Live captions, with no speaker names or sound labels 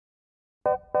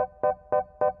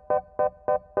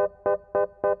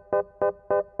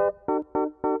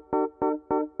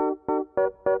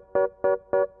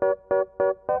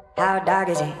How dark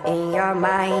is it in your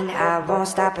mind? I won't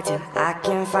stop until I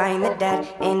can find the dead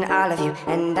in all of you.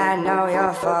 And I know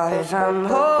you're far from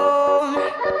home.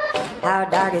 How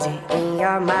dark is it in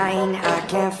your mind? I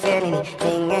can't feel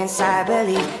anything inside.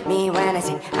 Believe me when I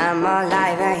say I'm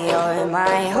alive and you're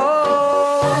my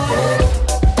home.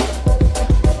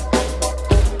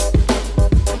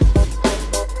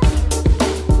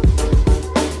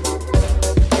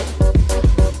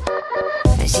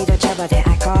 That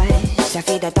I caused, I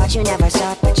feed the thoughts you never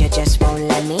saw, but you just won't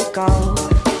let me go.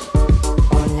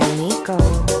 Won't let me go.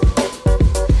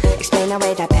 Explain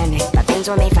away the panic, but things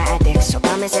were made for addicts. So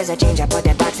promises a change, I put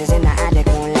the boxes in the attic.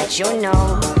 Won't let you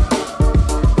know.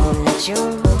 Won't let you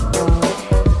know.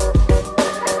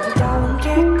 Don't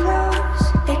get close,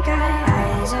 they got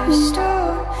eyes of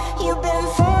stone. You've been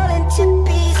falling to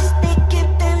pieces, they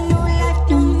give them new life,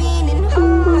 new meaning.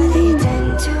 Oh, they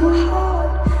tend to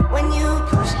hold when you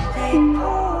push.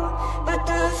 But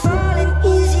the falling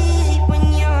is easy when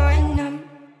you're numb.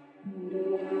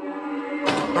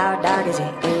 How dark is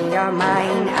it in your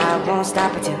mind? I won't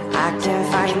stop until I can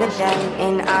find the dead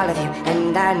in all of you.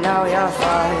 And I know you're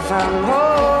far from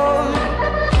home.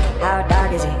 How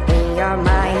dark is it in your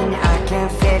mind? I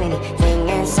can't feel anything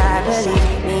inside.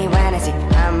 Believe me when I say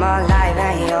I'm alive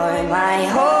and you're my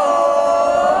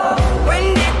home.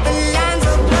 When did the lines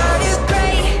all blur to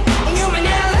gray and you may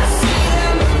never see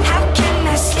them? How can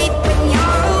I sleep when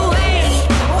you're away?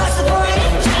 What's the point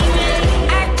in dreaming?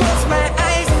 I close my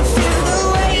eyes and feel the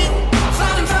weight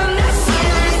falling from the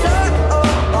ceiling. Oh,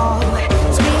 oh, oh,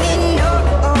 screaming, oh,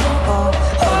 oh, oh,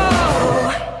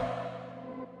 oh.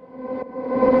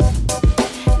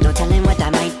 No telling what I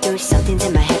might do. Something's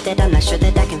in my head that I'm not sure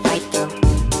that I can fight through.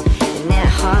 And it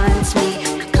haunts me,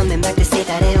 coming back to say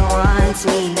that it wants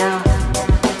me now.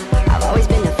 I've always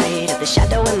been afraid of the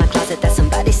shadow in my closet that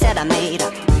somebody said I made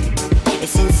up.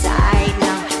 It's inside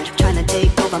now, trying to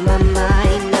take over my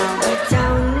mind now. But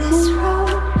down this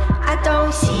road, I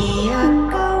don't see a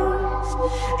ghost.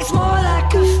 It's more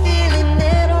like a feeling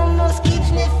that almost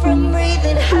keeps me from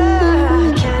breathing.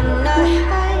 How can I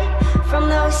hide from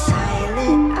those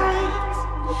silent eyes?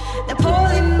 They're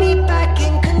pulling me back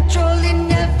and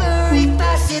controlling every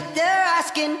facet. They're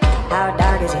asking, how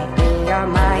dark is it in your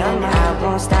mind? I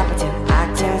won't stop until I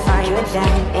can find the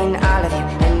dead in all of you.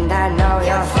 And I know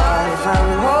you're far from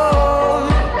home.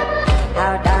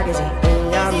 How dark is it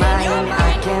in your mind?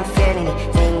 I can't feel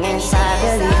anything inside.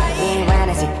 Believe me when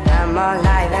I say I'm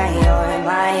alive and you're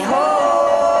my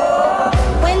home.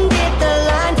 When did the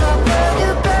lines all blur to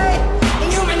gray and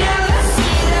you may never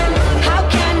see them? How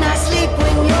can I sleep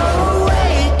when you're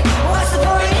awake? What's the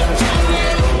point in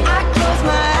dreaming? I close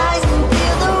my eyes and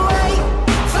feel the weight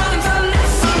falling from the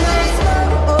ceiling.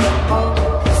 Oh, oh,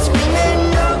 oh, screaming,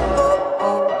 oh, oh,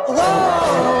 oh, whoa.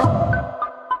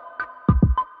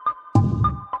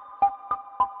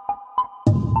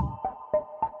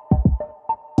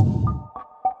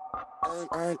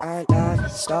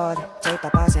 Stored, take the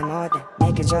pause in order,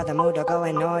 making sure the mood will go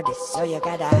in order. So you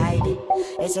gotta hide it.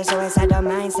 It's a suicidal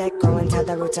mindset. Go and tell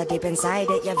the roots are deep inside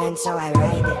it. You vent, so I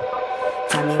ride it.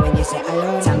 Tell me when you sit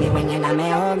alone. Tell me when you're not my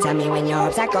home. Tell me when your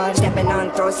hopes are gone. Stepping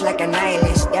on throats like a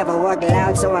nihilist. Never walk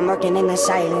loud, so I'm working in the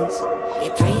silence.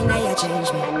 You're praying that you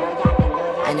change me,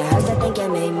 and it hurts to think you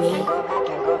made me.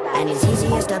 And it's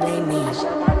easiest to blame me.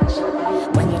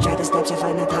 When you try to step, you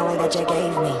find the power that you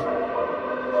gave me.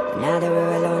 Now that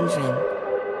we're alone, friend,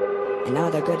 and all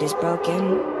the good is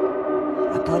broken,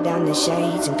 I pull down the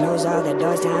shades and close all the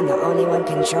doors till I'm the only one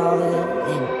controlling.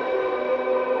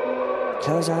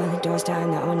 Close all the doors till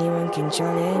I'm the only one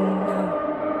controlling.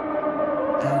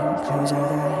 I'll close all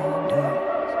the doors.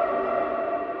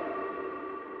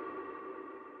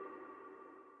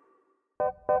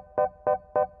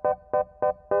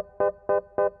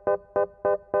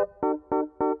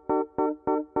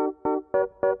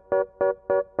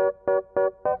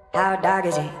 How dark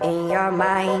is it in your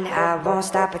mind? I won't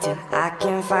stop until I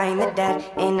can find the dead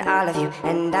in all of you.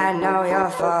 And I know you're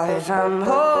far from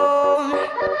home.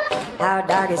 How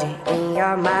dark is it in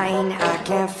your mind? I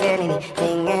can't feel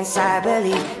anything inside.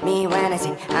 Believe me when I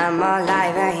say I'm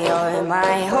alive and you're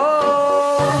my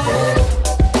home.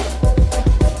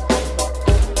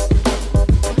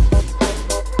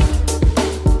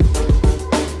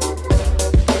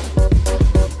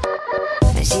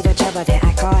 That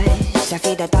I caused, I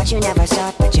feed the thoughts you never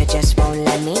saw, but you just won't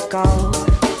let me go.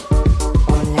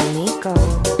 Won't let me go.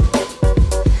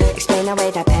 Explain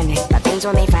away the panic, but things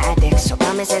were made for addicts. So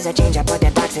promises a change, I put the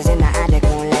boxes in the attic.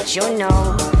 Won't let you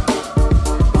know.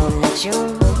 Won't let you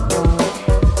know.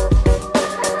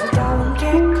 Don't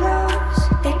get close,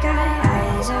 they got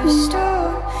eyes of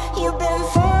stone. You've been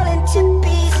falling to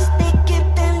pieces, they give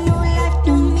them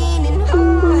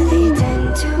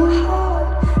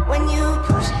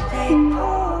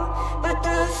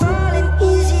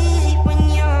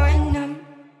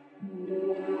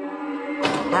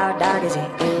is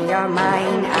it in your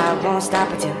mind? I won't stop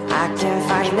until I can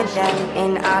find the depth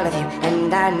in all of you.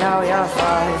 And I know you're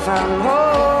far from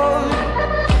home.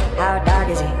 How dark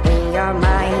is it in your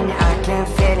mind? I can't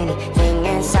feel anything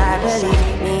inside.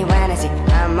 Believe me when I say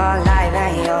I'm alive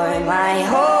and you're in my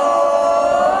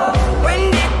home.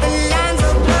 When did the lines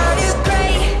all blur to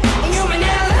gray and you may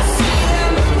never see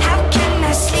them? How can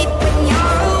I sleep when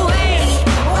you're awake?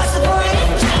 What's the point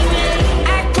in dreaming?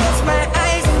 I close my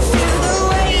eyes and feel the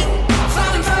weight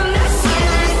falling from the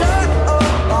ceiling.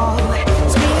 Oh, oh, oh,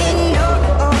 screaming, oh,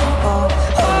 oh, oh,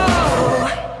 oh.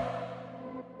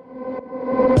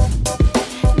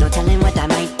 No telling what I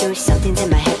might do. Something's in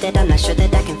my head that I'm not sure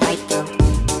that I can fight through.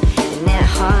 And it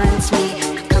haunts me,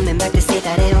 coming back to say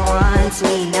that it wants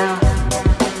me now.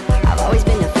 I've always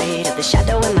been afraid of the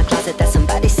shadow in my closet that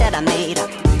somebody said I made up.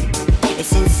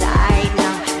 It's inside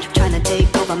now, trying to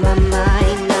take over my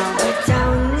mind now. But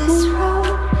down this road,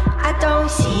 I don't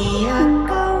see a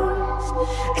ghost.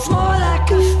 It's more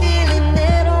like a feeling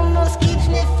that almost keeps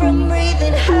me from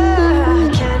breathing. How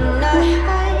can I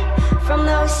hide from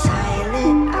those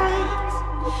silent eyes?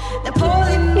 They're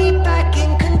pulling me back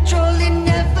and controlling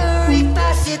every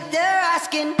facet. They're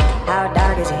asking, how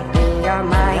dark is it in your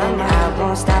mind? I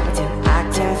won't stop until I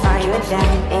can find the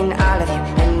depth in all of you.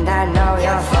 And I know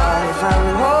you're far from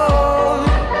home.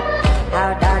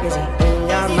 How dark is it in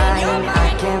your mind?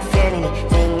 I can't feel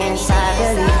anything inside.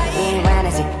 Believe me when I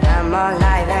say I'm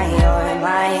alive and you're in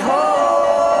my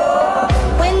home.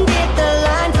 When did the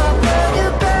lines all blur to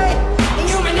gray and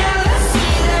you may never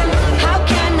see them? How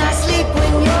can I sleep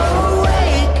when you're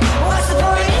awake? What's the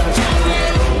point in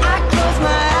dreaming? I close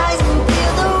my eyes and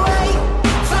feel the weight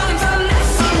falling from the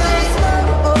ceiling.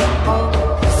 Oh, oh,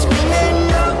 oh, screaming,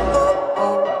 oh, oh,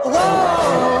 oh, whoa.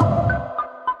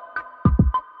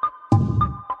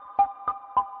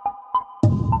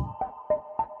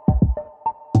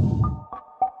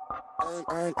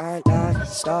 Love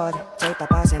stored, take the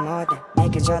pause in order,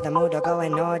 making sure the mood will go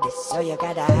in order, so you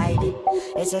gotta hide it.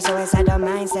 It's a suicidal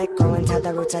mindset, go and tell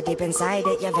the roots are deep inside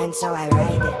it. You vent, so I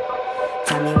ride it.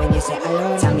 Tell me when you sit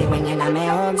alone, tell me when you're not my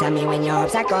home, tell me when your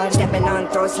hopes are gone. Stepping on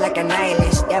throats like a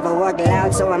nihilist, never walk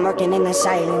loud, so I'm working in the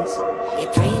silence.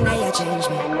 You're praying that you change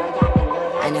me,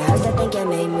 and it hurts to think you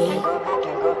made me,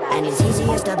 and it's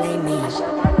easiest to blame me.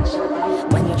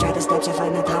 When you try to step, you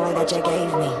find the power that you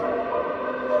gave me.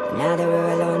 Now that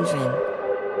we're alone, friend,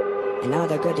 and all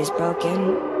the good is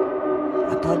broken,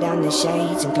 I pull down the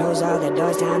shades and close all the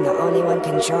doors down, the only one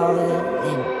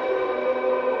controlling.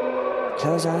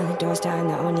 Close all the doors down,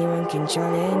 the only one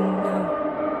controlling.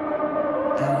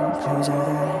 I'll close all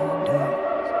the doors.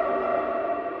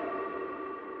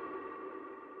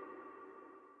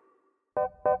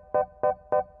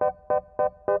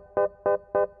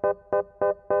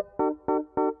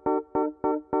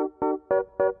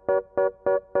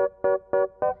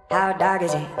 How dark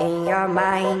is it in your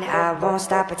mind? I won't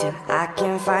stop until I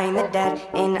can find the depth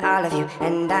in all of you.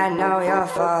 And I know you're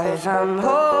far from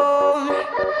home.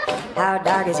 How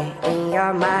dark is it in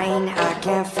your mind? I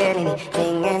can't feel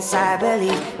anything inside.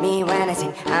 Believe me when I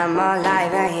say I'm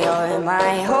alive and you're in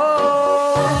my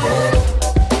home.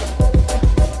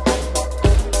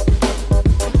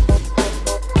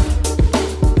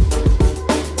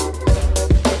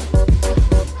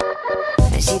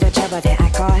 That I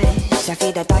caused, I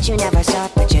feed the thoughts you never saw,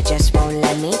 but you just won't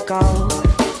let me go.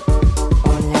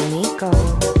 Won't let me go.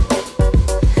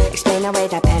 Explain away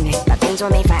the panic, but things were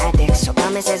made for addicts, so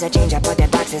promises of change, I put the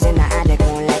boxes in the attic.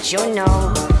 Won't let you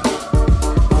know.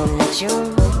 Won't let you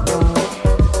know.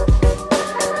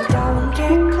 Don't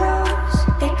get close,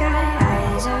 they got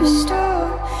eyes of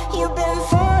stone. You've been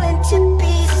falling to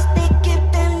pieces, they give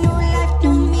them new life,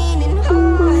 new meaning.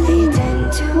 Oh, they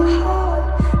tend to hold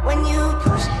when you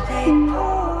push.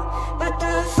 But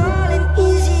the falling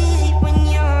is easy when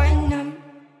you're in them.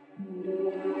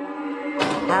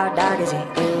 How dark is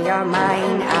it in your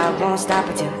mind? I won't stop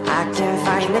until I can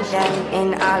find the depth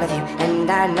in all of you. And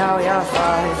I know you're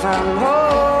far from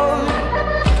home.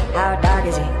 How dark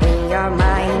is it in your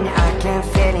mind? I can't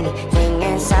feel anything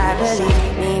inside.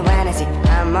 Believe me when I say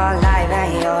I'm alive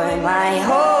and you're in my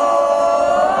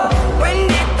home. When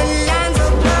did the lines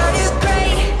all blur to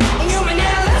gray and you may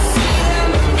never see them?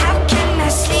 How can I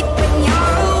sleep when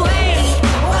you're awake?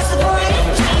 What's the point in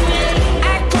dreaming?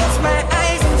 I close my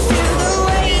eyes and feel the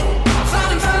weight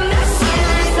falling from the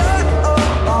ceiling. Oh,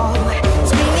 oh, oh,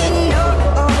 screaming, oh,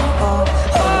 oh, oh,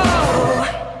 oh.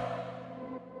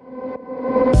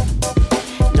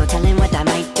 No telling what I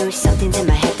might do. Something's in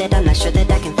my head that I'm not sure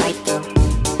that I can fight through.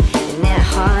 And it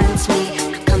haunts me,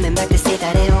 coming back to say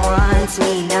that it wants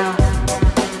me now.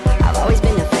 I've always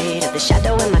been afraid of the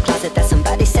shadow in my closet that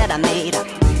somebody said I made up.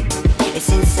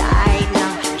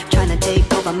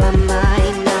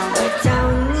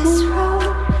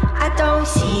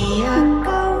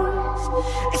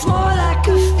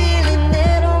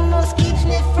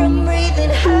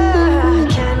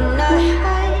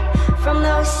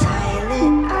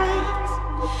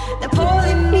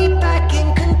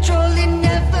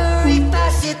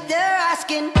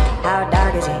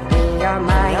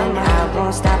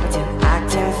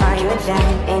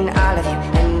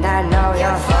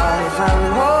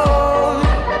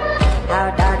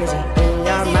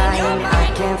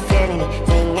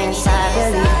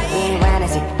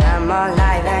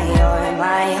 alive and you're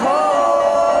my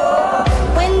home.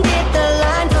 When did the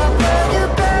lines all blur to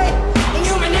gray? And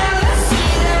you may never see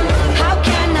them. How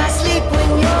can I sleep when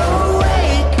you're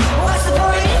awake? What's the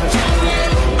point in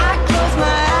dreaming? I close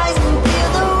my eyes and feel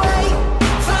the weight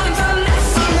falling from the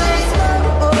ceiling.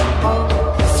 Oh, oh,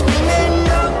 oh, screaming,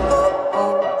 oh, oh,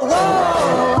 oh, whoa.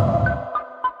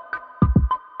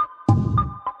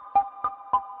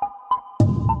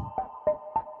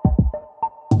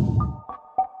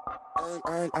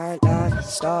 Love,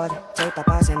 stored, take the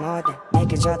pause and order,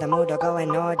 making sure the mood will go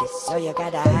unnoticed, so you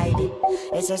gotta hide it.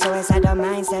 It's a suicidal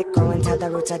mindset, go and tell the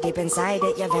roots are deep inside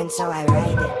it. You vent, so I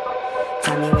ride it.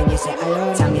 Tell me when you sit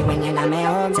alone, tell me when you're not my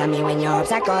home, tell me when your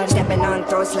hopes are gone. Stepping on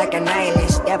throats like a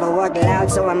nihilist, never walk loud,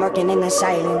 so I'm working in the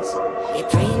silence. You're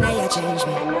praying that you change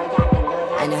me,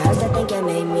 and it hurts to think you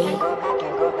made me,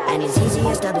 and it's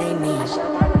easiest to blame me.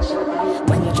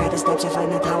 When you try to step, you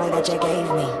find the power that you gave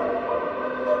me.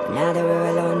 Now that we're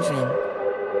alone, friend,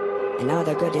 and all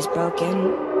the good is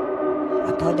broken,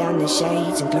 I pull down the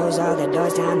shades and close all the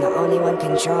doors down, the only one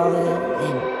controlling.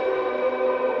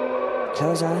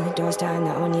 Close all the doors down,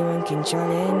 the only one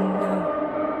controlling.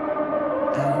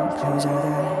 I'll close all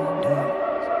the doors.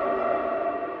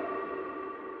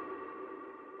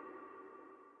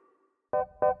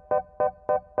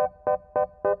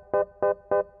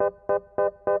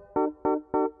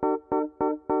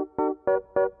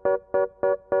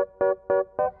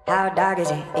 How dark is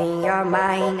it in your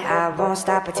mind? I won't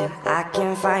stop until I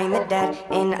can find the dead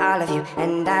in all of you,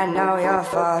 and I know you're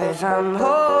far from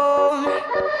home.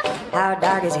 How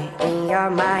dark is it in your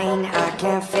mind? I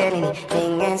can't feel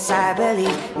anything inside.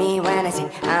 Believe me when I say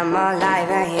I'm alive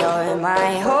and you're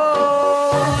my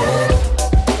home.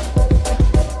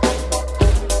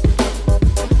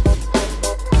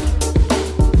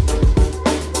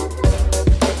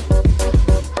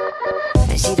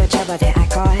 That I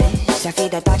caused, I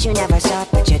feed the thoughts you never saw,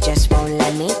 but you just won't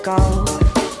let me go.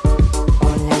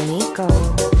 Won't let me go.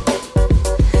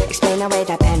 Explain away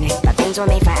the panic, but things were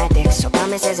made for addicts, so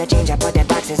promises a change. I put the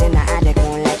boxes in the attic,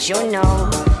 won't let you know.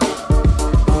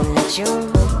 Won't let you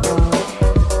know.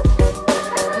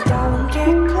 Don't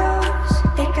get close,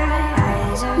 they got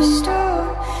eyes of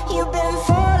stone. You've been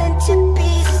falling to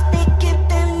pieces, they give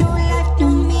them new life,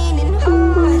 new meaning.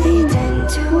 Oh, they tend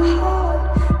to hold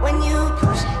when you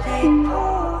push.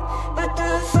 But the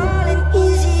falling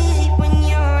is easy when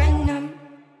you're numb.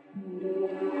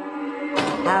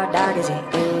 How dark is it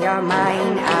in your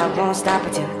mind? I won't stop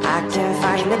until I can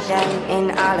find the dead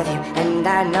in all of you, and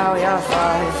I know you're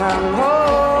far from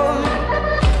home.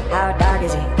 How dark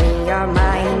is it in your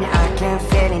mind? I can't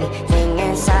feel anything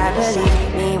inside.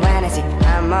 Believe me when I say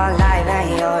I'm alive and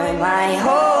you're my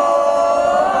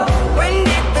home. When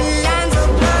did the lines all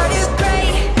blur to gray?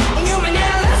 And you may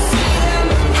never see them.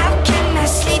 How can I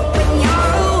sleep when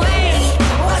you're awake?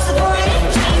 What's the point in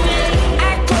dreaming?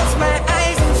 I close my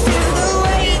eyes and feel the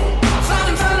weight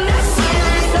falling from the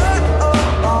ceiling. Oh,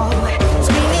 oh, oh,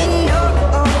 screaming, oh,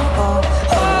 oh, oh,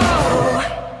 oh.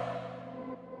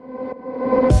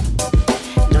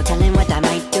 No telling what I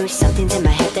might do. Something's in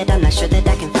my head that I'm not sure that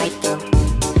I can fight through,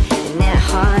 and it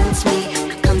haunts me.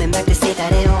 Coming back to say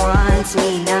that it wants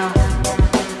me now.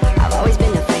 I've always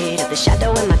been afraid of the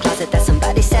shadow in my closet that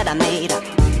somebody said I made up.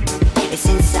 It's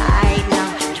inside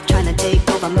now, trying to take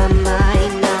over my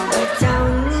mind now. But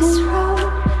down this road,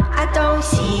 I don't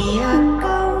see a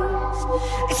ghost.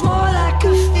 It's more like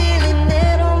a feeling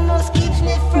that almost keeps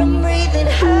me from breathing.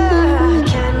 How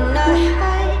can I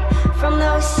hide from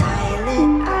those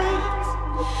silent eyes?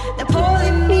 They're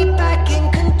pulling me back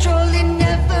and controlling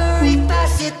every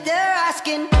facet. They're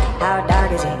asking, how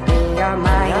dark is it in your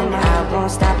mind? I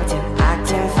won't stop until I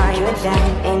can find the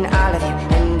dead in all of you,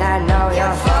 and I know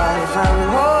you're far from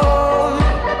home.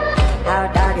 How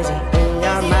dark is it in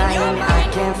your mind? I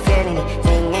can't feel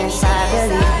anything inside.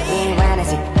 Believe me when I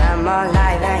say I'm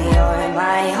alive and you're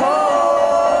my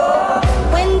home.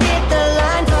 When did the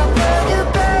lines all blur to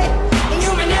gray? And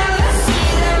you may never see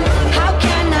them. How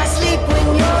can I sleep when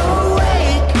you're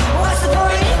awake? What's the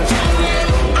point in dreaming?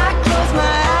 I close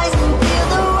my eyes and feel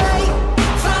the weight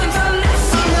falling from the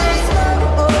ceiling.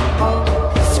 Oh, oh,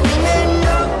 oh, screaming,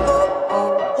 oh, oh,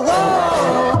 oh, whoa.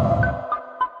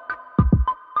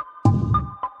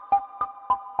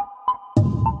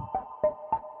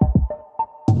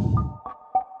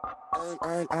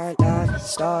 Love,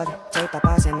 stored, take the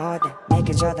pause and order,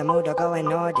 making sure the mood will go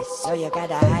unnoticed, so you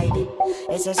gotta hide it.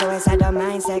 It's a suicidal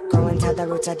mindset, go and tell the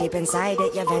roots are deep inside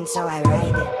it. You vent, so I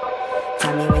ride it.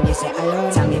 Tell me when you sit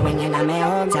alone, tell me when you're not my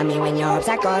home, tell me when your hopes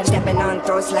are gone. Stepping on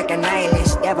throats like a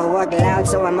nihilist, never walk loud,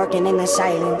 so I'm working in the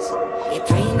silence. You're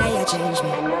praying that you change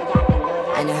me,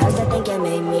 and it hurts to think you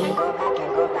made me.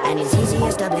 and it's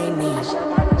easiest to blame me.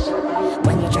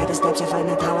 When you try to step, you find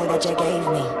the power that you gave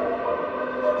me.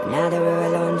 Now that we're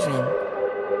alone, friend,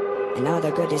 and all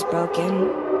the good is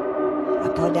broken, I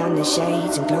pull down the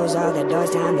shades and close all the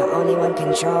doors till I'm the only one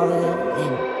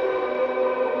controlling.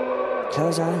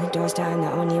 Close all the doors till I'm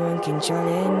the only one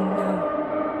controlling.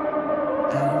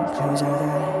 I'll close all the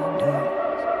doors.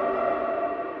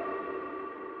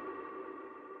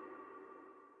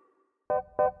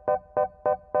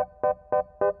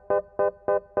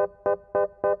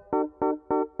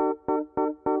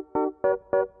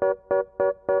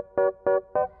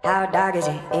 How dark is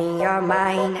it in your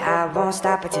mind? I won't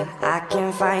stop until I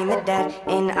can find the dead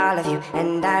in all of you,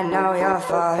 and I know you're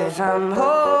far from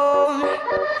home.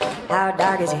 How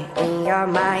dark is it in your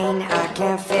mind? I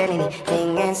can't feel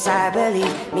anything inside.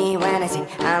 Believe me when I say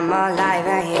I'm alive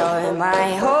and you're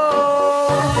my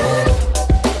home.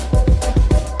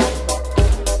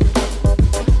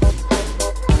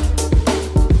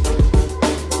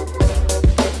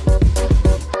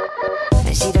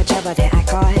 That I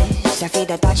caused, I feed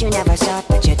the thoughts you never saw,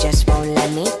 but you just won't let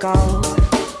me go.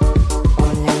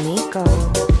 Won't let me go.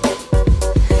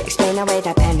 Explain away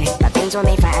the panic, but things were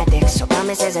made for addicts. So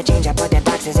promises of change, I put the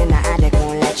boxes in the attic.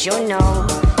 Won't let you know.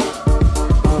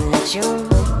 Won't let you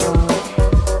know.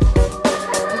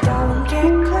 Don't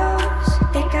get close,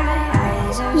 they got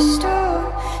eyes of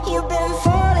stone. You've been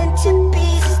falling to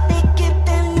pieces, they give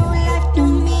them new life, new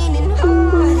meaning.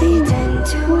 Oh, they tend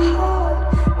to hold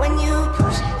when you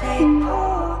push.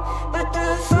 But the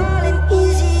falling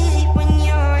is easy when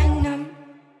you're in them.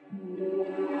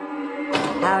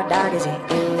 How dark is it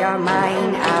in your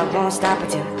mind? I won't stop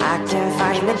until I can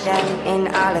find the dead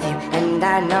in all of you, and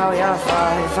I know you're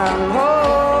far from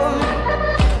home.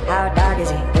 How dark is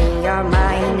it in your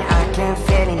mind? I can't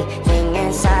feel anything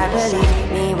inside.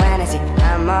 Believe me when I say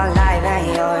I'm alive and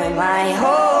you're my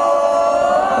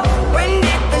home. When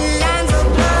did the lines of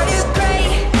blood is gray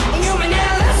and you may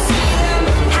never see them?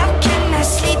 How can I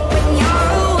sleep when you're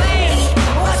away?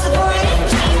 What's the point in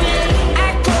dreaming? I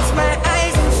close my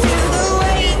eyes and feel the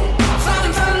weight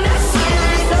falling from the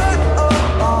ceiling. Oh,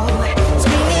 oh, oh,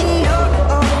 screaming, oh,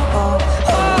 oh, oh,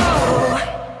 oh.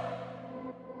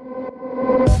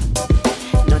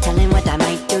 No telling what I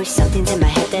might do. Something's in my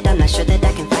head that I'm not sure that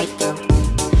I can fight through,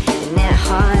 and it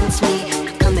haunts me.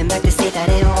 Coming back to say that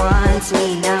it wants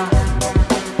me now.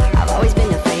 I've always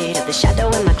been afraid of the shadow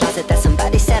in my closet that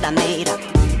somebody said I made up.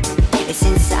 It's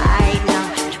inside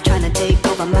now, trying to take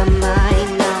over my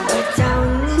mind now. But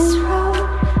down this road,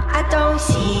 I don't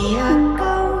see a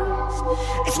ghost.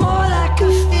 It's more like a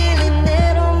feeling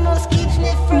that almost keeps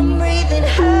me from breathing.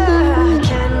 How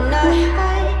can I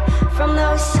hide from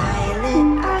those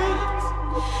silent eyes?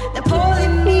 They're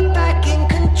pulling me back and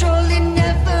controlling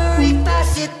every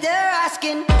facet. They're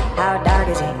asking, how dark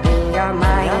is it in your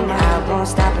mind? I won't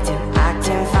stop until I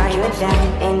can find the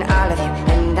dead in all of you,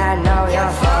 and I know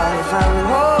you're far from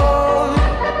home.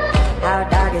 How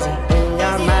dark is it in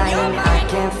your mind? I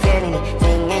can't feel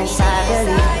anything inside.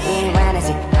 Believe me when I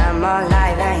say I'm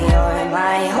alive and you're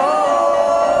my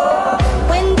home.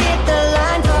 When did the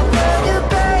lines of blood to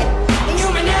gray and you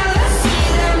may never see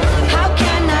them? How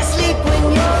can I sleep when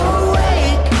you're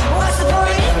awake? What's the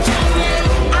point in dreaming?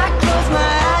 I close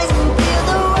my eyes and feel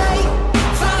the weight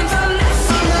falling from the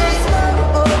ceiling.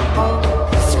 Oh, oh,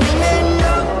 oh, screaming,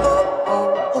 oh, oh,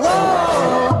 oh, whoa.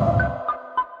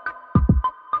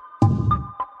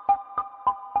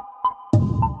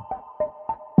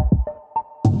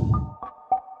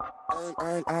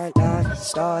 I love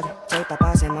stored, tape up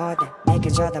us in order,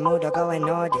 making sure the mood will go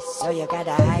unnoticed, so you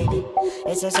gotta hide it.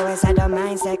 It's a suicidal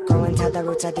mindset, growing till the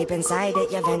roots are deep inside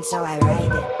it. You vent, so I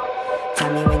ride it.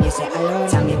 Tell me when you sit alone,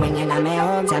 tell me when you're not my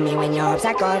home, tell me when your hopes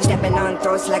are gone. Stepping on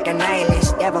throats like a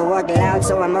nihilist, never walk loud,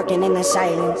 so I'm working in the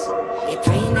silence. You're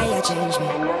praying that you change me,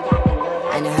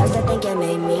 and it hurts to think you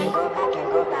made me,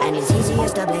 and it's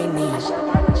easiest to blame me.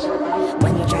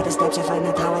 When you try to step, you find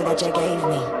the power that you gave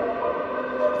me.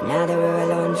 Now that we're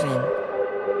alone, friend,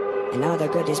 and all the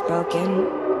good is broken,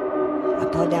 I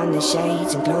pull down the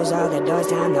shades and close all the doors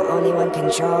till I'm the only one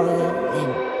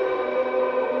controlling.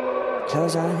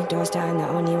 Close all the doors till I'm the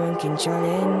only one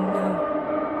controlling.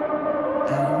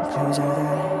 I'll close all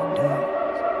the doors.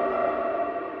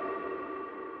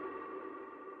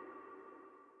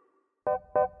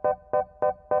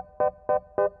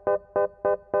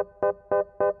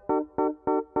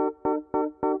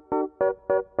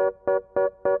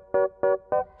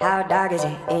 How dark is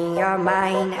it in your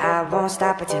mind? I won't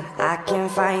stop until I can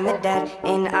find the dead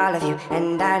in all of you,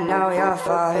 and I know you're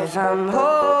far from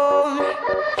home.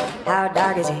 How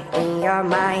dark is it in your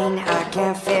mind? I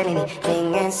can't feel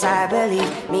anything inside.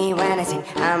 Believe me when I say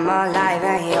I'm alive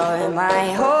and you're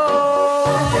my home.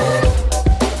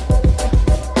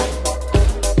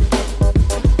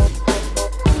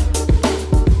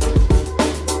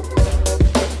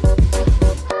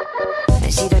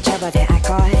 See the trouble that I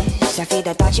cause. I feel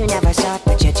the thoughts you never saw,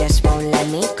 but you just won't let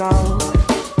me go.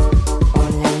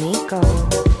 Won't let me go.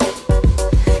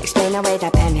 Explain away the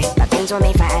panic, but things were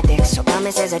made for addicts. So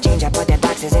promises of change, I put the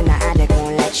boxes in the attic.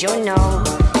 Won't let you know.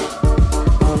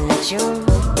 Won't let you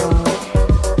know.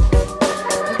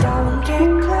 Don't get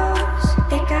close.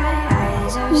 They got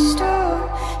eyes of stone.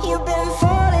 You've been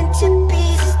falling to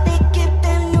pieces. They give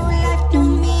them new life, new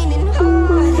meaning.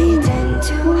 Oh, they tend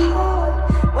to hold.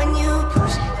 When you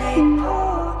push, they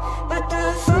pull. But the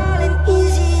falling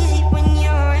is easy when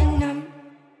you're numb.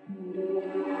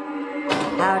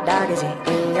 How dark is it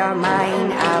in your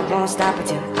mind? I won't stop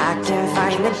until I can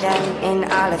find the dead in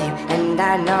all of you. And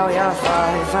I know you're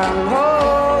far from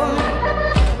home.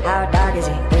 How dark is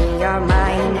it in your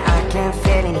mind? I can't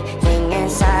feel anything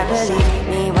inside. Believe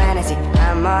me when I say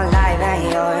I'm alive and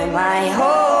you're my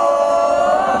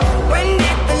home. When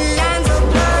did the lines all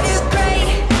blur to gray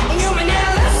and you may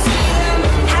never see them?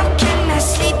 How can I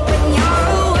sleep when you're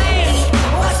away?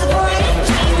 What's the point in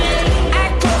dreaming? I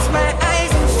close my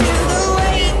eyes and feel the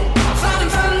weight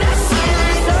falling from the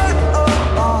ceiling. Oh,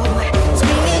 oh, oh,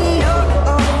 screaming, oh,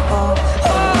 oh, oh,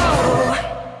 oh.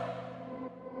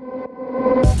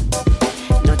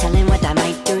 No telling what I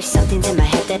might do. Something's in my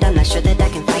head that I'm not sure that I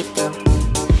can fight through.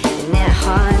 And it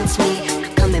haunts me,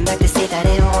 coming back to say that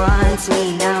it wants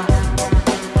me now.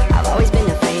 I've always been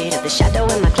afraid of the shadow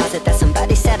in my closet that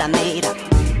somebody said I made up.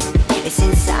 It's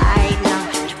inside now,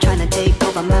 trying to take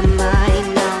over my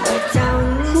mind now.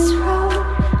 Down this road,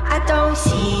 I don't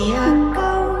see a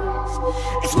ghost.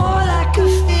 It's more like a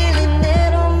feeling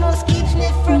that almost keeps me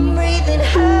from breathing.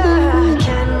 How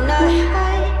can I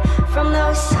hide from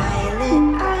those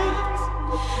silent eyes?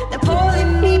 They're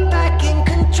pulling me back and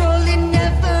controlling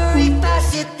every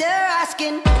facet. They're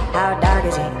asking, how dark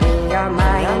is it in your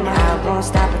mind? I won't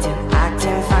stop until I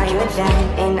can find the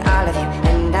dead in all of you.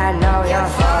 And I know you're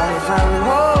far from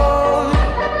home.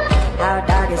 How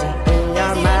dark is it in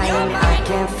your mind? I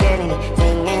can't feel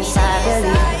anything inside.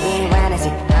 Believe me when I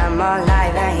say I'm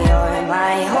alive and you're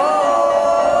my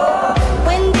home.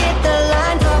 When did the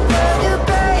lines all blur to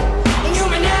gray and you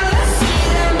may never see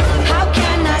them? How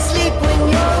can I sleep when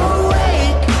you're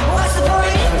awake? What's the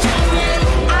point in dreaming?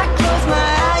 I close my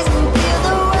eyes and feel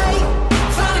the weight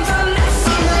falling from the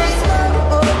ceiling.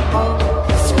 Oh, oh,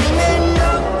 oh, screaming,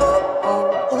 oh, oh,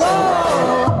 oh, whoa.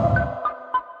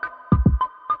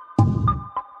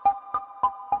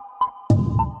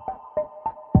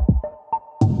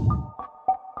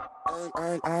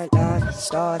 Love,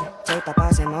 stored, take the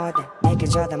pause and more than making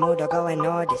sure the mood will go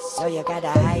unnoticed. So you gotta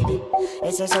hide it.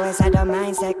 It's a suicidal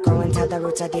mindset, go until the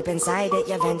roots are deep inside it.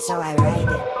 You vent, so I ride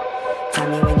it. Tell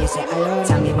me when you sit alone,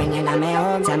 tell me when you're not my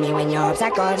home, tell me when your hopes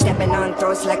are gone. Stepping on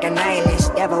throats like a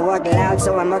nihilist. Never walk loud,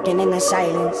 so I'm working in the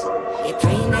silence. You're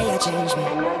praying that you change me,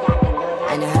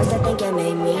 and it hurts to think you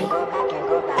made me,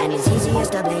 and it's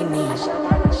easiest to blame me.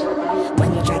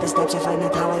 When you try to step, you find the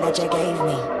power that you gave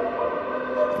me.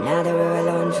 Now that we're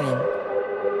alone, friend,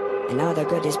 and all the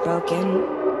good is broken,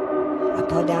 I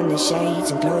pull down the shades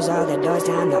and close all the doors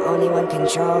down, the only one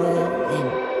controlling.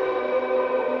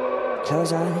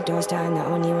 Close all the doors down, the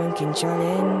only one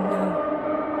controlling.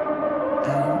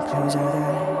 I'll close all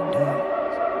the doors.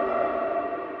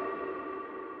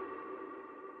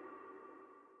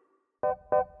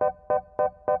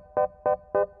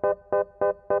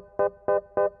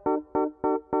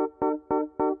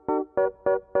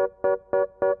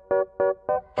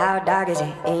 How dark is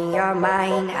it in your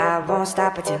mind? I won't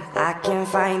stop until I can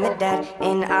find the dead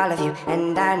in all of you.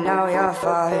 And I know you're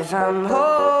far from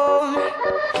home.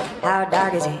 How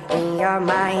dark is it in your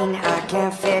mind? I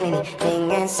can't feel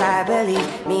anything inside.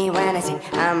 Believe me when I say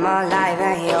I'm alive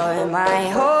and you're my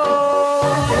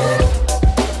home.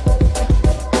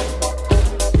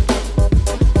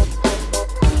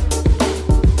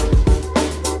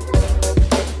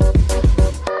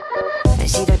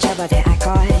 See the trouble that I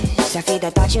caused. I feel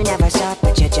the thoughts you never saw,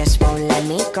 but you just won't let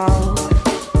me go.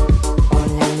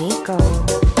 Won't let me go.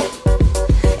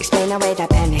 Explain away the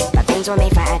panic, but things were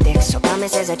made for addicts. So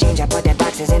promises of change, I put the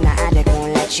boxes in the attic.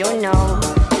 Won't let you know.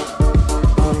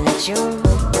 Won't let you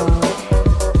know.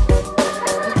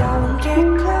 Don't get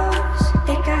close.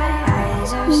 They got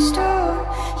eyes of stone.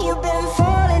 You've been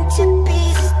falling to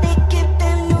pieces. They give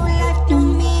them new life, new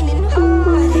meaning.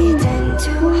 Oh, they tend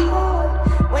to hold.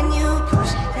 When you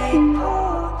push, they pull.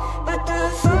 But the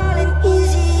falling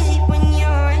is easy when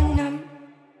you're in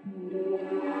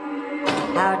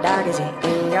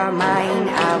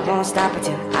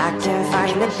I can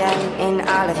find the dead in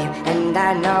all of you, and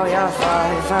I know you're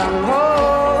far from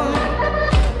home.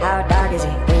 How dark is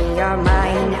it in your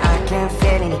mind? I can't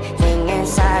feel anything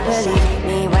inside. Believe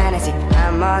me when I say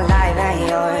I'm alive and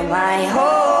you're my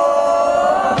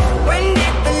home. When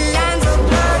did the lines all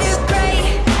blur to gray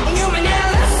and you may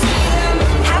never see them?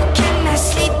 How can I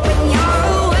sleep when you're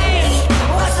awake?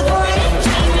 What's the point in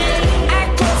dreaming? I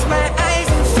close my eyes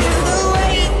and feel the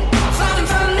weight falling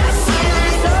from the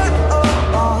ceiling. Oh,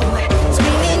 oh, oh,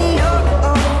 screaming, oh,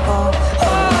 oh, oh,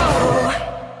 oh.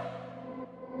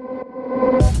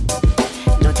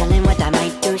 No telling what I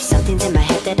might do. Something's in my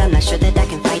head that I'm not sure that I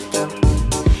can fight through,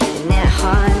 and it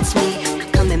haunts me.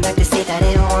 Coming back to say that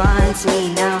it wants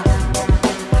me now.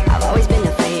 I've always been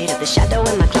afraid of the shadow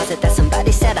in my closet that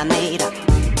somebody said I made up.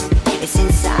 It's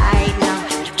inside now,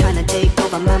 trying to take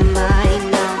over my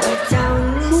mind now. But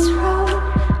down this road,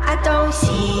 I don't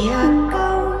see a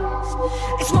ghost.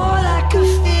 It's more like a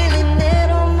feeling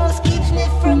that almost keeps me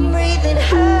from breathing.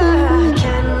 How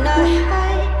can I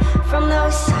hide from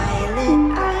those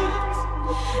silent eyes?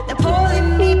 They're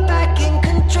pulling me back and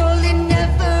controlling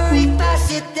every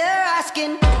facet. They're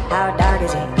asking, how dark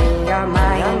is it in your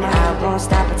mind? I won't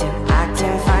stop until I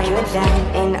can find the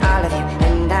dead in all of you,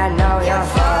 and I know you're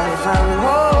far from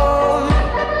home.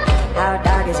 How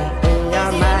dark is it in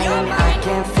your mind? I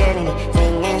can't feel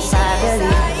anything inside.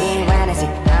 Believe me when I say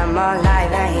I'm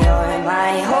alive and you're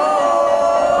my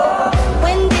home.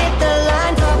 When did the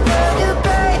lines all blur to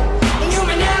gray and you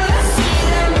may never see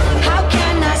them? How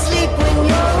can I sleep when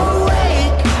you're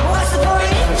awake? What's the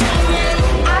point in dreaming?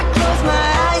 I close my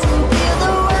eyes and feel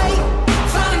the weight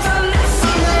falling from the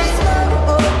ceiling.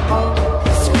 Oh, oh,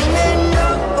 oh, screaming,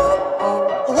 oh, oh,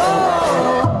 oh, whoa.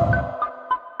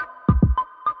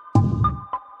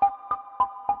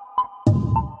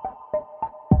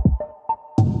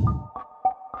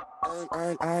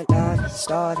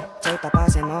 Stored, tape up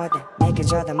us in order, making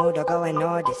sure the mood will go in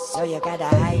order, so you gotta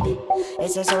hide it.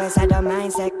 It's a suicidal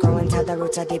mindset, go and tell the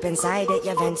roots are deep inside it.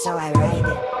 You vent, so I ride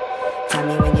it. Tell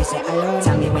me when you sit alone,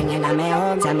 tell me when you're not my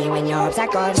home, tell me when your hopes are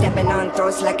gone. Stepping on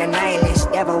throats like a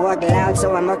nihilist, never walk loud,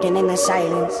 so I'm working in the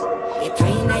silence. You're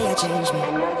praying that you change me,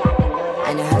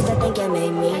 and it hurts to think you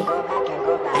made me,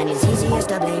 and it's easiest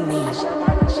to blame me.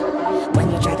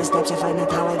 When you try to step, you find the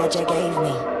power that you gave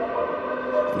me.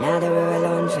 Now that we're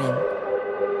alone, friend,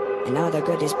 and all the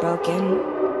good is broken,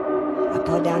 I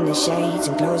pull down the shades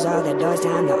and close all the doors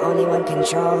till I'm the only one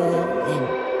controlling.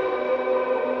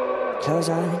 Close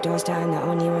all the doors till I'm the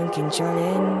only one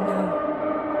controlling.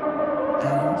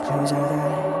 I'll close all the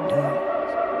doors.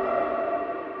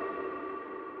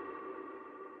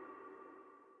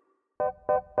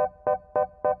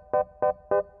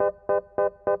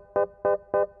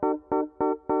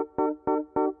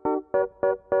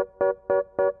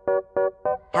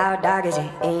 How dark is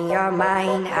it in your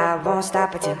mind? I won't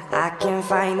stop until I can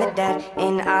find the dead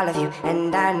in all of you,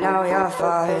 and I know you're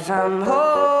far from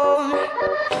home.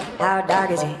 How dark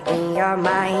is it in your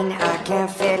mind? I can't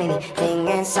feel anything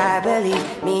inside.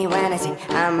 Believe me when I say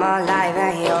I'm alive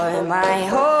and you're my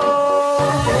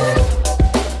home.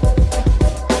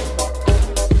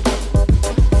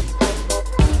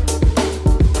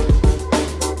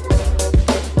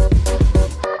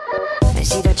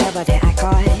 See the trouble that I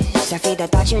caused. I feed the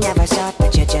thoughts you never saw,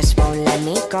 but you just won't let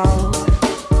me go.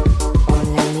 Won't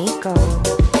let me go.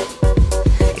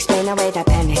 Explain away the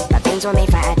panic. My veins were made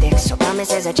for addicts, so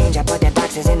promises a change. I put the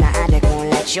boxes in the attic. Won't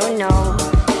let you know.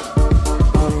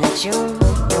 Won't let you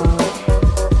know.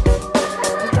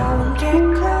 Don't get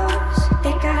close.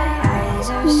 They got eyes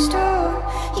of stone.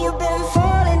 You've been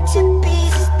falling to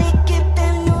pieces. They give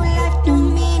them new life, new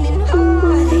meaning.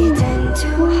 Oh, they tend to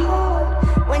hold.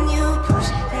 When you push,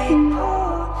 they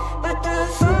pull, but the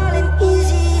falling is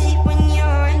easy when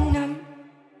you're in them.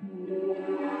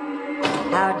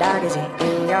 How dark is it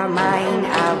in your mind?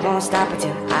 I won't stop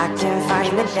until I can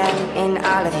find the dead in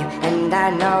all of you, and I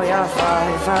know you're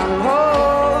far from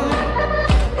home.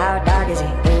 How dark is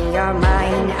it in your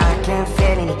mind? I can't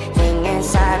feel anything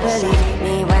inside. Believe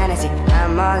me when I say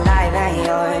I'm alive and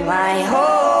you're my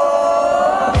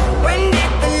home. When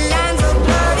did the lines all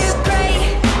blur to gray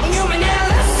and you may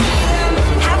never see them?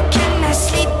 How can I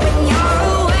sleep when you're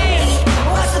awake?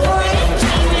 What's the point in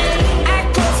dreaming? I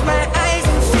close my eyes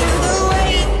and feel the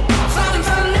weight falling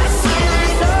from the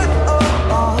ceiling. Oh,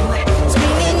 oh, oh,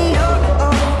 screaming, oh,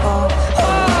 oh, oh,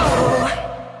 oh.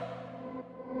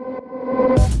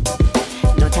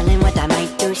 No telling what I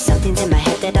might do. Something's in my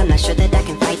head that I'm not sure that I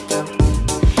can fight through.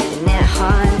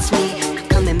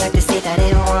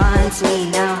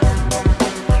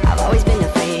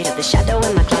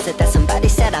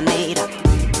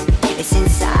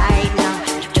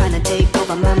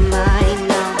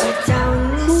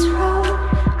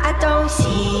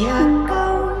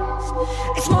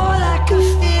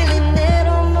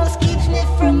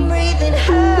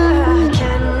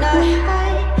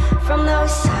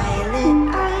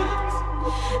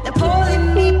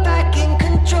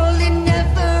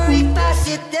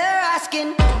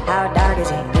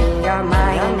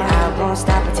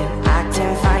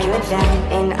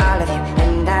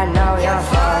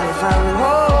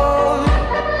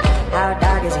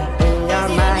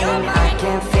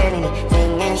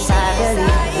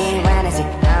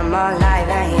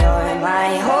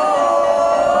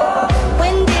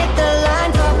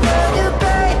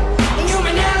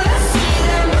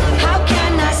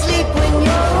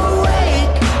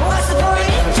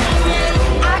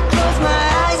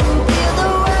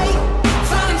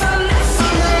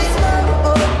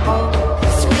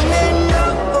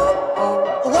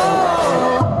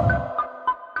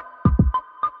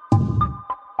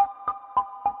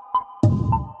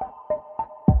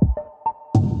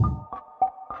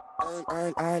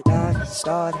 Love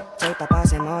stored, take the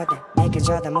pause in order, making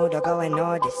sure the mood will go in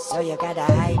order, so you gotta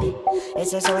hide it.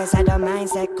 It's a suicidal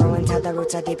mindset, go and tell the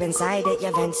roots are deep inside it.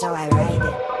 You vent, so I ride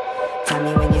it. Tell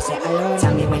me when you sit alone,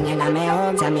 tell me when you're not my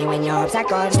home, tell me when your hopes are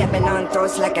gone. Stepping on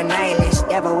throats like a nihilist,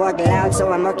 never walk loud, so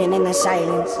I'm working in the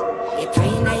silence. You're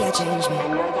praying that you change me,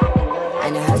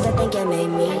 and it hurts to think you made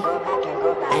me,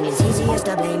 and it's easiest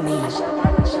to blame me.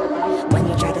 When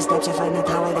you try to step, you find the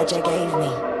power that you gave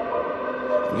me.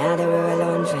 Now that we're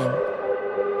alone, friend,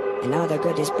 and all the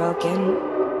good is broken,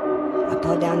 I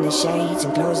pull down the shades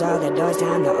and close all the doors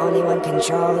down, the only one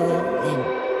controlling.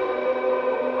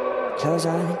 Close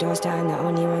all the doors down, the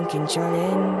only one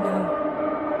controlling.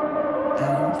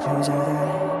 I'll close all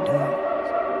the doors.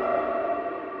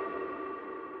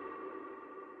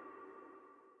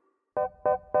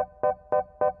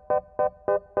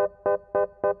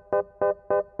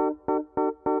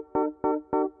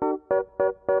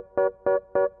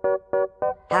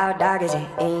 How dark is it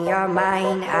in your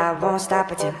mind? I won't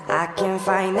stop until I can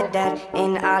find the dead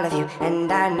in all of you, and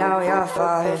I know you're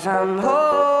far from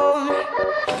home.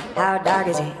 How dark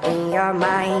is it in your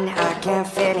mind? I can't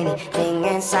feel anything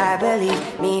inside.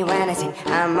 Believe me when I say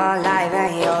I'm alive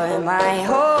and you're my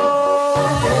home.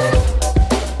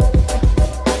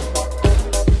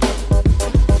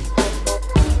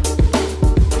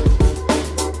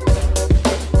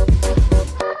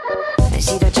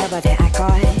 See the trouble that I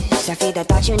caused, I feel the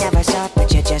thoughts you never saw,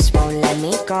 but you just won't let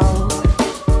me go,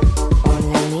 won't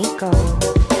let me go.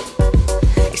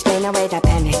 Explain away the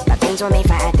panic, my veins were made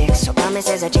for addicts, so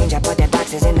promises of change, I put the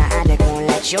boxes in the attic. Won't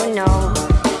let you know,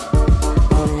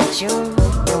 won't let you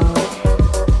know.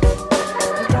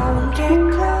 Don't get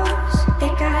close, they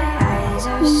got eyes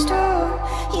of stone.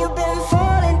 You've been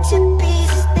falling to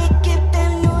pieces, they give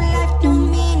them new life, new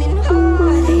meaning.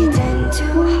 Oh, they tend to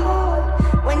hold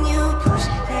when you push,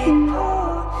 they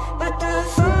pull, but the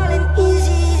falling is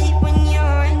easy when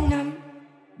you're numb.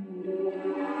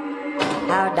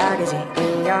 How dark is it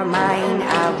in your mind? I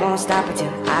won't stop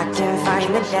until I can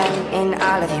find the dead in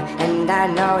all of you, and I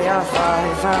know you're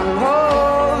far from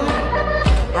home.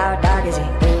 How dark is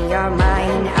it in your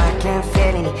mind? I can't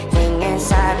feel anything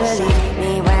inside. Believe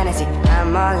me when I say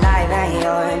I'm alive and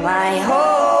you're my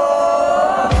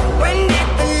home. When did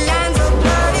the lines all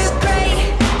blur to gray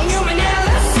and you may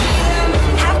never see them?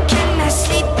 How can I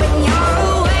sleep when you're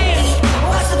away?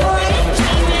 What's the point in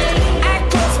dreaming? I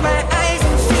close my eyes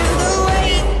and feel the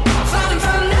weight falling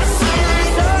from the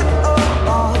ceiling. Oh,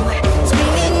 oh, oh,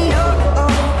 screaming, oh,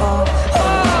 oh, oh,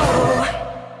 oh.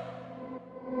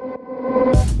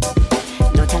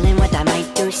 No telling what I might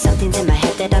do. Something's in my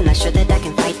head that I'm not sure that I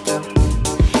can fight through,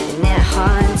 and it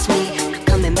haunts me,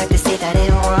 coming back to say that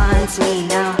it wants me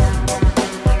now.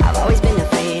 I've always been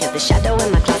afraid of the shadow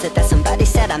in my closet that somebody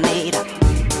said I made up.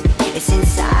 It's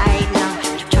inside now,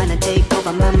 trying to take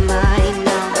over my mind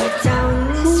now. But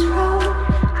down this road,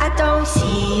 I don't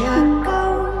see a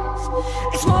ghost.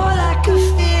 It's more like a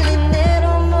feeling that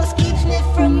almost keeps me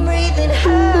from breathing.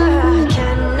 How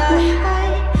can I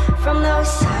hide from those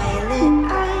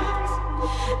silent eyes?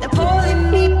 They're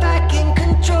pulling me back and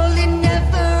controlling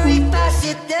every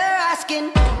facet. They're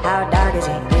asking, how dark is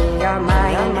it in your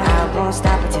mind? I won't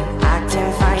stop until I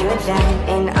can find the dead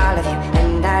in all of you,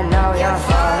 and I know you're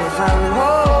far from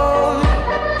home.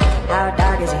 How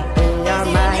dark is it in your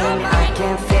mind? I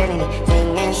can't feel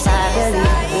anything inside.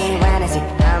 Believe me when I say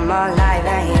I'm alive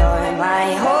and you're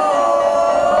my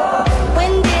home.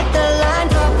 When did the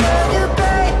lines all blur to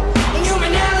gray and you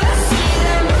may never see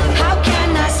them? How can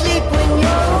I sleep when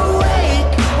you're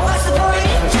awake? What's the point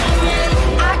in dreaming?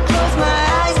 I close my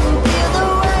eyes and feel the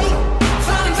weight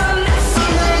falling from the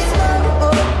ceiling.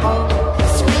 Oh, oh, oh,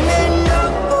 screaming, oh,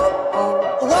 oh,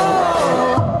 oh, whoa.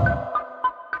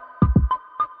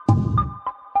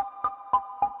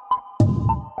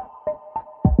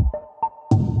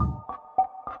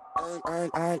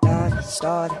 Love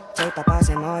stored, take the pause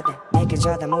in order, making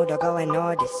sure the mood will go in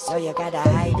order, so you gotta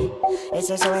hide it. It's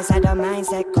a suicidal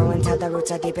mindset, go and tell the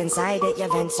roots are deep inside it. You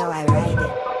vent, so I ride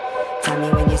it. Tell me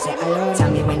when you sit alone, tell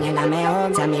me when you're not my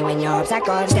home, tell me when your hopes are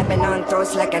gone. Stepping on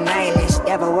throats like a nihilist,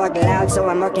 never walk loud, so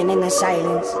I'm working in the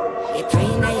silence. You're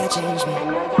praying that you change me,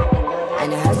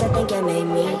 and it hurts to think you made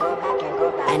me,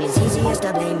 and it's easiest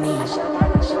to blame me.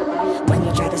 When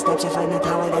you try to step, you find the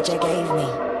power that you gave me.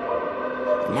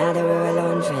 Now that we're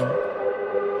alone, friend,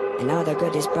 and all the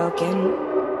good is broken,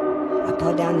 I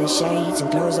pull down the shades and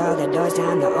close all the doors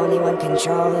down, the only one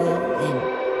controlling.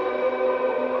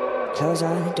 Close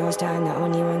all the doors down, the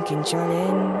only one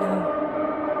controlling.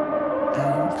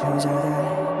 I'll close all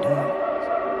the doors.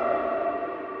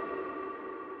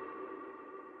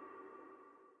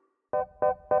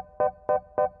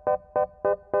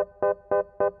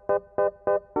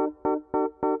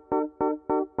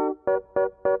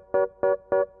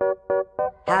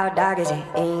 How dark is it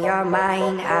in your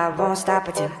mind? I won't stop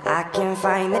until I can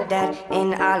find the dead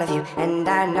in all of you, and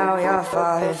I know you're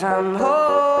far from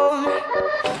home.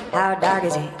 How dark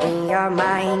is it in your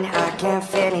mind? I can't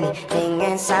feel anything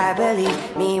inside.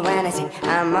 Believe me when I say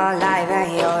I'm alive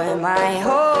and you're my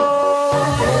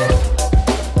home.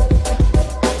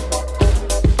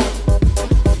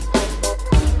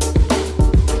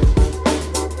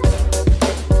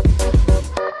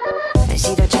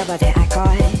 That I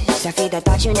caused, I feed the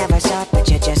thoughts you never saw, but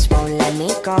you just won't let me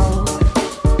go.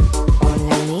 Won't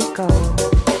let me go.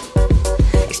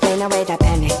 Explain away the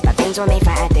panic, but things were made for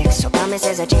addicts. So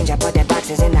promises a change, I put the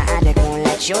boxes in the attic. Won't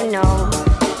let you know.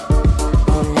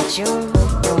 Won't let you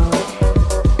know.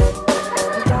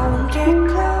 Don't get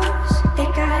close, they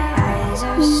got eyes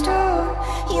of stone.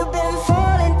 You've been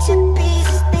falling to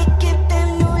pieces, they give them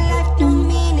new life, new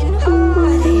meaning. Oh,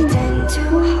 they tend to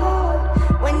hold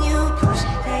when you push.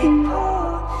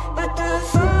 But the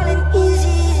falling is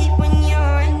easy when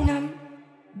you're numb.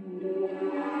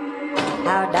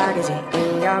 How dark is it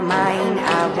in your mind?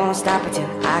 I won't stop until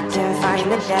I can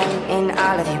find the dead in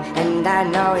all of you, and I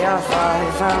know you're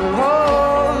far from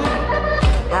home.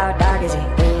 How dark is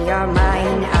it in your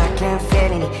mind? I can't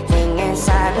feel anything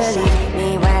inside. Believe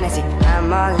me when I say I'm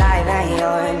alive and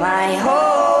you're my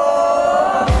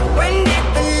home. When did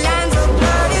the lines of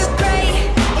blood is gray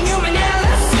and you may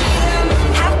never see them?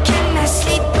 How can I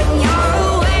sleep when you're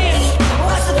away?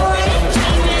 What's the point in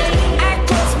dreaming? I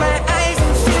close my eyes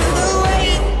and feel the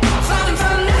weight falling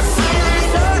from the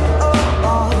ceiling. Oh,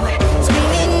 oh, oh,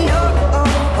 screaming, oh, oh,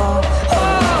 oh,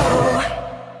 oh.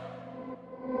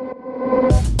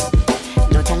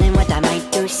 No telling what I might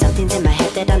do. Something's in my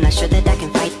head that I'm not sure that I can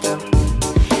fight through,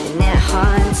 and it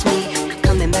haunts me.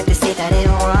 Coming back to say that it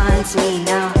wants me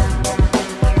now.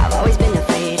 I've always been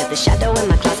afraid of the shadow in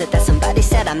my closet that somebody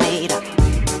said I made up.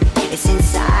 It's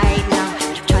inside now,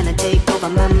 trying to take over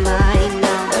my mind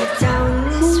now. But down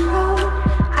this road,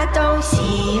 I don't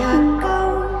see a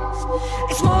ghost.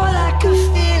 It's more like a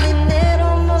feeling that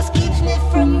almost keeps me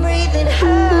from breathing.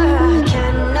 How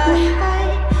can I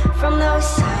hide from those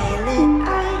silent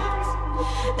eyes?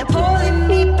 They're pulling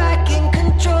me back and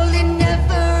controlling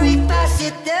every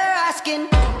facet. They're asking,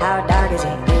 how dark is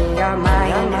it in your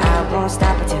mind? I won't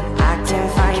stop until I can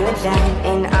find the dead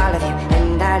in all of you,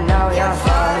 and I know you're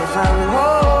far from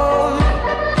home.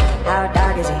 How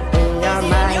dark is it in your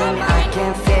mind? I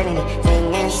can't feel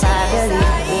anything inside.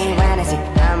 Believe me when I say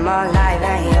I'm alive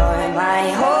and you're my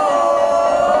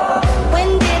home. When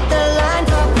did the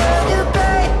lines of blur to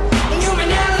gray and you may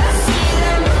never see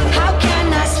them? How can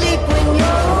I sleep when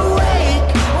you're awake?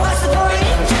 What's the point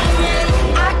in dreaming?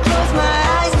 I close my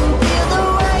eyes and feel the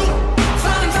weight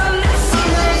falling from the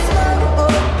ceiling. Oh,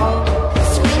 oh, oh,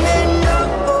 screaming, oh,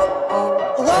 oh,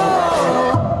 oh, whoa.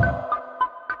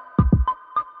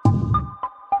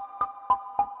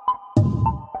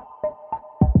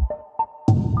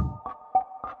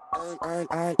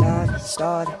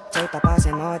 Stored, take the pause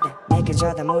in order, making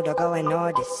sure the mood will go in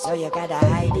order, so you gotta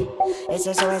hide it. It's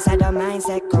a suicidal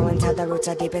mindset, go and tell the roots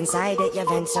are deep inside it. You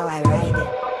vent, so I ride it.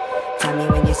 Tell me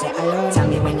when you sit alone, tell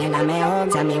me when you're not my home,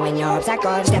 tell me when your hopes are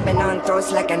gone. Stepping on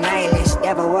throats like a nihilist,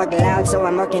 never walk loud, so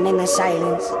I'm working in the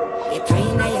silence. You're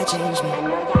praying that you change me,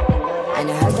 and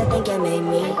it hurts to think you made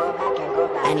me,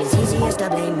 and it's easiest to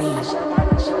blame me.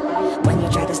 When you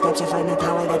try to step, you find the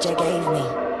power that you gave me.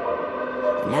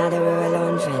 Now that we're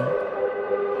alone, friend,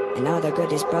 and all the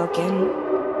good is broken,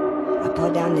 I pull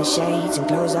down the shades and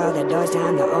close all the doors till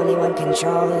I'm the only one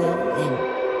controlling.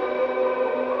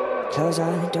 Close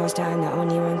all the doors till I'm the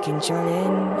only one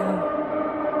controlling.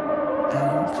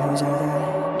 I'll close all the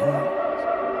doors.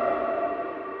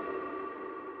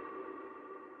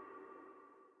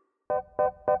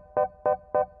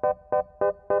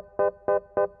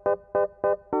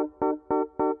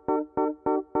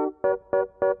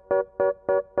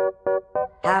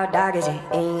 How dark is it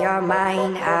in your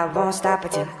mind? I won't stop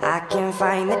until I can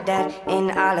find the dead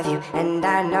in all of you, and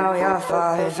I know you're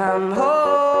far from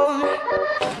home.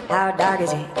 How dark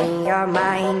is it in your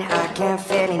mind? I can't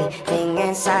feel anything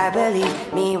inside.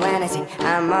 Believe me when I say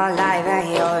I'm alive and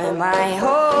you're my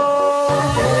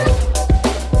home.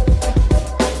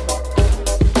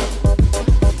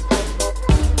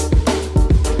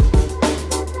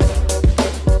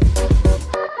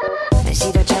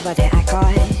 That I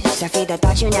caused, I feed the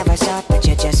thoughts you never saw, but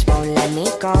you just won't let me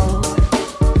go.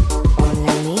 Won't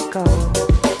let me go.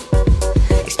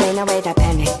 Explain away the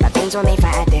panic, but things were made for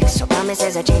addicts. So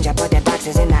promises a change, I put the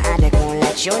boxes in the attic. Won't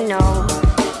let you know.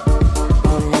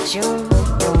 Won't let you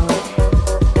know.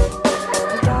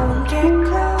 Don't get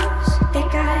close, they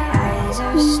got eyes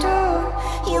of stone.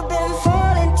 You've been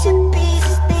falling to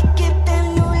pieces, they give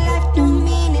them new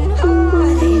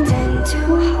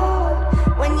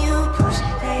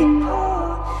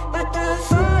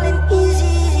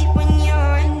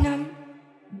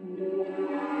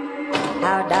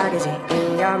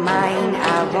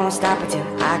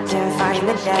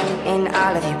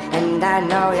all of you, and I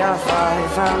know you're far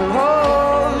from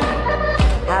home.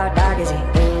 How dark is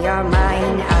it in your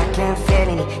mind? I can't feel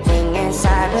anything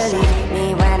inside. Believe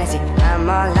me when I say I'm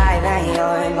alive and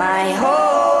you're in my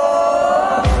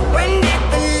home. When did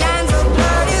the lines all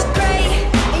blur to gray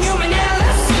and you may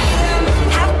never see them?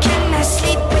 How can I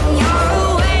sleep when you're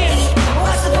away?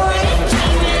 What's the point in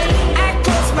dreaming? I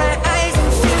close my eyes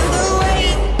and feel the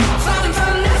weight falling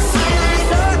from the ceiling.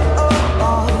 Oh, oh,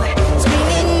 oh,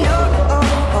 screaming, oh, oh,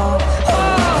 oh,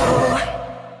 oh.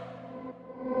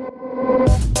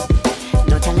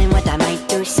 No telling what I might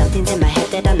do. Something's in my head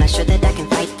that I'm not sure that I can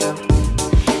fight through,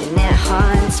 and it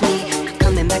haunts me,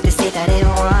 coming back to say that it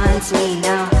wants me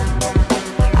now.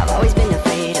 I've always been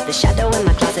afraid of the shadow in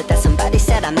my closet that somebody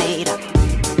said I made up.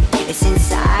 It's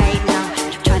inside now,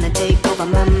 trying to take over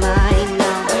my mind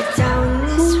now. We're down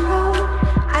this road,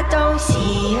 I don't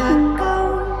see a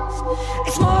ghost.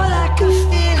 It's more like a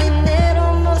feeling that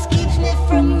almost keeps me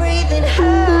from breathing.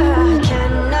 How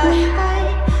can I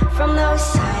hide from those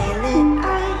silent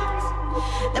eyes?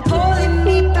 They're pulling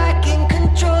me back and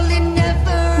controlling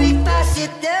every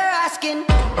facet. They're asking,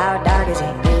 how dark is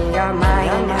it in your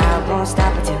mind? I won't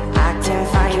stop until I can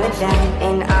find you again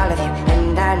in all of you,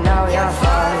 and I know you're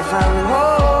far from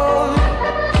home.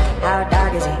 How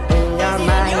dark is it in your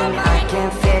mind? I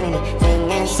can't feel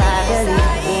anything inside.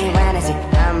 Believe me when I say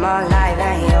I'm alive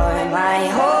and you're in my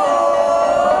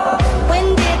home. When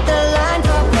did the lines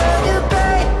all blur to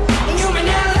gray and you may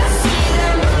never see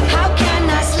them? How can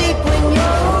I sleep when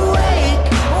you're awake?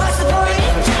 What's the point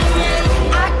in dreaming?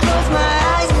 I close my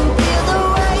eyes and feel the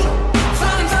weight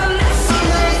falling from the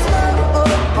ceiling.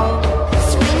 Oh, oh, oh,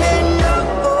 screaming, oh,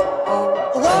 oh,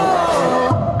 oh, whoa.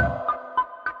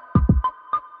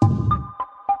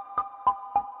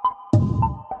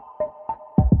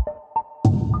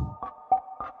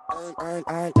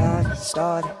 Love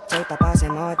stored, tape up us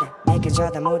in order, making sure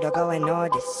the mood will go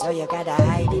unnoticed, so you gotta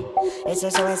hide it. It's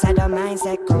a suicidal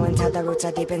mindset, growing till the roots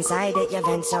are deep inside it. You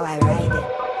vent, so I ride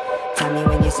it. Tell me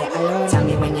when you sit alone, tell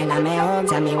me when you're not my home,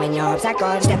 tell me when your hopes are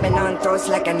gone. Stepping on throats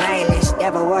like a nihilist,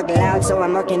 never walk loud, so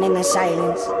I'm working in the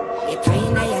silence. You're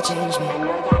praying that you change me,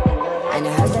 and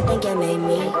it hurts to think you made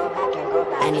me,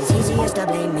 and it's easiest to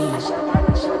blame me.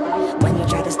 When you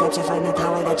try to step, you find the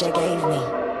power that you gave me.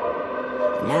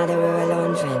 Now that we're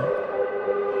alone, friend,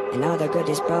 and all the good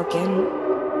is broken,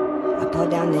 I pull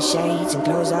down the shades and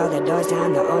close all the doors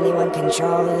down, the only one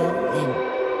controlling.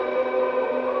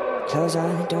 Close all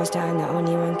the doors down, the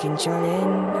only one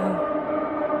controlling.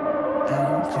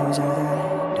 I'll close all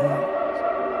the doors.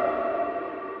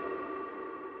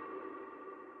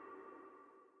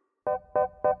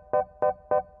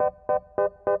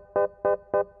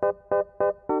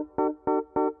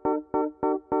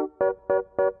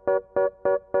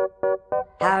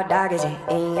 How dark is it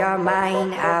in your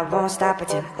mind? I won't stop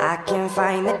until I can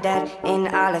find the dead in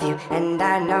all of you, and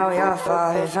I know you're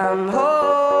far from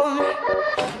home.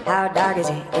 How dark is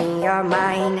it in your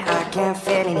mind? I can't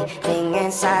feel anything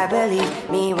inside. Believe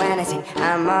me when I say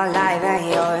I'm alive and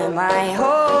you're in my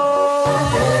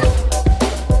home.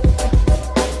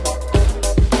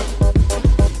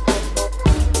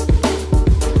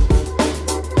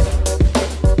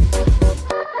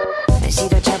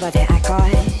 That I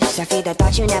caused, I feed the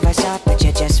thoughts you never saw, but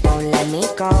you just won't let me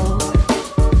go.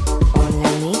 Won't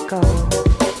let me go.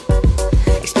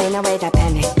 Explain away the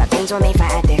panic, but things were made for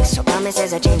addicts, so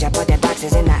promises of change, I put the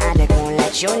boxes in the attic. Won't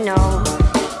let you know.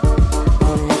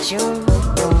 Won't let you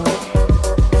know.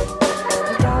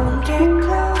 Don't get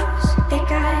close, they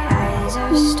got eyes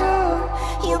of stone.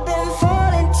 You've been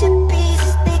falling to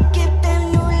pieces, they give them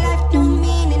new life, new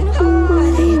meaning.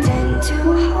 Oh, they tend to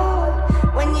hold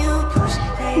when you push.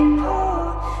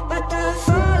 But the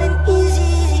falling is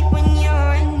easy when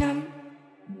you're in them.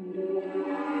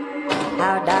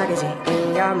 How dark is it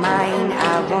in your mind?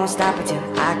 I won't stop until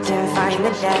I can find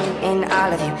the dead in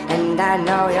all of you, and I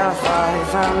know you're far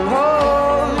from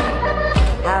home.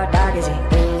 How dark is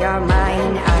it in your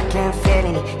mind? I can't feel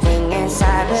anything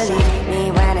inside. Believe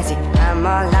me when I say I'm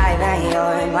alive and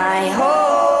you're in my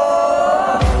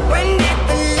home. When did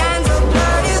the lines all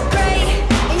blur to gray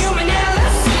and you may never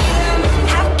see them?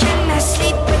 How can I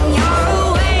sleep when you're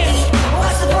away?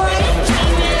 What's the point in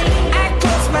dreaming? I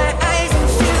close my eyes and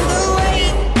feel the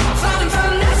weight falling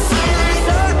from the ceiling.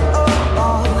 Oh, oh,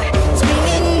 oh,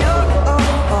 screaming, oh, oh,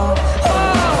 oh,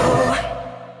 oh.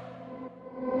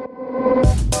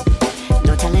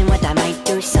 No telling what I might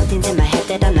do. Something's in my head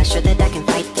that I'm not sure that I can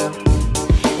fight through,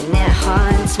 and it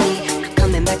haunts me,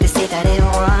 coming back to say that it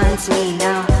wants me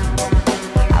now.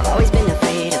 I've always been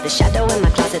afraid of the shadow in my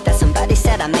closet that somebody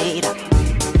said I made up.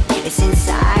 It's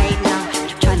inside now,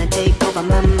 trying to take over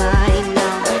my mind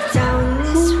now. We're down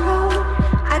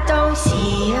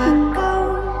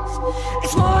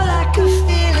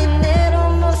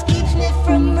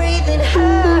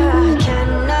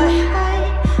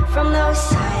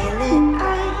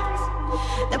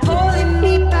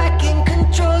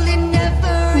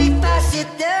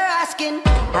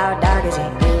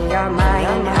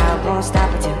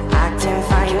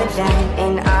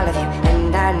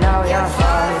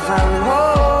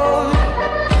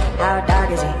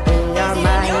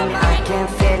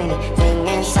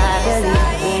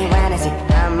believe me when I say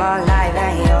I'm alive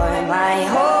and you're my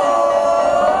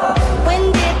home. When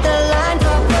did the lines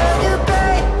all blur to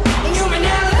gray and you may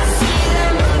never see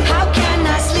them? How can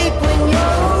I sleep when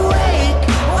you're awake?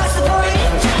 What's the point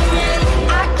in dreaming?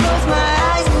 I close my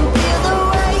eyes and feel the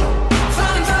weight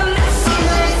falling from the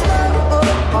ceiling.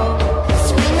 Oh, oh, oh,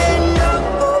 screaming, oh,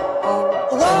 oh,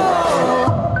 oh, whoa.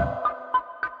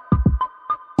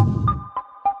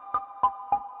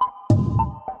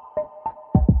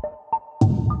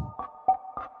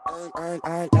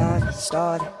 Lord,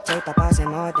 stored, take the pause and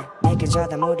more than making sure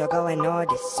the mood will go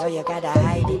unnoticed, so you gotta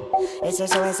hide it. It's a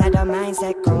suicidal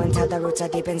mindset, go until the roots are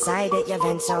deep inside it. You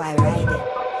vent, so I ride it.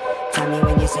 Tell me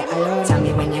when you sit alone, tell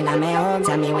me when you're not my home,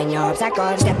 tell me when your hopes are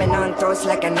gone. Stepping on throats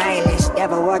like a nihilist,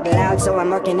 never walk loud, so I'm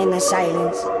working in the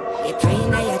silence. You're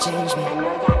praying that you change me,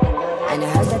 and it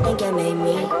hurts to think you made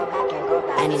me,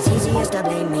 and it's easiest to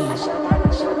blame me.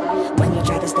 When you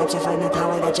try to step, you find the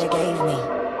power that you gave me.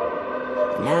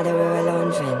 Now that we're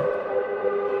alone, friend,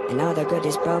 and all the good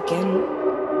is broken,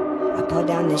 I pull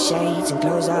down the shades and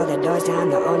close all the doors down,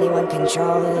 the only one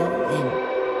controlling.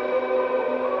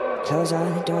 Close all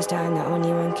the doors down, the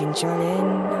only one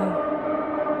controlling.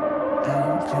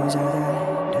 I'll close all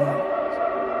the doors.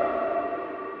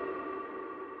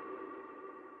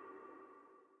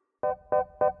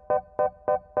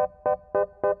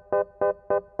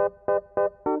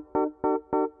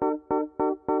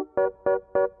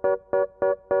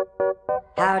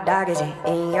 How dark is it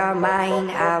in your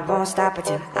mind? I won't stop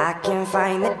until I can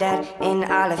find the dead in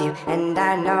all of you, and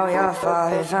I know you're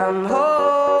far from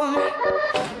home.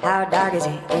 How dark is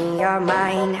it in your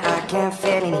mind? I can't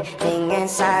feel anything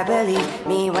inside. Believe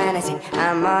me when I say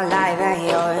I'm alive and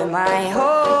you're my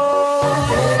home.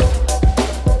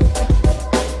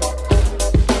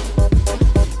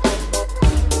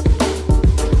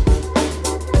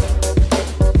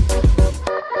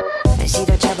 See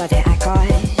the trouble that I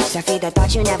caused, I feed the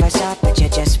thoughts you never saw, but you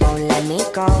just won't let me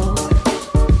go,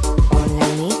 won't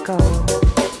let me go.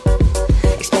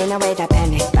 Explain away the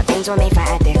panic, but things were made for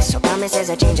addicts, so promises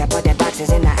a change. I put the boxes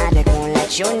in the attic, won't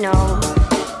let you know,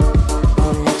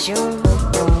 won't let you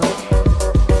know.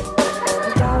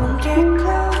 Don't get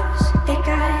close, they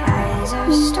got eyes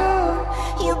of stone.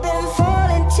 You've been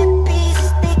falling to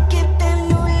pieces, they give them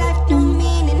new life, new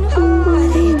meaning.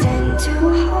 Oh, they tend to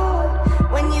hold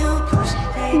when you push,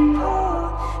 they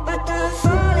pull, but the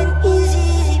falling is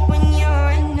easy when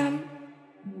you're numb.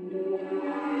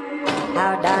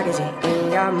 How dark is it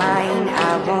in your mind? I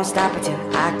won't stop until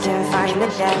I can find the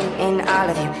dead in all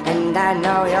of you, and I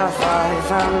know you're far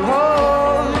from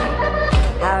home.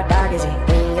 How dark is it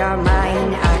in your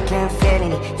mind? I can't feel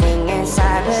anything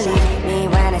inside. Believe me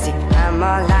when I say I'm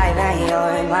alive and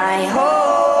you're my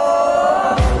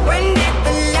home. When did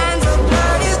the lines all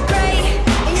blur to gray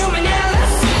and you may never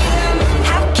see them?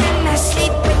 How can I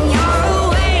sleep when you're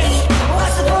awake?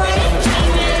 What's the point in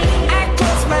dreaming? I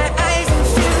close my eyes and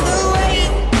feel the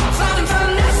weight falling from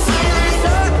the ceiling.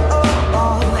 Oh, oh,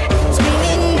 oh,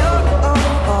 screaming, oh, oh,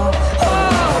 oh, oh.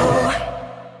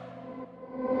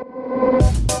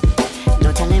 No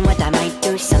telling what I might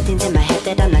do. Something's in my head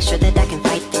that I'm not sure that I can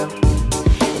fight through,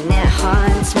 and it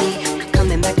haunts me,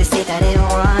 coming back to say that it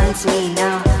wants me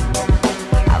now.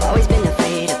 I've always been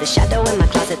afraid of the shadow in my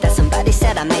closet that somebody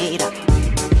said I made up.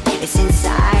 It's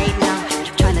inside now,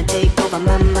 trying to take over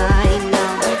my mind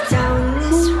now. But down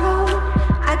this road,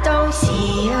 I don't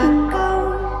see a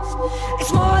ghost.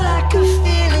 It's more like a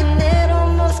feeling that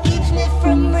almost keeps me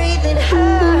from breathing.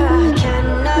 How can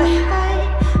I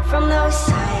hide from those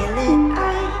silent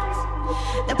eyes?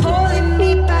 They're pulling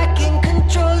me back and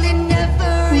controlling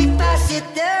every facet.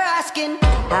 They're asking,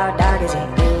 how dark is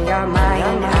it in your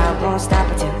mind? I won't stop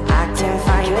until I can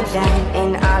find the dead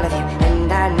in all of you,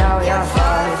 and I know you're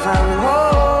far from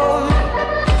home.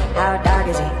 How dark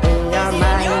is it in your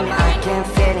mind? I can't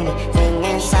feel anything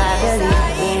inside.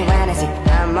 Believe me when I say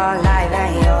I'm alive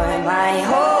and you're my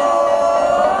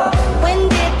home. When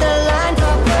did the lines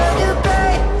all blur to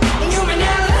gray and you may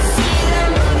never see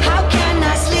them? How can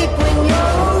I sleep when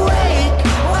you're awake?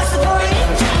 What's the point in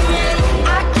dreaming?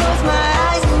 I close my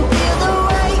eyes and feel the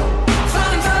weight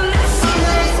falling from the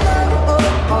ceiling. Oh,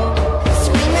 oh, oh,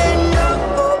 screaming, oh,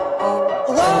 oh,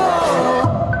 oh, whoa.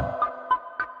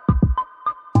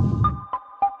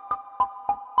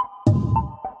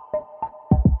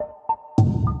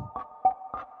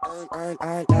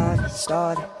 Lord,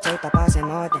 stored, take the pause and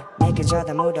more than making sure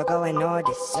the mood will go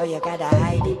unnoticed, so you gotta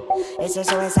hide it. It's a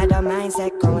suicidal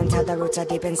mindset, go until the roots are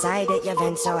deep inside it. You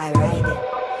vent, so I ride it.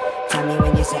 Tell me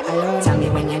when you sit alone, tell me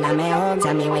when you're not my home,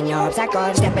 tell me when your hopes are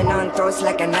gone. Stepping on throats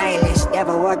like a nihilist,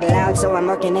 never walk loud, so I'm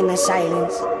working in the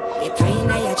silence. You're praying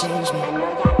that you change me,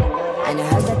 And it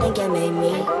hurts to think you made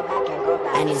me,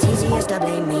 and it's easiest to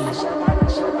blame me.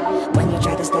 When you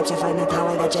try to step, you find the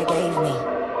power that you gave me.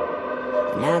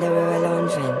 And now that we're alone,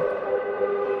 friend,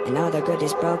 and all the good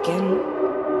is broken,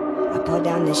 I pull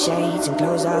down the shades and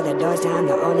close all the doors till I'm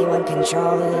the only one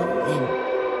controlling.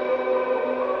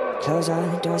 Close all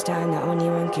the doors till I'm the only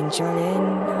one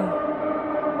controlling.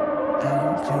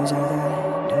 I'll close all the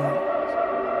doors.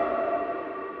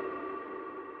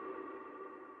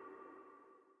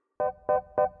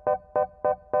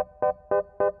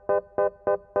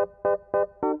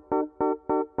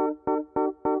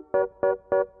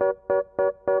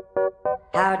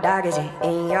 How dark is it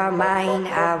in your mind?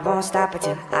 I won't stop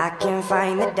until I can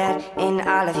find the dead in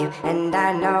all of you. And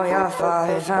I know you're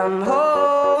far from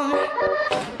home.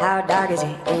 How dark is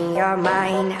it in your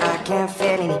mind? I can't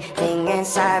feel anything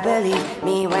inside. Believe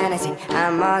me when I say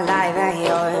I'm alive and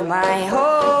you're my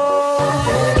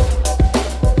home.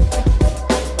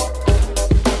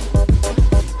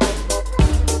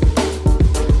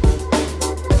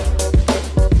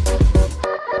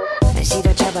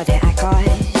 That I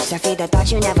caused, I feed the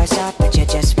thoughts you never saw, but you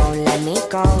just won't let me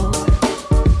go.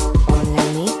 Won't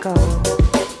let me go.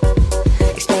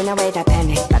 Explain away the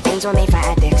panic, but things were made for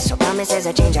addicts. So promises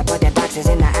of change, I put the boxes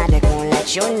in the attic. Won't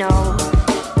let you know.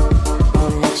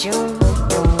 Won't let you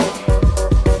know.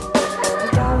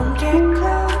 Don't get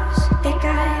close, they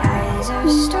got eyes of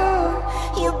stone.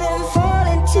 You've been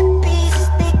falling to pieces,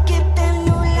 they give them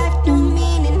new life, new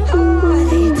meaning. Oh,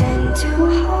 they tend to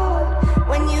hold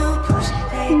when you push.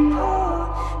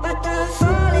 But the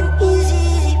falling is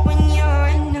easy when you're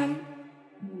in them.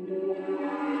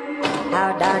 How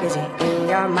dark is it in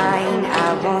your mind?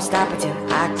 I won't stop until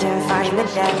I can find the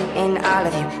dead in all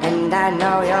of you. And I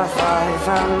know you're far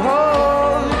from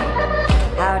home.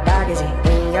 How dark is it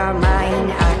in your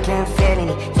mind? I can't feel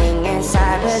anything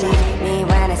inside. Believe me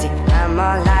when I say I'm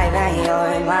alive and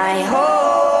you're in my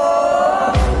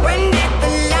home. When did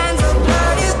the lines of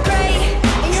blood is gray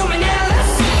and you may never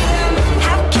see them?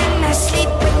 How can I sleep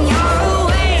when you're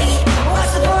away?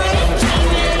 What's the point in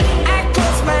dreaming? I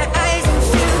close my eyes and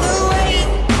feel the weight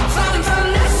falling from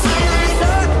the ceiling.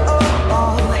 Oh, oh,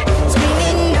 oh,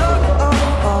 screaming, oh, oh,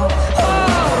 oh,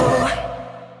 oh.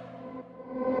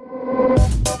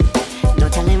 No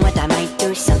telling what I might do.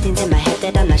 Something's in my head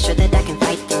that I'm not sure that I can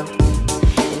fight through.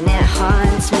 And it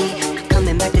haunts me,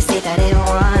 coming back to say that it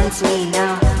wants me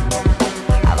now.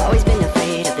 I've always been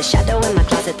afraid of the shadow in my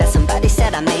closet that somebody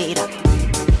said I made up.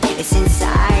 It's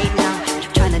inside now,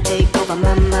 trying to take over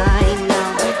my mind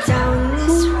now. But down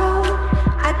this road,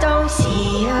 I don't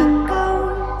see a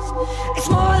ghost. It's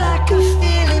more like a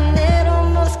feeling that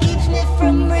almost keeps me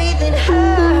from breathing.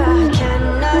 How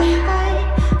can I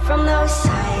hide from those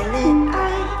silent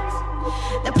eyes?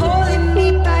 They're pulling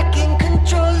me back and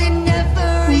controlling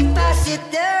every facet.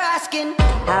 They're asking,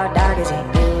 how dark is it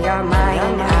in your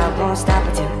mind? I won't stop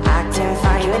until I can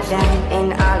find the dead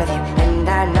in all of you. And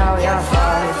I know you're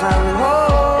far from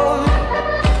home.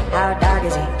 How dark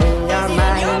is it in your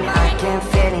mind? I can't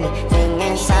feel anything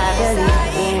inside.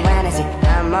 Believe me when I say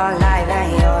I'm alive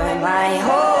and you're in my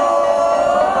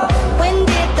home. When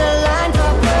did the lines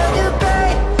all blur to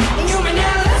gray and you may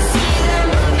never see them?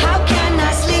 How can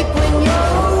I sleep when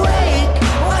you're awake?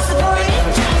 What's the point in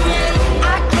dreaming?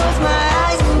 I close my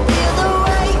eyes and feel the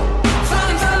weight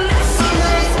falling from the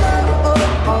ceiling. Oh,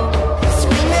 oh, oh,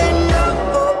 screaming, oh,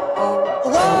 oh, oh,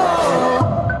 whoa.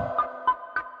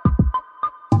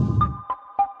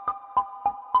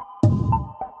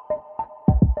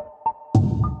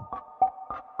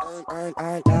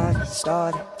 I love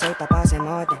stored, tape up us in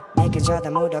order, making sure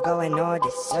the mood will go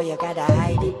unnoticed, so you gotta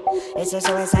hide it. It's a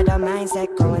suicidal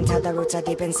mindset, growing till the roots are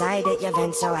deep inside it. You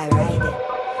vent, so I ride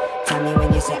it. Tell me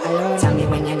when you sit alone, tell me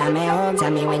when you're not my home,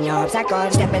 tell me when your hopes are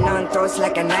gone. Stepping on throats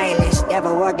like a nihilist,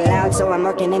 never walk loud, so I'm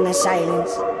working in the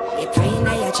silence. You're praying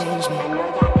that you change me,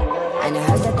 and it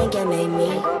hurts to think you made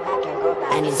me,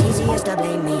 and it's easiest to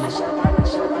blame me.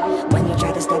 When you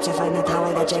try to step, you find the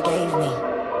power that you gave me.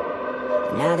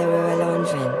 Now that we're alone,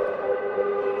 friend,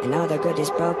 and all the good is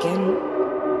broken,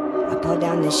 I pull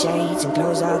down the shades and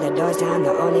close all the doors till I'm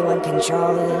the only one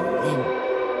controlling.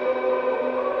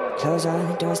 Close all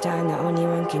the doors till I'm the only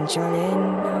one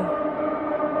controlling.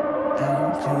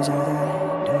 I'll close all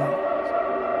the doors.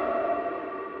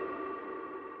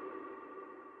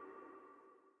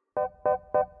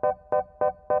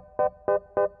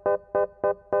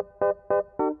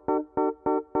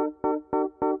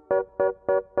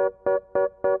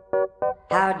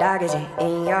 How dark is it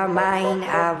in your mind?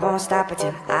 I won't stop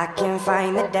until I can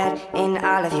find the dead in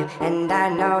all of you. And I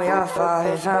know you're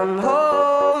far from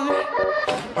home.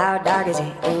 How dark is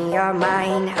it in your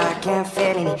mind? I can't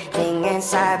feel anything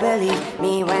inside. Believe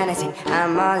me when I say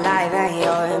I'm alive and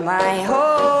you're my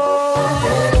home.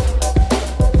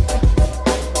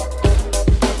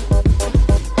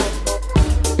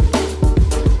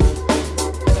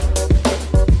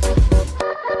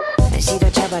 See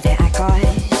the trouble that I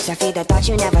cause. I feel the thoughts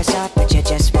you never saw, but you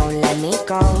just won't let me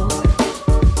go.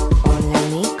 Won't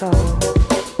let me go.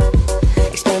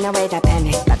 Explain away the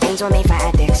panic, but things were made for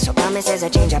addicts. So promises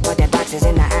of change, I put the boxes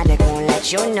in the attic. Won't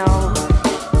let you know.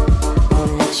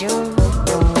 Won't let you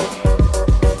know.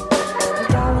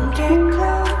 Don't get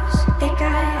close, they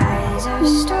got eyes of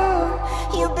stone.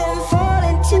 You've been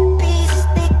falling to pieces,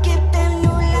 they give them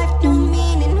new life, new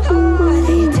meaning. Oh,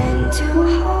 they tend to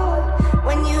hold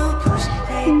when you push,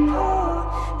 they pull.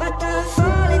 But the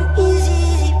falling is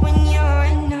easy when you're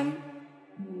numb.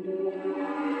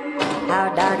 How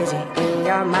dark is it in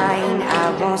your mind?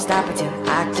 I won't stop until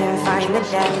I can find the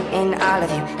depth in all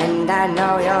of you. And I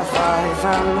know you're far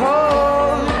from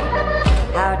home.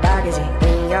 How dark is it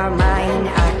in your mind?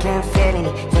 I can't feel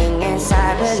anything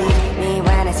inside. Believe me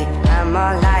when I say I'm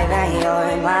alive and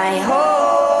you're my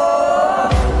home.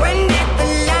 When did the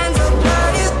lines all blur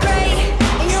to gray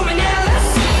and you may never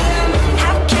see them?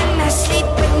 How can I sleep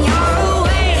when you're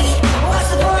away? What's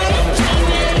the point in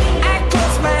dreaming? I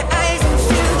close my eyes and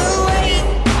feel the weight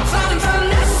falling from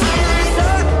the ceiling.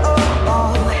 Oh, oh,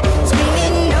 oh,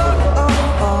 screaming, oh, oh,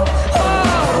 oh, oh.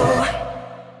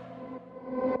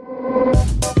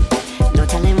 No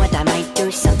telling what I might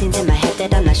do. Something's in my head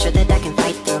that I'm not sure that I can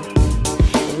fight through.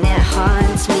 And it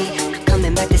haunts me,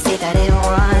 coming back to say that it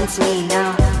wants me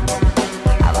now.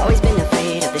 I've always been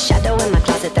afraid of the shadow in my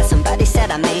closet that somebody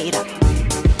said I made up.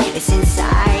 It's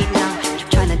inside now,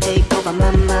 trying to take over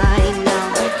my mind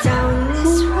now. Down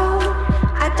this road,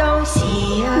 I don't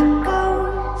see a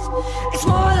ghost. It's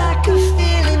more like a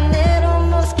feeling that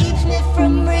almost keeps me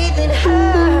from breathing.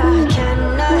 How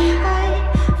can I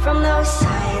hide from those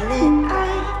silent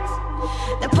eyes?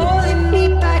 They're pulling me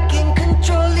back and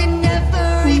controlling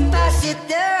every facet.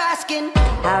 They're asking,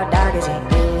 how dark is it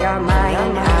in your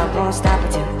mind? I won't stop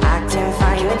until I can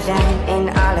find the depth in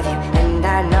all of you. And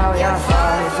I know you're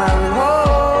far from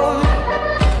home.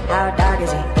 How dark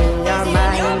is it in your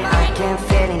mind? I can't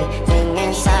feel anything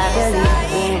inside. Believe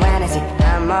me when I say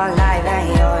I'm alive and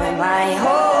you're my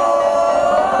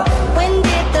home. When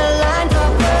did the lines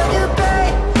all blur to gray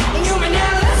and you may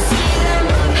never see them?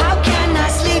 How can I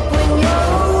sleep when you're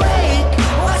awake?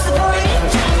 What's the point in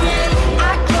dreaming? I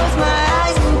close my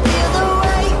eyes and feel the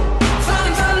weight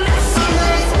falling from the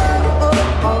ceiling. Oh,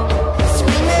 oh, oh,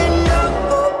 screaming, oh,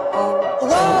 oh, oh,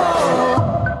 whoa.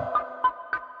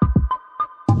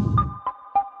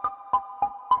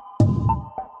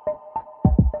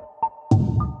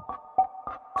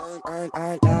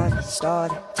 Love,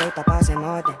 stored, take the pause and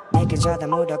order, making sure the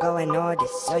mood will go in order,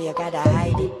 so you gotta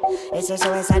hide it. It's a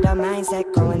suicidal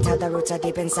mindset, go until the roots are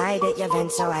deep inside it. You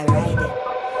vent, so I ride it.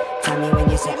 Tell me when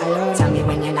you sit alone, tell me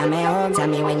when you're not my home, tell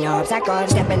me when your hopes are gone.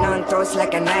 Stepping on throats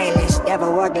like a nihilist, never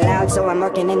walk loud, so I'm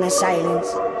working in the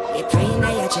silence. You're praying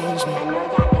that you change me,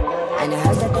 and it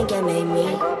hurts to think you made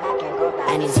me,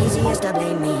 and it's easiest to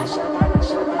blame me.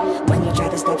 When you try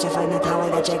to step, you find the power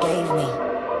that you gave me.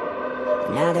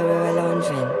 Now that we're alone,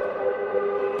 friend,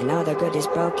 and all the good is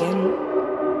broken,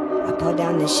 I pull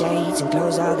down the shades and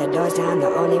close all the doors down, the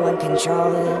only one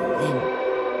controlling.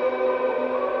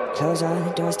 Close all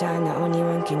the doors down, the only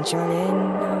one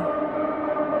controlling.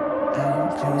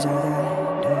 I'll close all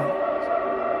the doors.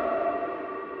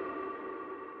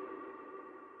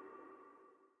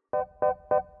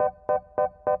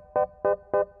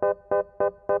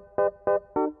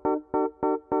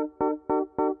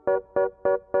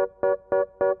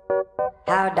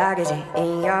 How dark is it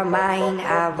in your mind?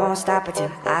 I won't stop until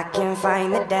I can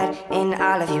find the depth in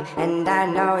all of you. And I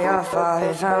know you're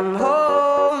far from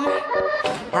home.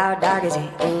 How dark is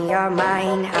it in your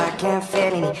mind? I can't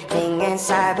feel anything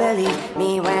inside. Believe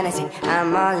me when I say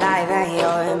I'm alive and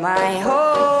you're my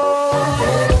home.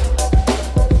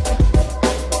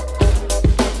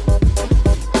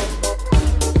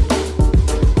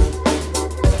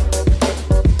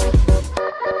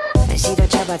 See the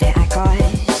trouble that I caused.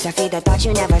 I feel the thoughts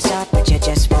you never saw, but you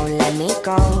just won't let me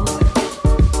go.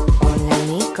 Won't let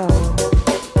me go.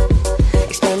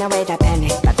 Explain away the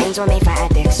panic, but things were made for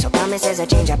addicts. So promises of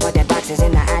change, I put the boxes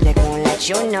in the attic. Won't let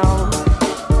you know.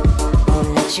 Won't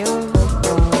let you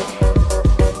know.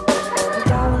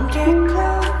 Don't get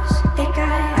close, they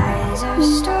got eyes of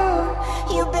stone.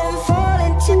 You've been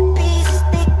falling to pieces,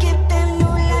 they give them new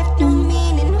life, new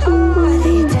meaning. Oh,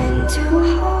 they tend to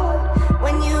hold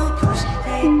when you push,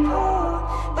 they pull.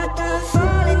 But the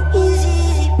falling is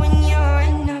easy when you're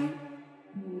numb.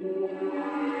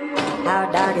 How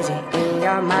dark is is it in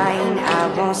your mind?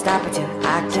 I won't stop until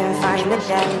I can find the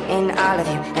dead in all of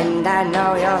you. And I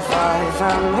know you're far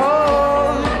from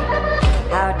home.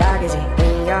 How dark is it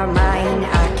in your mind?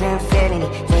 I can't feel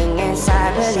anything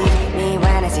inside. Believe me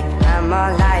when I say I'm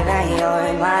alive and you're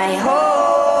in my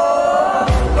home.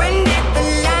 When did the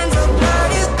lines all blur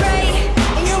to gray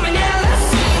and you may never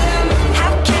see them?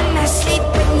 How can I sleep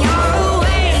when you're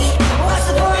away? What's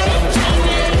the point in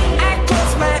dreaming? I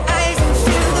close my eyes and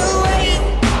feel the weight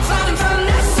falling from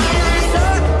the ceiling.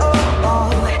 Oh, oh, oh,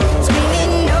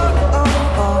 screaming, oh, oh,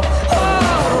 oh, oh.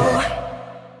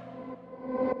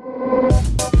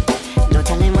 No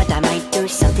telling what I might do.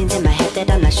 Something's in my head that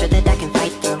I'm not sure that I can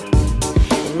fight through.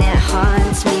 And it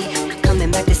haunts me,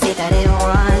 coming back to say that it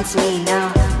wants me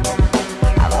now.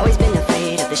 I've always been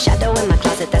afraid of the shadow in my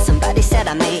closet that somebody said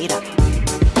I made up.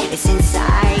 It's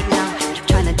inside now,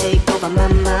 trying to take over my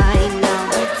mind now.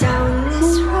 But down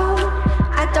this road,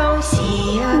 I don't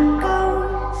see a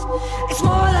ghost. It's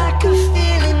more like a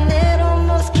feeling that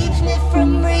almost keeps me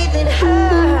from breathing.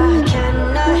 How can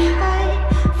I hide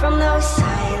from those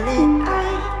silent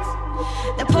eyes?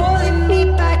 They're pulling me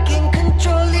back and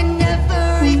controlling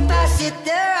every facet.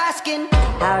 They're asking,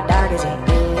 how dark is it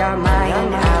in your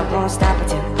mind? I won't stop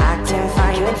until I can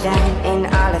find the dead in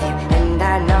all of you. And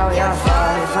I know you're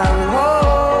far from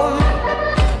home.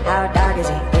 How dark is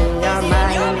it in your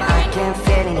mind? I can't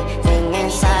feel anything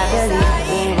inside. Believe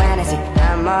me when I say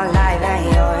I'm alive and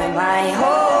you're in my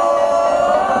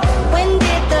home. When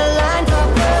did the lines all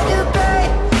blur to gray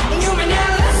and you may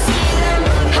never see them?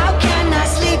 How can I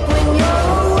sleep when you're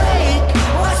awake?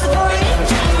 What's the point in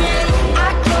dreaming? I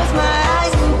close my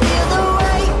eyes and feel the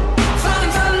weight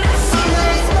falling from the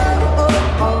ceiling. Oh,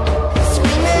 oh, oh,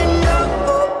 screaming, oh,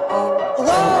 oh, oh,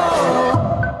 whoa.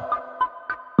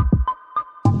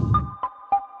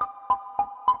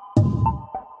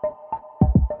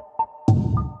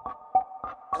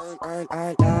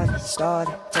 Stored,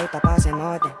 take the pause in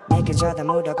order, making sure the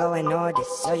mood will go in order.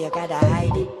 So you gotta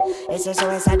hide it. It's a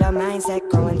suicidal mindset,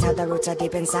 go and tell the roots are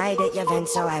deep inside it. You vent,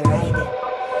 so I ride it.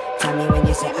 Tell me when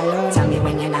you sit alone, tell me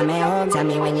when you're not my home, tell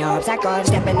me when your hopes are gone.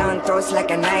 Stepping on throats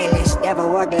like a nihilist, never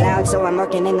walk loud, so I'm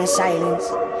working in the silence.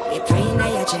 You're praying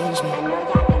that you change me,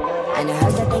 and it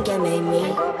hurts to think you made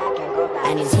me,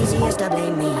 and it's easiest to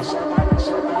blame me.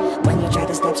 When you try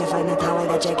to step, you find the power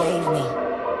that you gave me.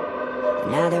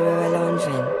 Now that we're alone,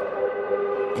 friend,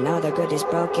 and all the good is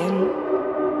broken,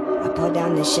 I pull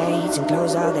down the shades and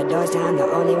close all the doors till I'm the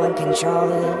only one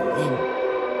controlling.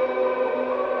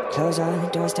 Close all the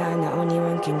doors till I'm the only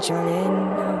one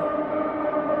controlling.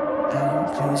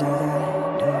 I'll close all the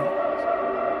doors.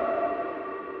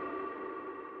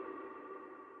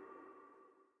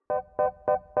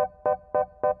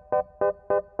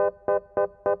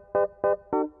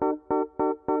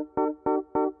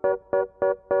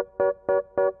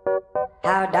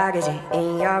 How dark is it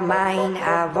in your mind?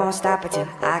 I won't stop until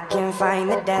I can find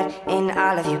the dead in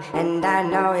all of you. And I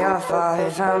know you're far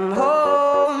from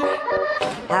home.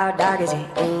 How dark is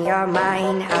it in your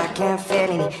mind? I can't feel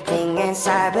anything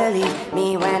inside. Believe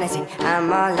me when I say I'm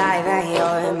alive and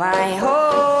you're in my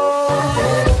home.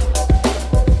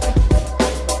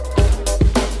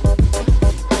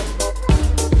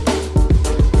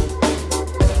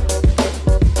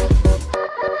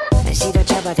 See the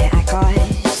trouble that I caused.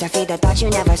 I feed the thoughts you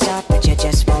never saw, but you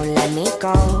just won't let me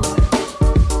go.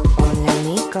 Won't let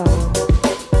me go.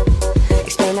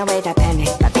 Explain away the panic.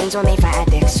 My veins were made for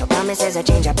addicts, so promises a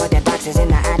change. I put the boxes in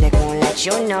the attic. Won't let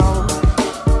you know.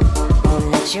 Won't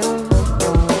let you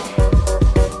know.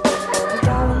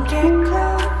 Don't get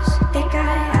close. They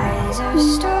got eyes of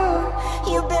stone.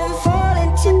 You've been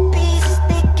falling to pieces.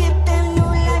 They give them new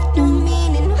life, new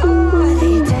meaning. Oh,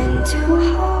 they tend to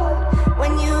hold.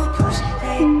 When you push,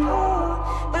 they pull.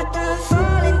 But the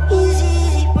falling is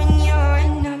easy when you're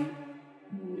in them.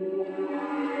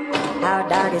 How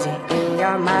dark is it in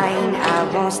your mind? I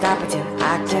won't stop until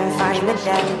I can find the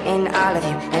dead in all of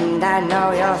you. And I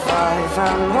know you're far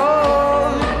from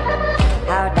home.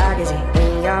 How dark is it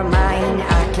in your mind?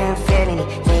 I can't feel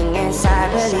anything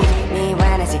inside. Believe me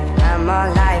when I say I'm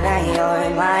alive and you're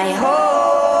in my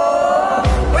home.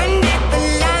 When did the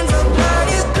lines all blur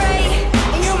to gray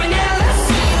and you may never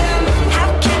see them? How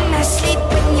can I sleep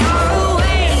when you're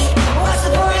away? What's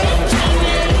the point in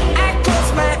dreaming? I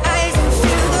close my eyes and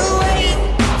feel the weight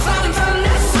falling from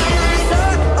the ceiling.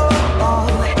 Oh, oh, oh,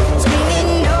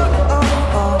 screaming, oh, oh,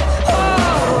 oh,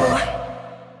 oh.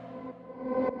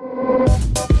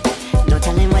 No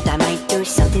telling what I might do.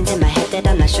 Something's in my head that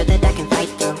I'm not sure that I can fight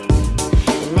through.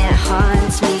 And it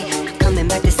haunts me, coming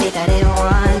back to say that it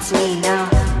wants me now.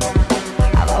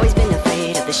 I've always been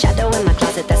afraid of the shadow in my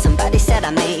closet that somebody said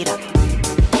I made up.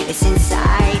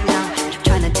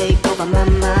 my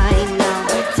mind now.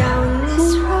 But down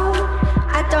this road,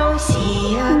 I don't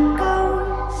see a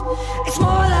ghost. It's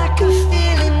more like a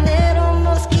feeling that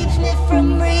almost keeps me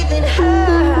from breathing. I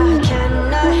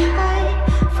cannot hide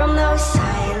from those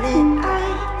silent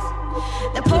eyes.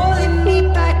 They're pulling me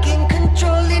back and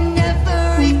controlling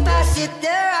every facet.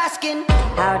 They're asking,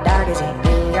 how dark is it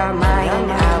in your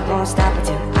mind? I won't stop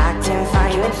until I can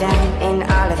find the light in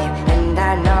all of you, and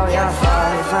I know you're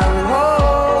far from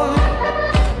home.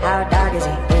 How dark is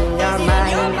it in your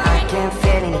mind? I can't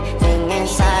feel anything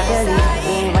inside. Believe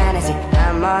me when I say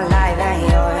I'm alive and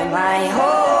you're in my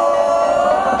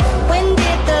home. When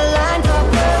did the lines all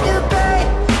blur to gray?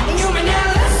 And you may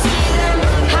never see them.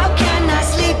 How can I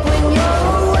sleep when you're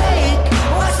awake?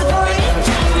 What's the point in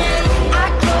dreaming? I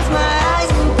close my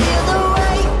eyes and feel the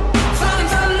weight falling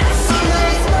from the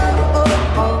ceiling.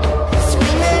 Oh, oh,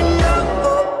 screaming, oh,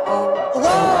 oh, oh,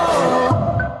 whoa.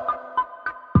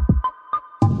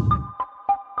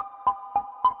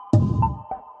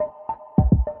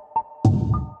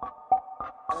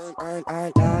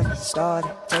 Love stored,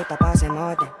 take the pause and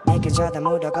order, making sure the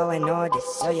mood will go in order,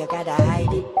 so you gotta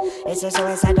hide it. It's a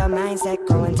suicidal mindset,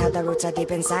 growing till the roots are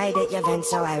deep inside it. You vent,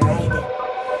 so I ride it.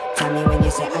 Tell me when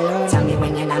you sit alone, tell me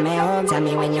when you're not my home, tell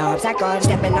me when your hopes are gone.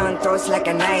 Stepping on throats like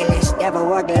a nihilist, never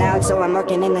walk loud, so I'm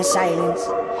working in the silence.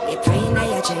 You're praying that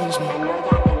you change me,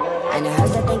 and it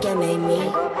hurts to think you made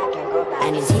me,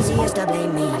 and it's easiest to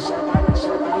blame me.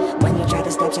 When you try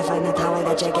to step, you find the power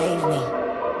that you gave me.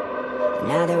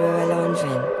 Now that we're alone,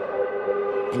 friend,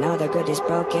 and all the good is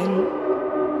broken,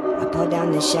 I pull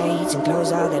down the shades and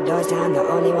close all the doors till I'm the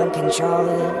only one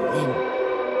controlling.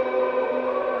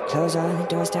 Close all the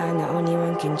doors till I'm the only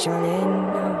one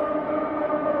controlling.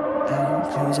 I'll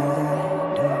close all the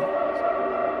doors.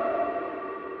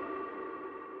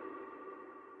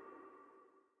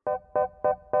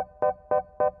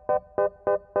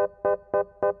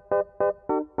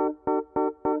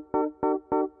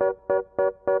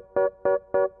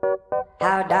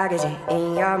 How dark is it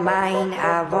in your mind?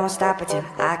 I won't stop until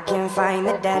I can find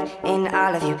the dead in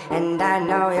all of you, and I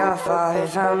know you're far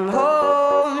from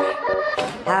home.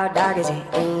 How dark is it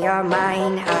in your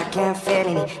mind? I can't feel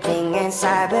anything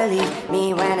inside. Believe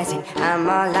me when I say I'm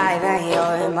alive and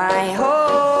you're in my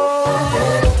home.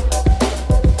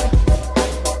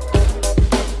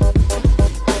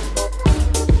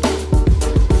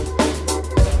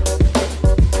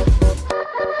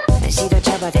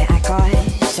 That I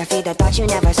caused, I feed the thoughts you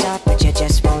never saw, but you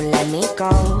just won't let me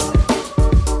go.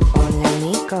 Won't let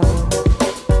me go.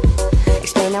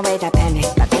 Explain away the panic,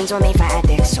 my veins were made for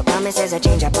addicts, so promises of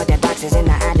change, I put the boxes in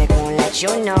the attic. Won't let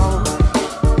you know.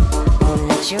 Won't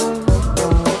let you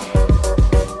know.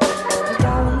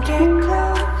 Don't get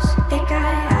close, they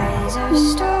got eyes of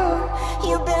stone.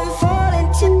 You've been falling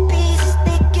to pieces,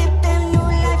 they give them new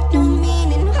life, new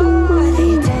meaning. Oh,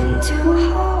 they tend to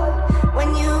hold when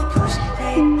you push.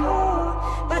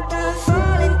 But the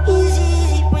falling is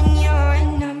easy when you're in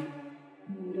them.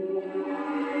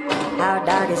 How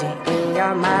dark is it in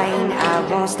your mind? I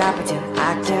won't stop until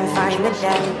I can find the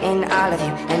dead in all of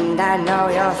you, and I know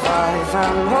you're far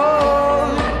from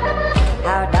home.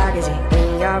 How dark is it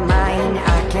in your mind?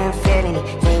 I can't feel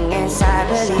anything inside.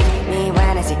 Believe me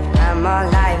when I say I'm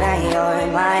alive and you're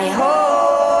in my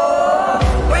home.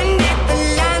 When did the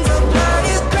lines all blur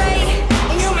to gray,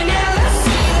 and you may never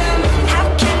see them? How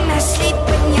can I sleep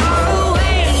when you're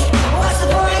awake? What's the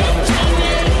point in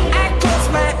dreaming? I close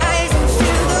my eyes and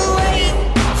feel the weight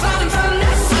falling from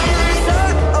the ceiling.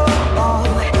 Oh, oh, oh,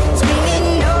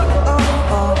 screaming, oh,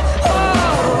 oh, oh, oh.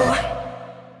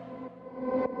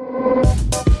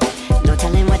 No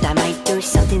telling what I might do.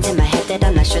 Something's in my head that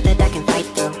I'm not sure that I can fight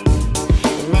through,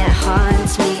 and it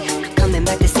haunts me, coming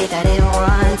back to say that it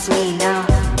wants me now.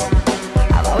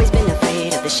 I've always been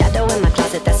afraid of the shadow in my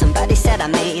closet that somebody said I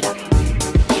made up.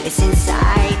 It's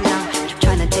inside now,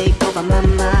 trying to take over my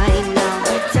mind now.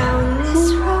 But down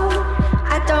this road,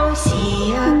 I don't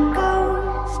see a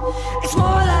ghost. It's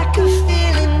more like a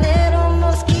feeling that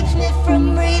almost keeps me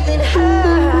from breathing. I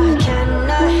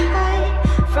cannot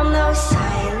hide from those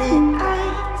silent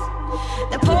eyes.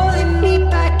 They're pulling me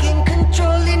back and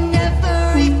controlling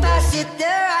every facet.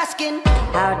 They're asking,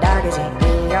 how dark is it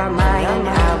in your mind?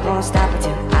 I won't stop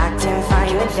until I can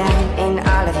find the light in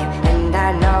all of you, and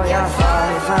I know you're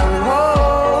far from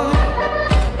home.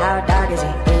 How dark is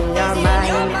it in your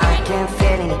mind? I can't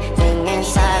feel anything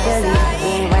inside. Believe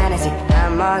me when I say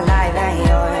I'm alive and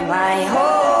you're in my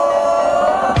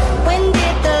home. When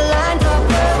did the lines all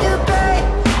blur to gray,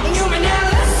 and you may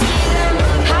never see them?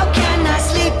 How can I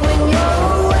sleep when you're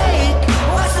awake?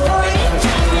 What's the point in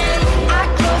dreaming? I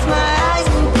close my eyes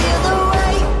and feel the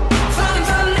weight falling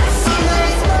from the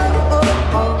ceiling. Oh,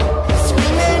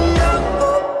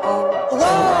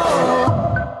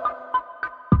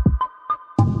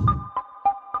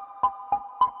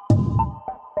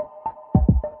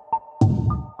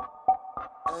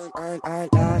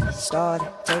 Lord, stored,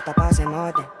 take the pass in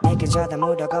order, making sure the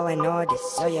mood will go in order,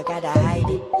 so you gotta hide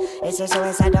it. It's a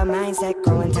suicidal mindset,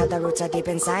 go until the roots are deep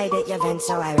inside it, you vent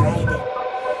so I ride it.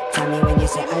 Tell me when you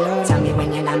sit alone, tell me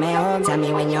when you're not my home, tell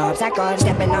me when your hopes are gone,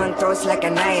 stepping on throats like a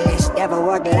nihilist. Never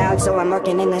walk loud, so I'm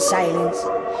working in the silence.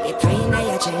 You're praying that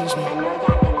you change me,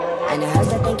 and it hurts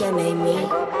to think you made me,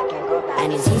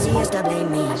 and it's easiest to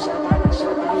blame me.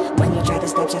 When you try to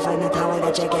step, you find the power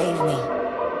that you gave me.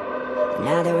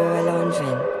 Now that we're alone,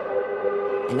 friend,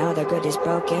 and all the good is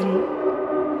broken,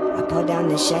 I pull down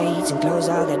the shades and close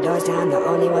all the doors down, the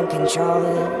only one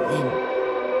controlling.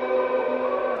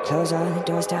 Close all the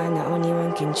doors down, the only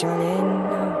one controlling.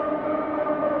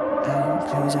 I'll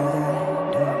close all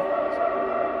the doors.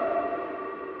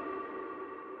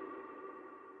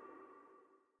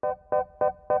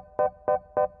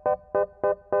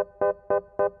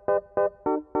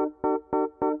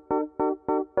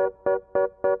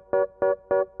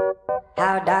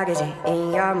 How dark is it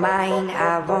in your mind?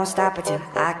 I won't stop until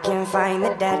I can find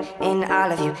the dead in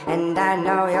all of you, and I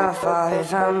know you're far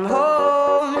from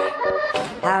home.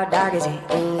 How dark is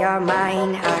it in your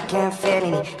mind? I can't feel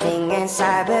anything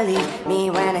inside. Believe me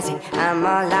when I say I'm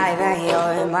alive and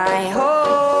you're my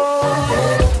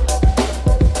home.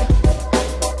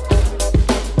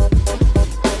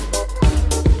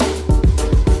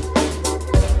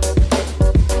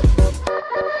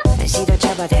 See the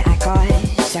trouble that I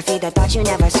caused, I feed the thoughts you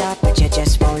never saw, but you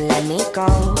just won't let me go,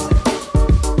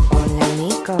 won't let me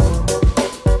go.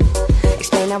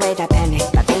 Explain away the panic,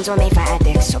 but things were made for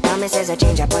addicts, so promises a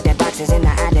change, I put the boxes in the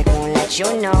attic. Won't let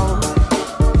you know,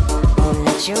 won't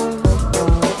let you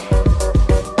know.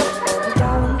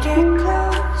 Don't get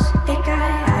close, they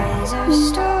got eyes of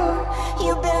stone.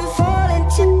 You've been falling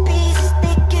to pieces,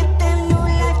 they give them new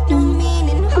life, new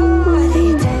meaning. Oh,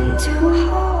 they tend to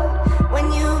hold when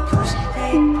you push,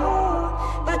 they pull,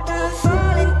 but the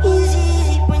falling is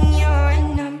easy when you're in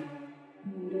them.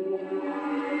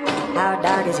 How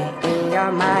dark is it in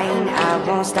your mind? I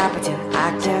won't stop until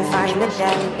I can find the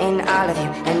dead in all of you,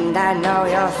 and I know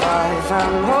you're far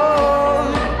from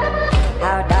home.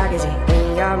 How dark is it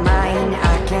in your mind?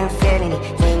 I can't feel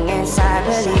anything inside.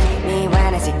 Believe me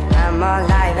when I say I'm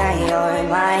alive and you're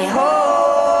my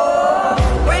home.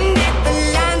 When did the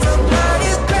lines of blood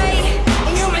is gray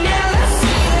and you may never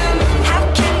see them? How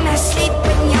can I sleep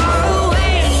when you're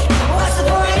away? What's the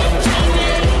point in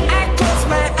dreaming? I close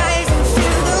my eyes and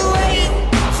feel the weight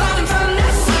falling from the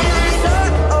ceiling.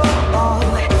 Oh, oh, oh,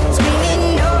 screaming,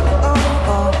 oh, oh,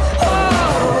 oh,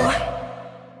 oh.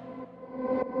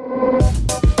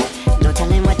 No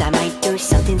telling what I might do.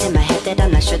 Something's in my head that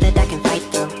I'm not sure that I can fight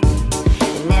through,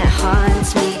 and it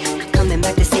haunts me, coming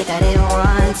back to say that it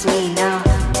wants me now.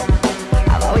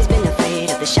 I've always been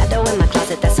afraid of the shadow in my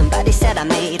closet that somebody said I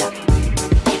made up.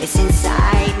 It's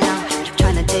inside now,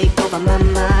 trying to take over my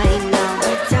mind now.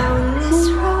 But down this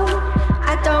road,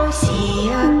 I don't see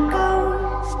a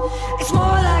ghost. It's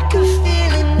more like a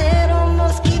feeling that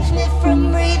almost keeps me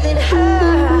from breathing.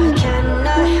 How can I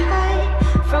hide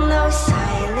from those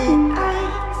silent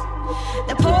eyes?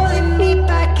 They're pulling me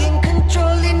back and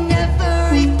controlling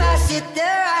every facet.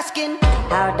 They're asking,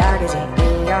 how dark is it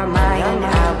in your mind?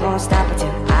 I won't stop until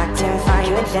I can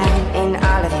find the dead in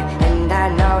all of you, and I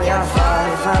know you're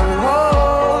far from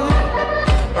home.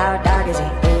 How dark is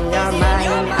it in your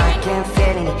mind? I can't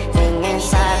feel anything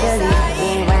inside.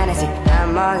 Believe me when I say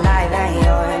I'm alive and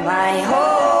you're my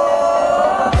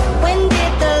home. When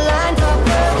did the lines of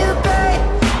blur to gray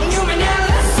and you may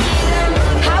never see them?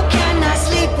 How can I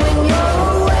sleep when you're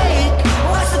awake?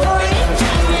 What's the point in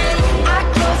dreaming? I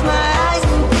close my eyes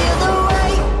and feel the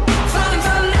weight falling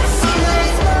from the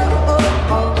ceiling. Oh,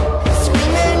 oh, oh,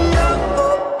 screaming, oh,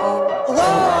 oh, oh, whoa.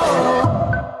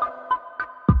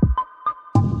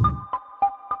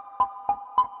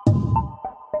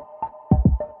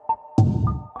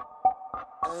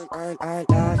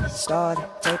 Lord, stored,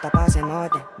 take the pass in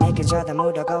order, making sure the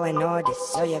mood will go in order,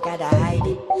 so you gotta hide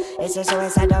it. It's a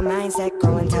suicidal mindset,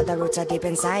 go until the roots are deep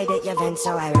inside it, you vent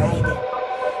so I ride it.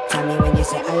 Tell me when you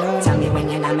sit alone, tell me when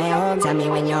you're not my home, tell me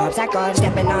when your hopes are gone,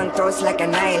 stepping on throats like a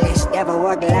nihilist. Never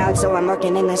walk loud, so I'm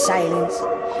working in the silence.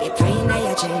 You're praying that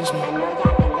you change me,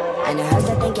 and it hurts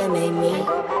to think you made me,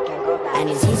 and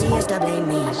it's easiest to blame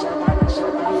me.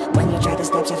 When you try to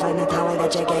step, you find the power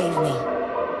that you gave me.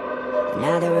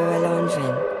 Now that we're alone,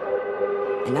 friend,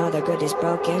 and all the good is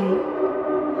broken,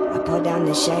 I pull down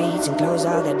the shades and close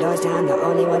all the doors down, the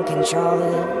only one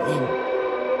controlling.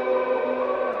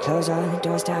 Close all the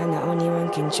doors down, the only one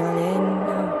controlling.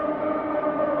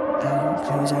 I'll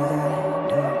close all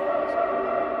the doors.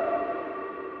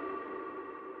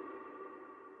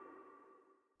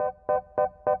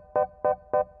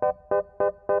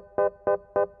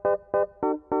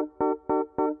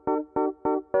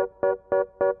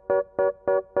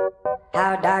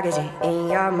 How dark is it in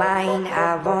your mind?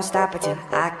 I won't stop until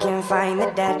I can find the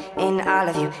dead in all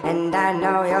of you. And I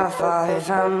know you're far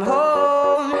from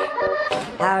home.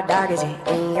 How dark is it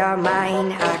in your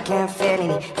mind? I can't feel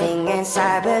anything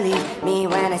inside. Believe me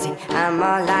when I say I'm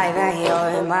alive and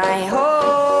you're my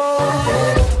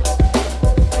home.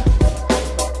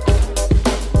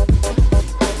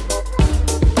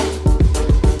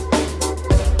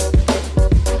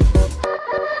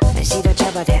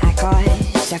 That I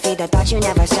caused, I feel the thought you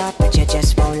never saw, but you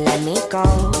just won't let me go.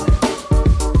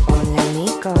 Won't let me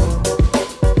go.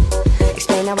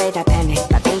 Explain away the panic,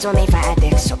 my veins were made for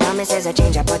addicts. So promises a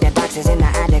change, I put the boxes in the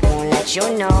attic. Won't let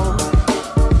you know.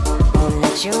 Won't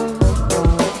let you know.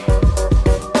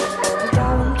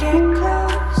 Don't get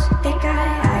close, they got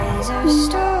eyes of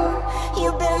stone.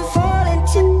 You've been falling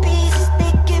to pieces,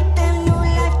 they give them new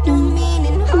life, new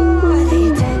meaning. Oh, they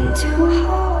tend to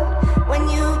hold when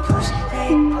you push.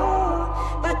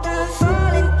 But the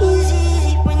falling is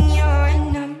easy when you're in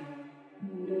them.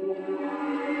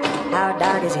 How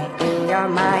dark is it in your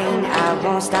mind? I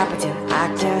won't stop until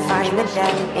I can find the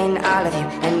dead in all of you.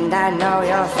 And I know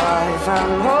you're far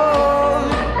from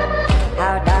home.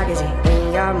 How dark is it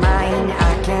in your mind?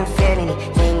 I can't feel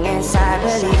anything inside.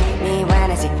 Believe me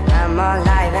when I say I'm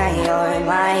alive and you're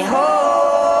my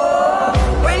home.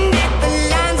 When did the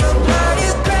lines of blood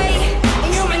is gray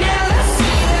and you may never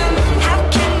see them? How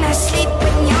can I sleep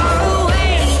when you're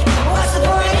away? What's the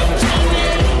point in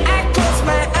dreaming? I close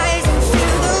my eyes and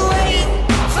feel the weight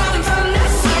falling from the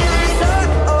ceiling.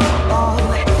 Oh, oh, oh,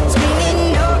 screaming,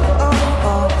 oh, oh,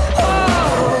 oh, oh.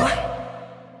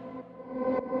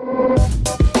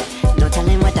 No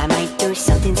telling what I might do.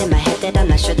 Something's in my head that I'm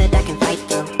not sure that I can fight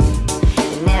through.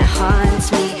 And it haunts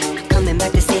me, coming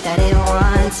back to say that it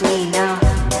wants me now.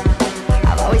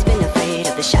 I've always been afraid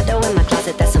of the shadow in my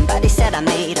closet that somebody said I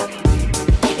made up.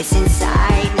 It's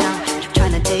inside now,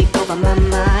 trying to take over my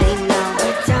mind now.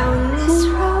 But down this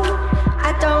road,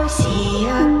 I don't see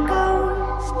a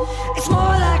ghost. It's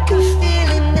more like a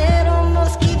feeling that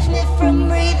almost keeps me from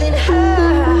breathing.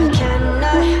 How can I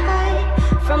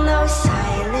hide from those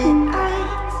silent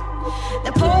eyes?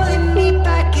 They're pulling me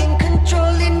back and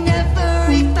controlling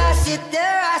every facet.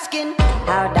 They're asking,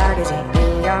 how dark is it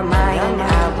in your mind? I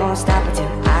won't stop until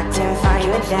I can find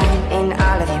the dead in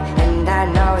all of you. And I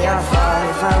know you're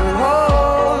far from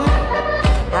home.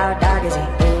 How dark is it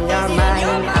in your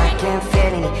mind? I can't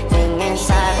feel anything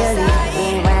inside. Believe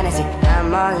me when I say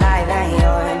I'm alive and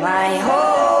you're my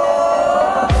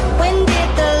home. When did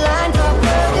the lines of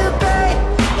blur to gray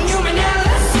and you may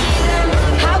never see them?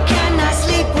 How can I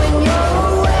sleep when you're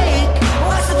awake?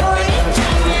 What's the point in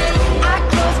dreaming? I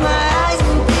close my eyes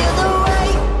and feel the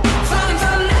weight falling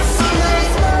from the ceiling.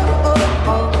 Oh,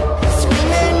 oh, oh,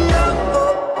 screaming, oh,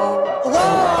 oh, oh,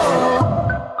 whoa.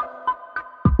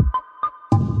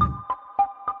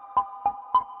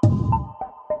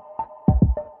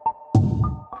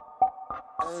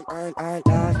 I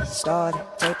love stored,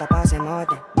 take the pause and more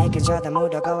than making sure the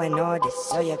mood will go unnoticed.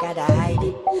 So you gotta hide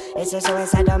it. It's a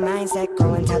suicidal mindset,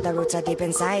 go and tell the roots are deep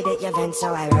inside it. You vent,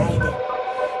 so I ride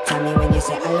it. Tell me when you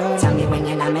sit alone, tell me when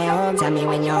you're not my home, tell me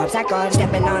when your hopes are gone.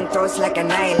 Stepping on throats like a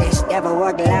nihilist. Never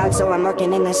walk loud, so I'm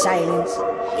working in the silence.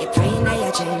 You're praying that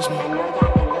you change me,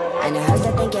 and it hurts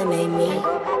to think you made me,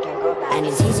 and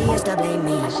it's easiest to blame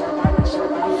me.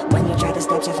 When you try to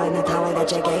step, you find the power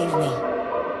that you gave me.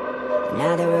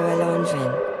 Now that we're alone,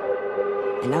 friend,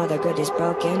 and all the good is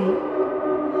broken,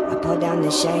 I pull down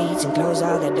the shades and close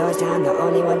all the doors down, the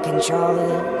only one controlling.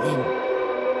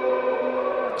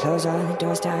 Close all the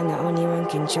doors down, the only one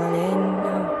controlling.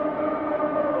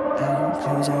 I'll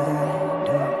close all the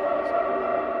doors.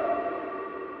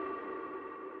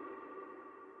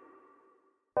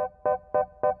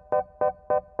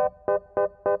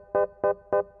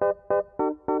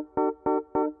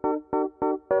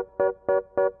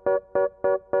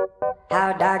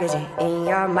 How dark is it in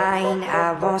your mind?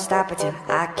 I won't stop until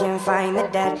I can find the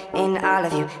dead in all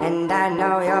of you. And I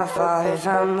know you're far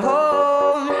from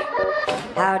home.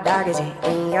 How dark is it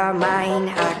in your mind?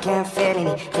 I can't feel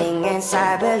anything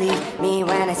inside. Believe me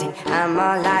when I say I'm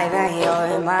alive and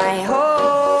you're my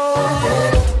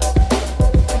home.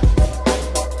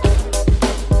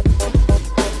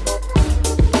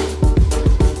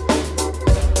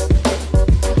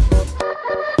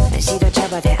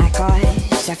 That I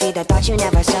caused, I feel the thought you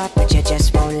never saw, but you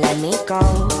just won't let me go.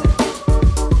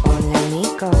 Won't let me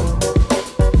go.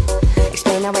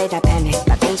 Explain away the panic,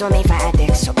 my veins were made for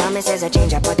addicts. So promises a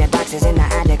change, I put the boxes in the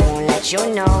attic. Won't let you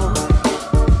know.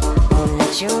 Won't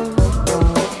let you know.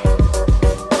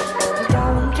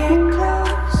 Don't get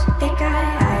close, they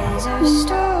got eyes of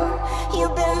stone.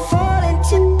 You've been falling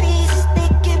to pieces, they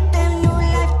give them new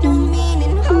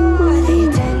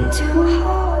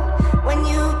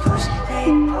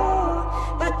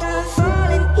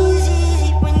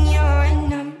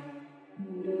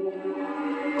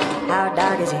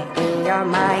dark is it in your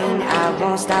mind? I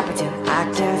won't stop until I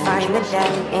can find the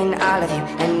dead in all of you,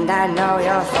 and I know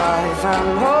you're far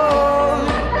from home.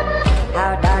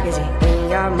 How dark is it in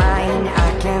your mind?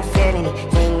 I can't feel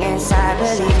anything inside.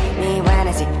 Believe me when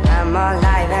I say I'm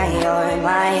alive and you're in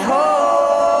my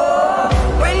home.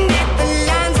 When did the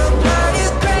lines all blur to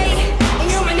gray and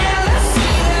you may never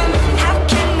see them? How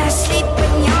can I sleep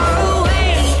when you're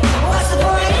awake? What's the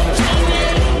point in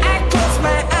dreaming? I close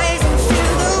my eyes and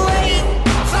feel the weight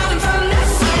falling from the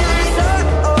ceiling.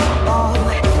 Oh, oh, oh,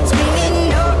 screaming,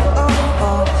 oh, oh,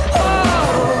 oh, oh.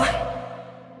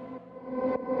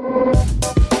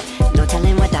 No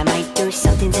telling what I might do.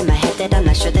 Something's in my head that I'm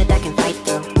not sure that I can fight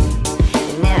through,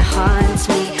 and it haunts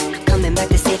me, coming back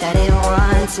to say that it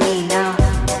wants me now.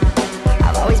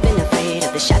 I've always been afraid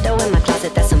of the shadow in my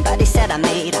closet that somebody said I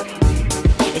made up.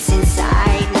 It's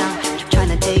inside now, trying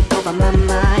to take over my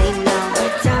mind now.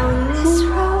 Down this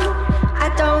road, I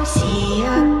don't see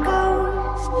a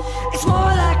ghost. It's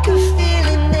more like a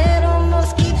feeling that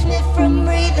almost keeps me from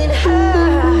breathing.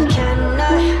 How can I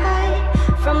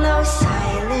hide from those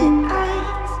silent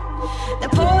eyes? They're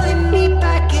pulling me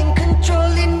back and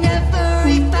controlling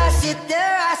every facet.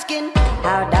 They're asking,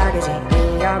 how dark is it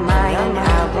in your mind?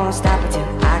 I won't stop until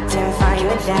I can find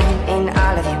the dead in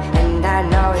all of you, and I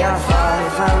know you're far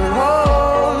from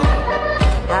home.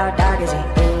 How dark is it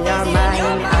in your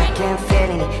mind? I can't feel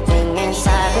anything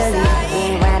inside. Believe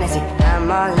me when I say I'm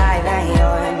alive and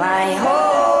you're in my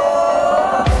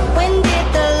home. When did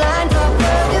the lines all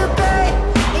blur to gray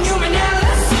and you may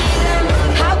never see them?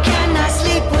 How can I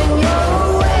sleep when you're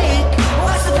awake?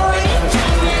 What's the point in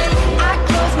dreaming? I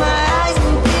close my eyes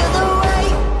and feel the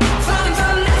weight falling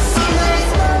from the ceiling.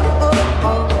 Oh,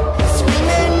 oh, oh,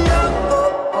 screaming, oh, oh,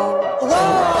 oh,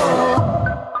 oh.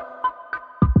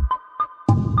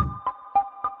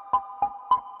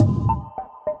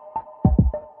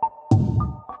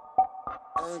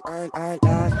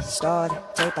 Love, stored,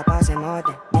 take the pause and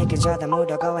order, making sure the mood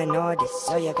will go unnoticed,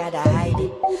 so you gotta hide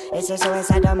it. It's a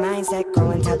suicidal mindset,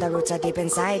 go until the roots are deep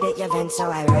inside it. You vent, so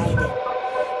I ride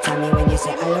it. Tell me when you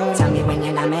sit alone, tell me when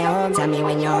you're not my home, tell me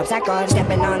when your hopes are gone.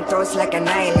 Stepping on throats like a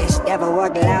nihilist, never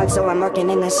walk loud, so I'm working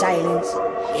in the silence.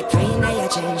 You're praying that you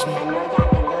change me,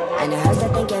 and it hurts to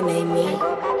think you made me,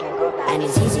 and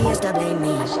it's easiest to blame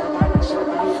me.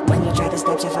 When you try to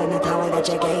step, you find the power that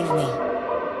you gave me.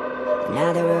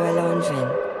 Now that we're alone,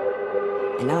 friend,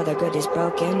 and all the good is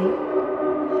broken,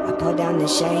 I pull down the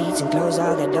shades and close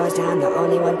all the doors down, the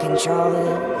only one controlling.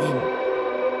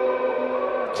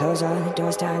 Close all the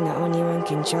doors down, the only one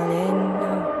controlling.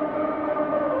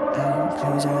 I'll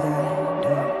close all the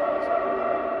doors.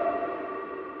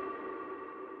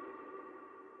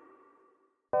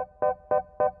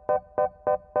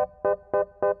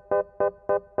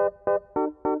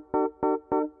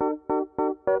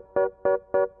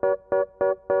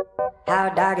 How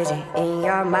dark is it in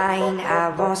your mind? I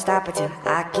won't stop until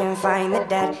I can find the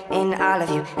dead in all of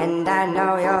you, and I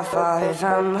know you're far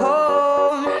from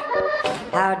home.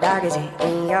 How dark is it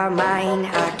in your mind?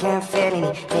 I can't feel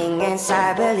anything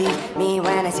inside. Believe me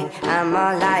when I say I'm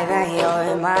alive and you're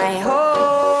in my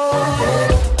home.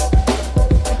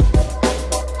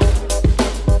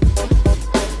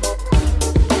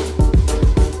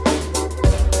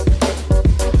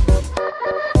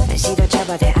 See the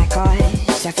trouble that I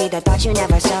caused, I feed the thoughts you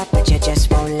never saw, but you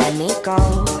just won't let me go,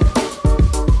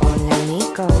 won't let me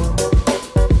go.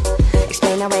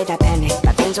 Explain away the panic,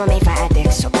 but things were made for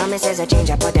addicts, so promises a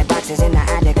change. I put the boxes in the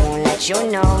attic, won't let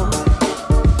you know,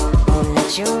 won't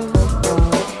let you know.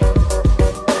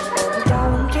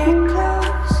 Don't get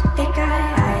close, they got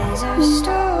eyes of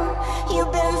stone.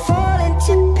 You've been falling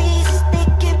to pieces, they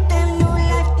give them new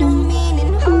life, new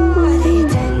meaning. Oh, they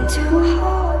tend to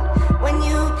hold when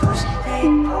you push, they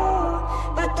pull,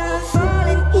 but the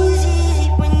falling is easy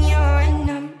when you're in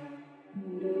them.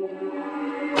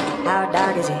 How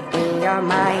dark is it in your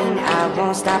mind? I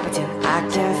won't stop until I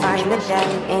can find the dead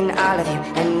in all of you,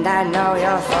 and I know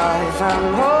you're far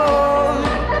from home.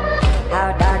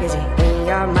 How dark is it in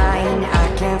your mind?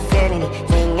 I can't feel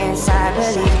anything inside.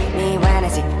 Believe me when I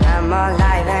say I'm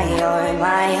alive and you're in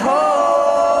my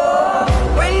home.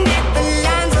 When did the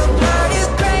lines all blur to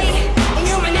gray and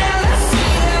you may never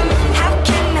see them? How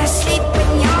can I sleep when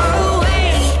you're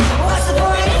awake? What's the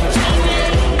point in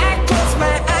dreaming? I close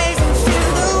my eyes and feel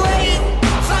the weight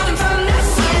falling from the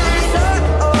ceiling.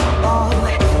 Oh, oh, oh,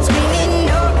 screaming,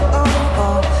 oh, oh,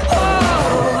 oh, oh.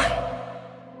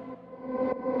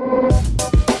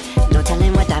 No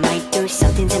telling what I might do.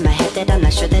 Something's in my head that I'm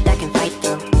not sure that I can fight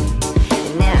through,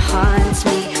 and it haunts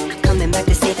me, coming back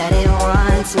to say that it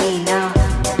wants me now.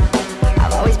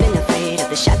 I've always been afraid of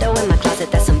the shadow in my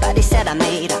closet that somebody said I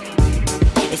made up.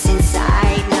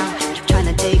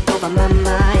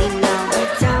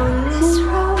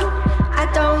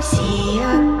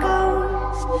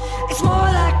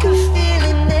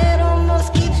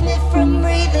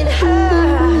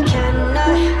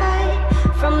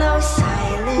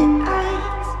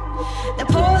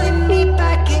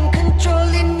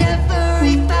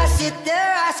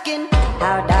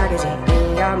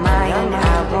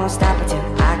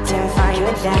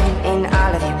 with that in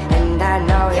all of you, and I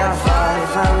know you're far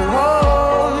from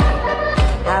home.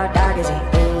 How dark is it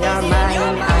in your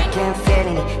mind? I can't feel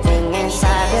anything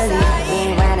inside. Believe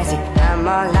me when I say I'm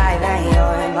alive and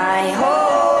you're in my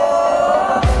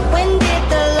home. When did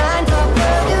the lines all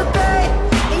blur to gray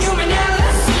and you may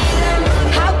never see them?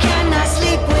 How can I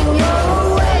sleep when you're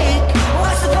awake?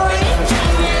 What's the point in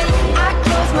dreaming? I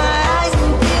close my eyes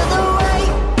and feel the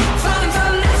weight falling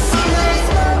from the ceiling.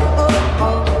 Oh,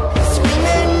 oh, oh,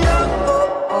 screaming, oh,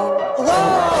 oh, oh, whoa.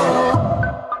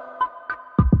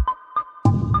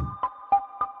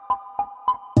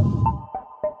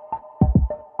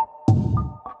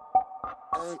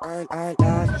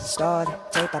 Love, stored,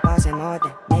 take the pause in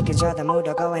order, making sure the mood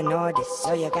will go in order,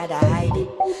 so you gotta hide it.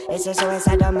 It's a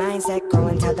suicidal mindset, go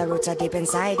and tell the roots are deep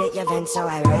inside it, you vent so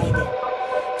I ride it.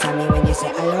 Tell me when you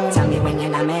sit alone, tell me when you're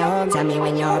not my home, tell me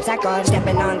when your hopes are gone,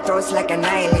 stepping on throats like a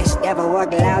nihilist. Never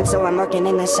walk loud, so I'm working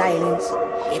in the silence.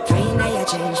 You're praying that you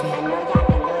change me,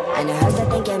 and it hurts to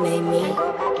think you made me,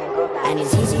 and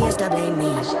it's easiest to blame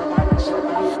me.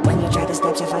 When you try to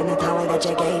step, you find the power that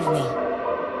you gave me.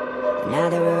 Now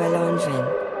that we're alone, friend,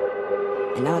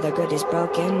 and all the good is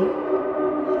broken,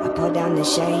 I pull down the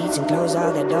shades and close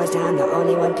all the doors till I'm the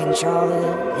only one controlling.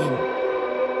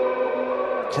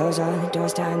 Close all the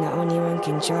doors till I'm the only one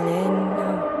controlling.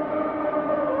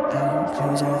 I'll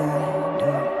close all the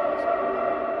doors.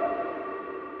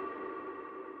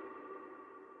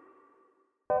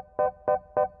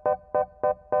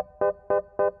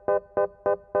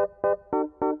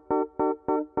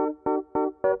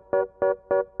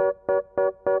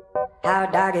 How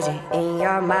dark is it in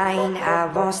your mind? I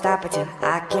won't stop until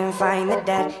I can find the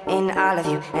dead in all of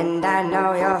you, and I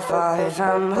know you're far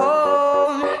from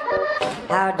home.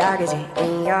 How dark is it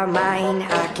in your mind?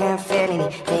 I can't feel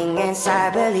anything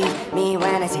inside. Believe me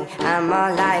when I say I'm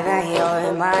alive and you're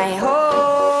in my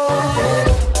home.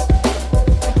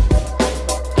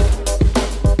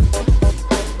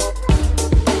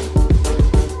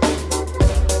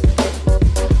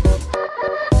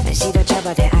 See the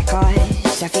trouble that I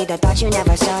caused, I feel the thoughts you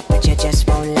never saw, but you just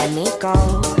won't let me go,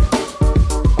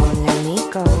 won't let me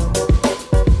go.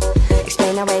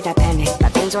 Explain away the panic,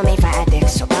 but things were made for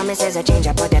addicts, so promises a change,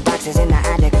 I put the boxes in the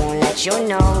attic. Won't let you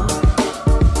know,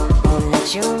 won't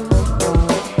let you know.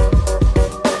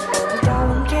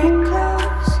 Don't get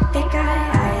close, they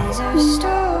got eyes of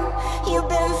stone. You've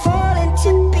been falling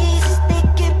to pieces, they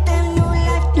give them new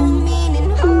life, new meaning.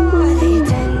 Oh, they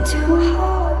tend to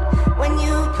hold when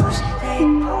you push, they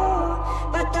pull,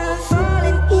 but the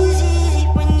falling is easy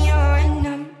when you're in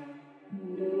them.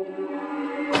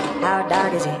 How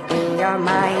dark is it in your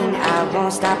mind? I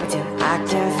won't stop until I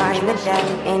can find the dead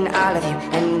in all of you,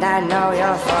 and I know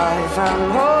you're far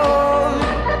from home.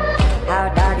 How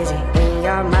dark is it in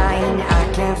your mind?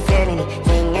 I can't feel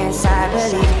anything inside.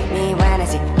 Believe me when I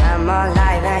say I'm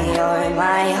alive and you're in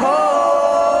my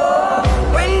home.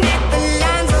 When did the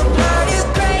lines all blur to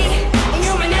gray and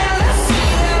you may never see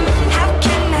them? How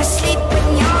can I sleep when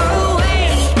you're away?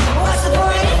 What's the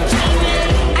point in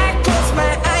dreaming? I close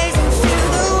my eyes and feel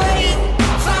the weight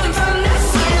falling from the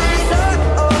ceiling.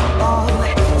 Oh, oh, oh,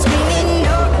 screaming,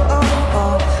 oh, oh,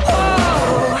 oh, oh.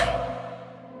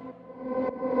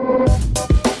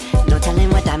 No telling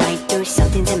what I might do.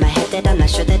 Something's in my head that I'm not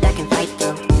sure that I can fight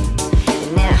through,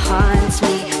 and it haunts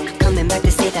me, coming back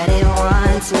to say that it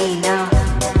wants me now.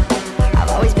 I've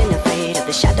always been afraid of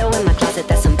the shadow in my closet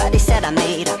that somebody said I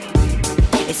made up.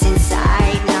 It's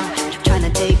inside now, trying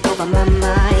to take over my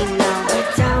mind now.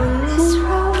 But down this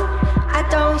road, I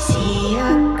don't see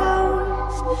a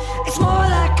ghost. It's more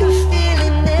like a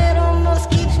feeling that almost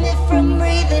keeps me from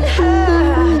breathing.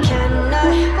 How can I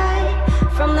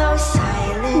hide from those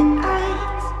silent eyes?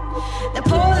 They're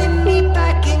pulling me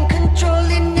back and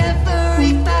controlling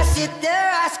every facet.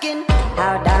 They're asking,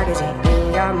 how dark is it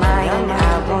in your mind?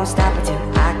 I won't stop until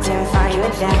I can find the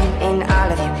dead in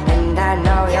all of you, and I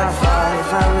know you're far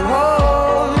from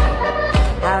home.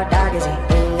 How dark is it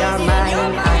in your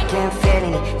mind? I can't feel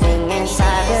anything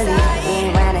inside. Believe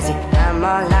me when I say I'm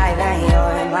alive and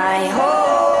you're in my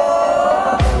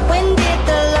home. When did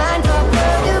the lines all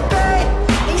blur to gray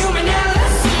and you may never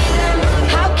see them?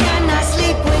 How can I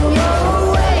sleep when you're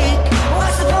awake?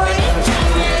 What's the point in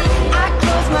dreaming? I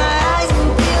close my eyes and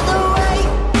feel the weight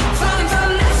falling from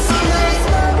the ceiling.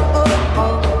 Oh,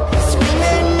 oh, oh,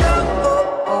 screaming, oh,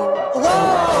 oh, oh, whoa.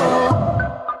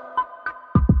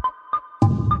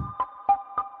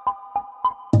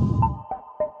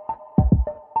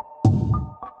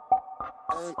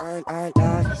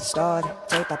 Love, stored,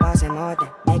 take the pause in order,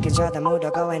 making sure the mood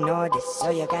will go in order, so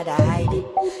you gotta hide it.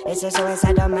 It's a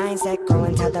suicidal mindset, go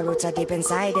and tell the roots are deep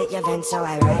inside it, you vent so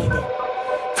I ride it.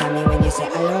 Tell me when you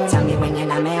sit alone. Tell me when you're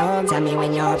not my home. Tell me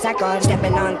when your hopes are gone.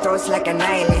 Stepping on throats like a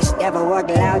nihilist. Never walk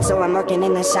loud, so I'm working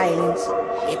in the silence.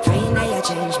 You're praying that you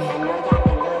change me,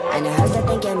 and it hurts to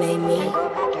think you made me,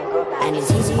 and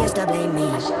it's easiest to blame me.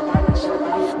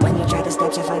 When you try to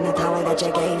step, you find the power that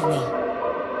you gave me.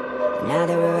 Now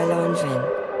that we're alone, friend,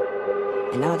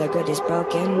 and all the good is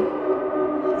broken,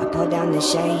 I pull down the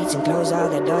shades and close all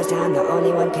the doors down, the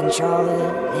only one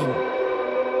controlling.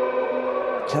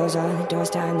 Close all the doors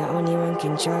down, the only one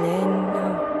controlling.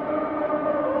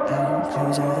 I'll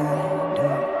close all the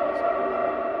doors.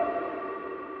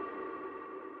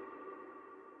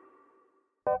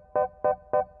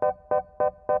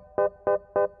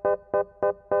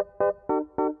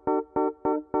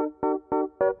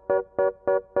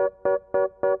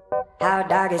 How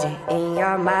dark is it in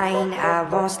your mind? I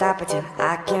won't stop until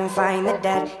I can find the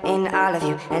dead in all of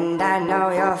you, and I know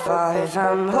you're far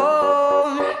from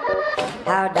home.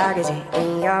 How dark is it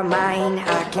in your mind?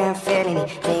 I can't feel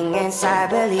anything inside.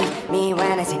 Believe me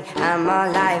when I say I'm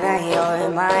alive and you're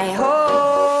my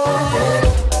home.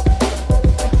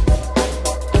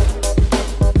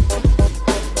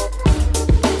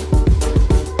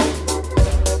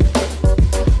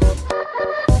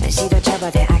 See the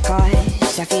trouble that I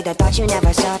caused. I feel the thoughts you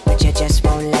never saw, but you just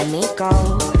won't let me go.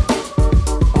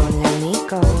 Won't let me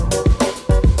go.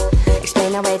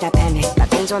 Explain away the panic. My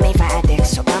veins were made for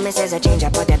addicts, so promises of change. I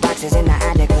put the boxes in the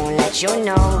attic. Won't let you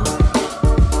know.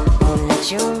 Won't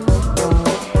let you know.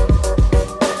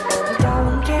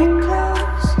 Don't get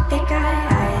close. They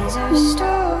got eyes of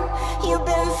stone. You've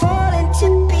been falling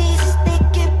to pieces. They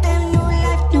give them new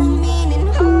life, new meaning.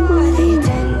 Oh, they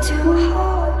tend to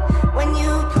hold when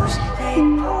you push, they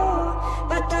pull.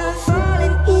 But the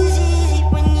falling is easy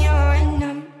when you're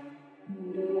numb.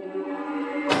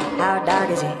 How dark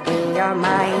is it in your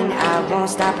mind? I won't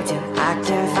stop until I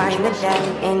can find the dead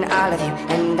in all of you,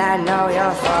 and I know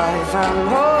you're far from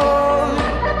home.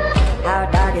 How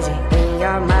dark is it in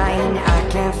your mind? I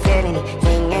can't feel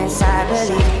anything inside.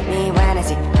 Believe me when I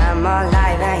say I'm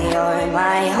alive and you're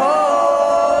my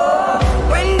home.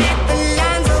 When did the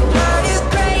lines all blur to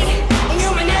gray and you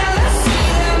may never see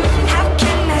them? How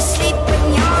can I sleep when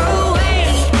you're away?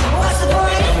 What's the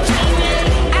point in dreaming?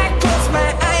 I close my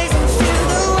eyes and feel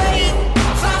the weight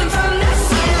falling from the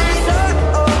ceiling.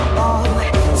 Oh, oh, oh,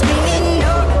 screaming,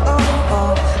 oh, oh,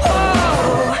 oh, oh.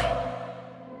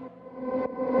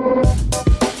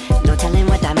 No telling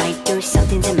what I might do.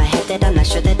 Something's in my head that I'm not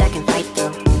sure that I can fight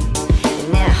through,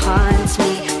 and it haunts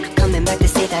me. Coming back to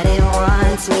say that it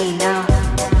wants me now.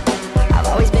 I've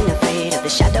always been afraid of the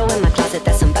shadow in my closet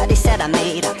that somebody said I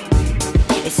made up.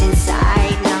 It's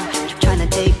inside now, trying to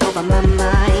take over my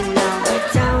mind now.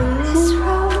 Down this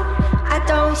road, I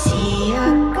don't see a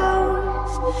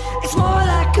ghost. It's more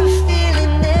like a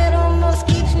feeling that almost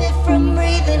keeps me from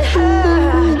breathing.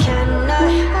 How can I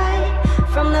hide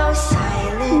from those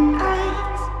silent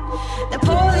eyes? They're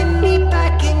pulling me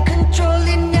back and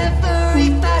controlling every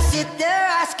facet. They're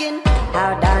asking,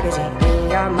 how dark is it in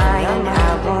your mind?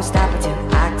 I won't stop until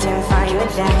I can find the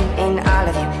dead in all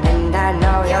of you, and I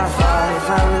know you're far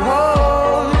from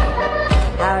home.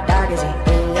 How dark is it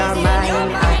in your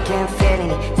mind? I can't feel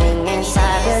anything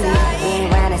inside. Believe me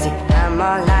when I say I'm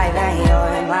alive and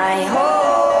you're my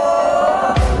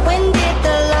home. When did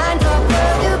the lines all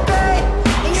blur to gray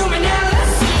and you may never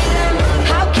see them?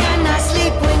 How can I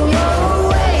sleep when you're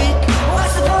awake?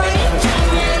 What's the point in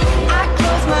dreaming? I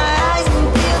close my eyes and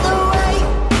feel the weight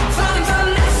falling from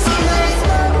the ceiling.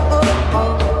 Oh,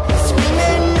 oh, oh,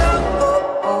 screaming, oh,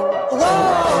 oh, oh,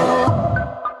 whoa.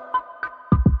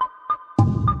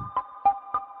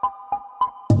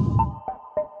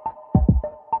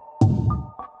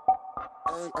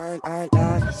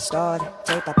 Love, stored,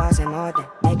 take the pause and order,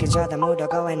 making sure the mood will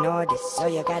go in order, so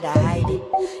you gotta hide it.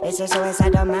 It's a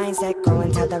suicidal mindset, go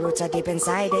until the roots are deep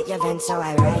inside it. You vent, so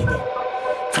I ride it.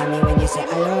 Tell me when you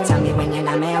sit alone. Tell me when you're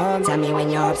not my home. Tell me when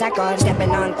your hopes are gone.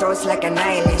 Stepping on throats like a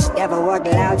nihilist. Never walk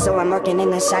loud, so I'm working in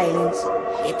the silence.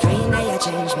 You're praying that you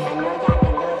change me,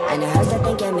 and it hurts to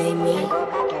think you made me,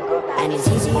 and it's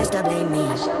easiest to blame me.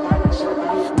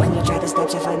 When you try to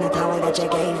step, you find the power that you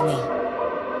gave me.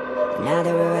 Now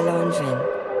that we're alone, friend,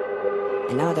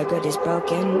 and all the good is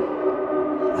broken,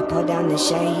 I pull down the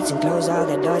shades and close all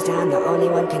the doors down, the only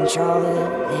one controlling.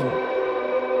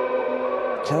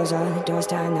 Close all the doors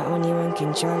down, the only one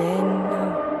controlling.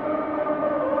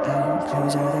 I'll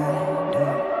close all the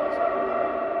doors.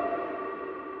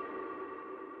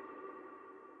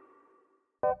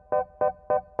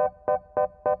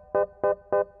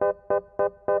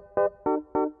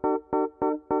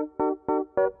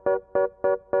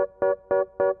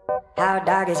 How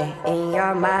dark is it in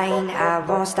your mind? I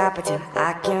won't stop until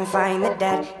I can find the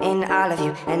dead in all of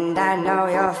you. And I know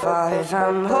you're far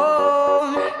from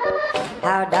home.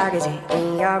 How dark is it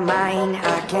in your mind?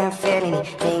 I can't feel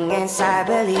anything inside.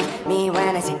 Believe me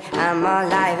when I say I'm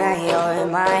alive and you're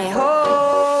my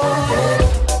home.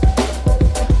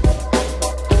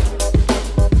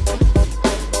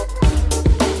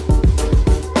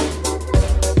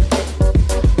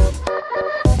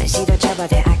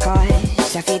 That I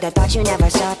caused, I feed the thoughts you never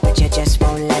saw, but you just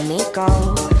won't let me go.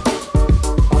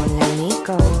 Won't let me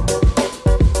go.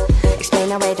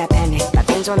 Explain away the panic, but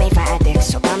things were made for addicts.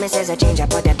 So promises a change, I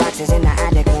put the boxes in the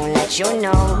attic. Won't let you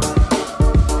know.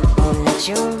 Won't let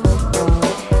you know.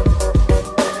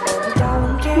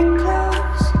 Don't get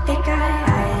close, they got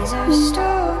eyes of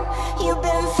stone. You've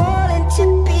been falling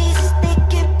to pieces, they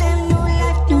give them new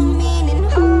life, new meaning.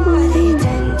 Oh, they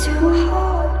tend to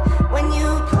hold when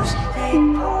you push.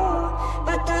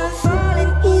 But the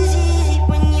falling is easy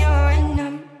when you're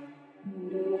numb.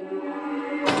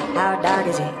 How dark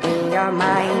is it in your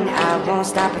mind? I won't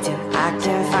stop until I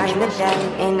can find the dead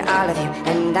in all of you.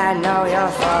 And I know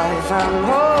you're far from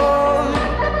home.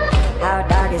 How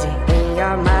dark is it in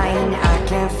your mind? I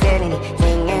can't feel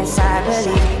anything inside.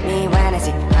 Believe me when I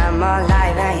say I'm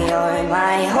alive and you're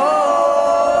my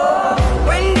home.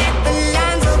 When did the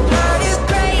lines of blood is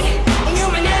gray and you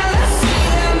may never see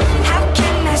them? How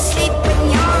can I sleep when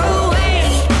you're away?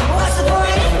 What's the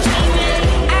point in dreaming?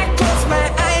 I close my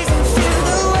eyes and feel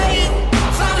the weight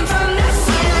falling from the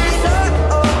ceiling.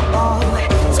 Oh, oh, oh,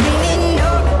 screaming,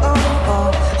 oh, oh, oh,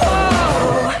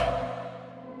 oh.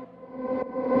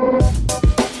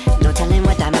 No telling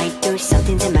what I might do.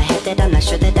 Something's in my head that I'm not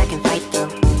sure that I can fight through.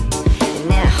 And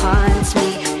it haunts me,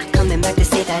 coming back to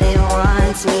say that it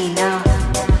wants me now.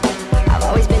 I've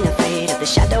always been afraid of the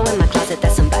shadow in my closet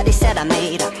that somebody said I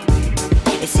made up.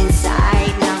 It's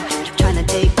inside now, trying to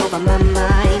take over my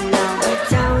mind now. But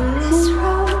down this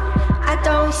road, I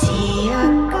don't see a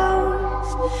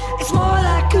ghost. It's more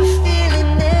like a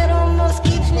feeling that almost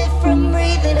keeps me from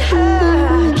breathing.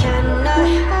 How can I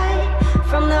hide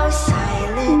from those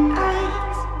silent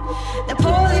eyes? They're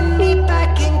pulling me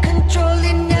back and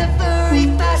controlling every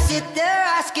facet. They're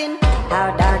asking,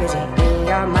 how dark is it in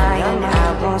your mind?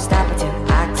 I won't stop until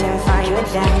I can find the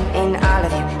dead in all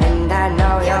of you. And I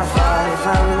know you're far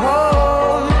from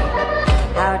home.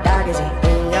 How dark is it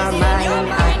in your mind?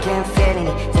 I can't feel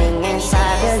anything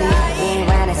inside. Believe me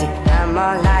when I say I'm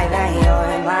alive and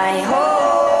you're my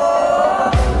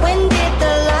home. When did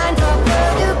the lines of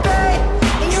blood you gray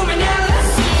and you may never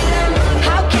see them?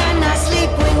 How can I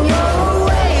sleep when you're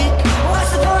awake?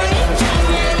 What's the point in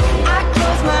dreaming? I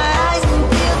close my eyes and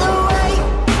feel the weight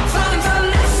falling from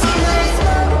the ceiling.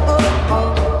 Oh, oh,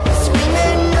 oh,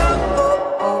 screaming, oh,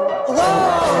 oh, oh,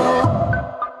 whoa.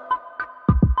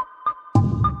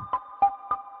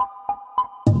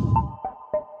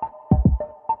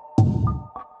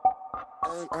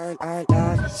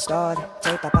 Stored,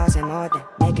 take the pause in order,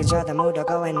 making sure the mood will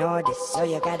go in order. So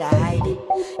you gotta hide it.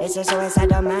 It's a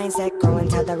suicidal mindset. Go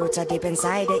and tell the roots are deep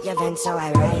inside it. You vent, so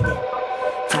I ride it.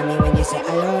 Tell me when you sit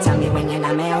alone. Tell me when you're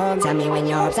not my home. Tell me when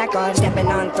your hopes are gone. Stepping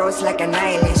on throats like a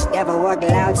nihilist. Never walk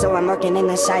loud, so I'm working in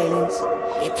the silence.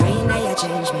 You're praying that you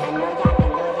change me,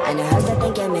 and it hurts to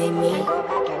think you made me,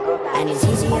 and it's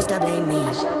easiest to blame me.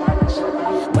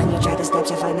 When you try to step,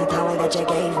 you find the power that you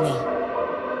gave me.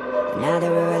 Now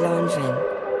that we're alone, friend,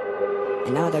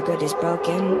 and all the good is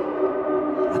broken,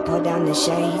 I pull down the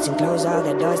shades and close all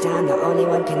the doors down. The only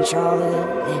one controlling.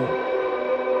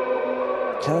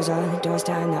 Close all the doors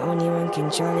down. The only one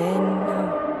controlling.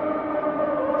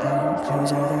 Oh,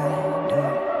 close all the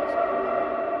doors.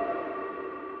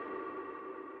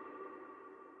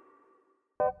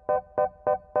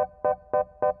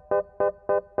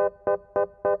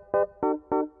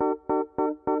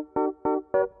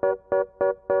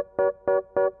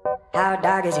 How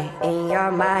dark is it in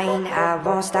your mind? I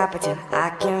won't stop until I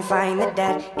can find the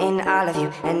dead in all of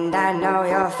you. And I know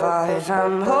you're far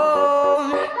from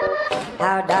home.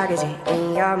 How dark is it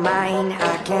in your mind?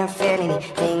 I can't feel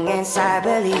anything inside.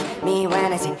 Believe me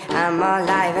when I say I'm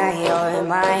alive and you're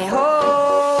my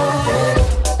home.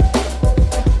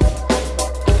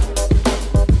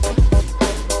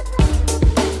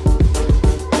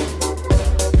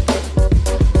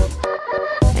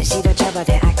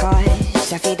 That I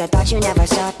caused, I feed the thoughts you never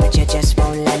saw, but you just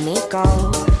won't let me go.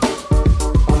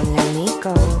 Won't let me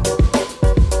go.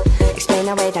 Explain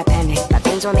away the panic, but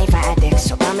things were made for addicts.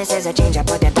 So promises a change, I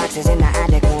put the boxes in the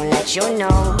attic. Won't let you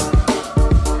know.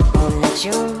 Won't let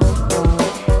you know.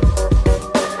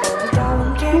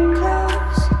 Don't get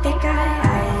close, they got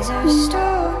eyes of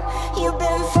stone. You've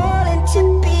been falling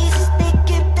to pieces, they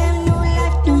give them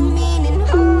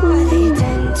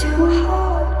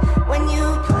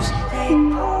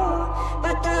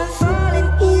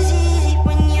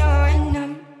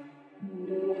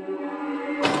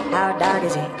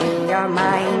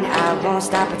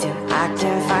won't stop until I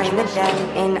can find the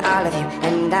dead in all of you.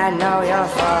 And I know you're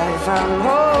far from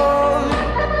home.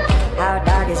 How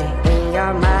dark is it in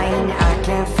your mind? I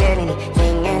can't feel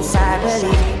anything inside.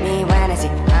 Believe me when I say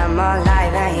I'm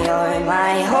alive and you're in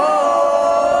my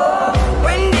home.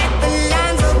 When did the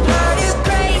lines all blur to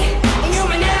gray and you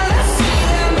may never see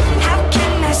them? How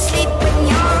can I sleep when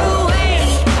you're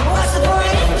awake? What's the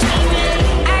point in dreaming?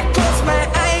 I close my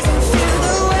eyes and feel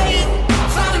the weight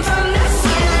falling from the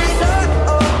ceiling.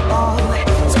 Oh, oh, oh,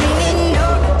 screaming,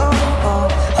 oh, oh, oh,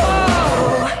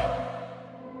 oh.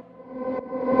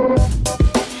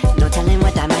 No telling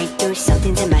what I might do.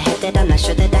 Something's in my head that I'm not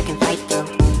sure that I can fight through.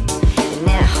 And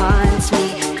it haunts me,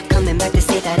 coming back to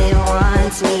say that it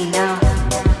wants me now.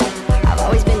 I've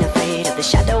always been afraid of the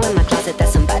shadow in my closet that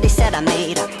somebody said I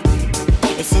made up.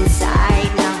 It's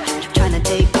inside now, trying to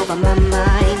take over my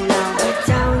mind now. But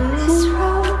down this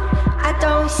road, I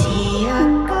don't see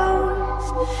a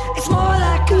ghost. It's more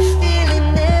like a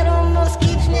feeling that almost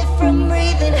keeps me from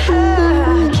breathing.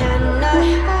 How can I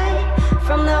hide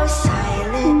from those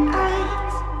silent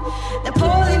eyes? They're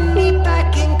pulling me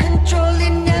back and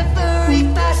controlling every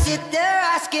facet. They're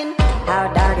asking,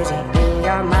 how dark is it in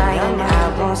your mind?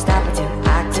 I won't stop until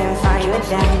I can find the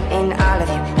dead in all of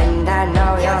you. And I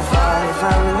know you're far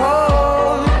from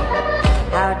home.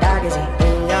 How dark is it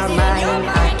in your mind?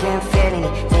 I can't feel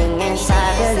anything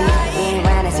inside. Believe me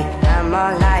when I say I'm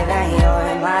alive and you're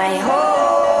in my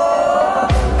home.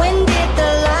 When did the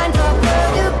lines all blur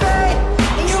to gray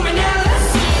and you may never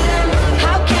see them?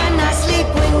 How can I sleep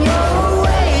when you're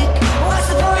awake? What's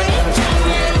the point in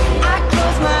dreaming? I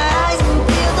close my eyes and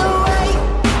feel the weight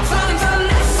falling from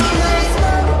the ceiling.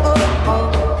 Oh, oh,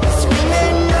 oh,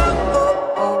 screaming, oh,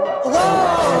 oh, oh, whoa.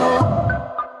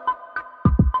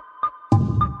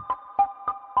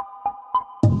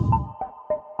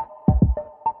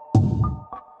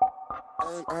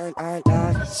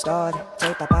 Love stored,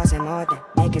 tape up us in order,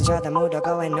 making sure the mood will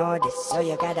go unnoticed, so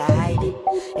you gotta hide it.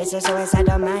 It's a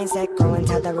suicidal mindset, growing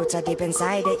till the roots are deep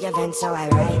inside it. You vent, so I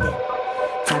ride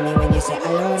it. Tell me when you sit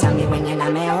alone, tell me when you're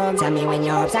not my home, tell me when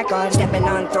your hopes are gone. Stepping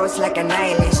on throats like a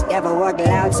nihilist, never walk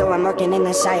loud, so I'm working in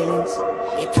the silence.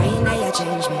 You're praying that you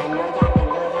change me,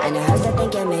 and it hurts to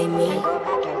think you made me,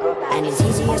 and it's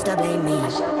easiest to blame me.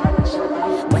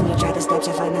 When you try to step,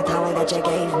 you find the power that you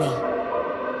gave me.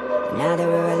 Now that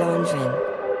we're alone, friend,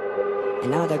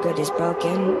 and all the good is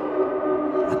broken,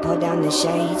 I pull down the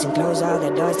shades and close all the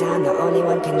doors down, the only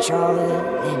one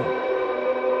controlling.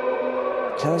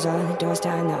 Close all the doors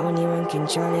down, the only one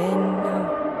controlling.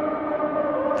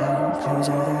 I'll close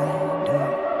all the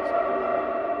doors.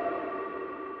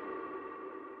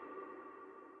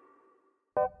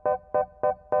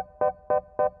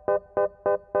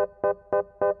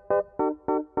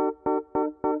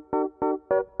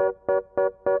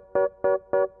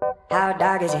 How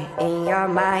dark is it in your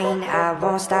mind? I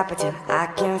won't stop until I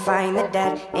can find the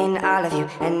dead in all of you.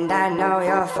 And I know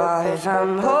you're far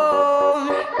from home.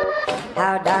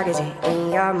 How dark is it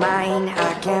in your mind?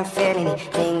 I can't feel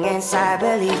anything inside.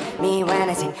 Believe me when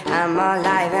I say I'm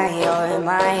alive and you're in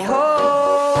my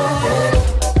home.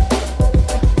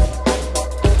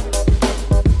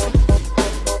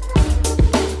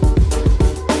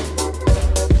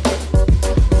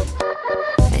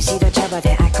 See the trouble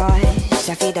that I caused.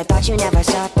 I feel the thoughts you never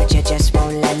saw, but you just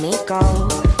won't let me go.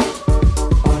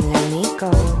 Won't let me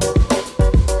go.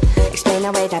 Explain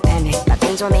away the panic, but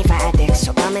things were made for addicts.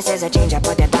 So promises of change, I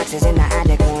put the boxes in the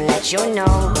attic. Won't let you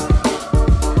know.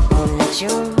 Won't let you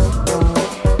know.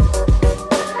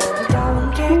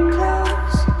 Don't get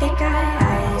close, they got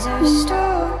eyes of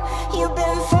stone. You've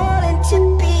been falling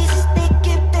to pieces, they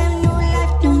give them new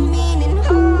life, new meaning.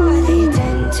 Oh, they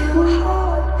tend to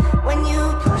hold when you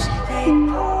push, they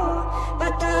pull.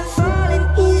 But the falling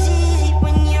is easy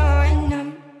when you're in them.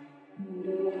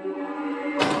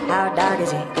 How dark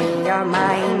is it in your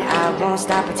mind? I won't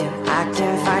stop until I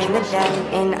can find the dead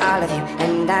in all of you.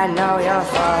 And I know you're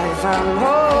far from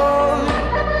home.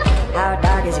 How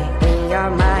dark is it in your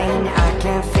mind? I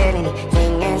can't feel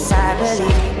anything inside.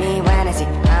 Believe me when I say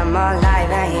I'm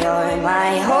alive and you're in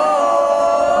my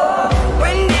home.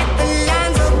 When did the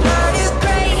lines all blur to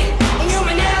gray and you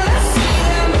may never see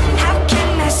them? How can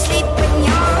I sleep when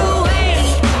you're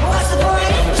awake? What's the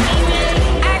point in dreaming?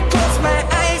 I close my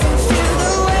eyes and feel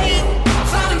the weight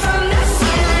falling from the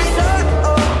ceiling. Oh,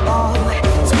 oh, oh,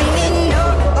 screaming, oh,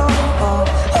 oh, oh,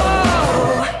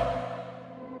 oh.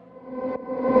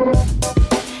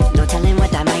 No telling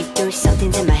what I might do.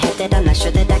 Something's in my head that I'm not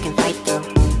sure that I can fight through.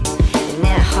 And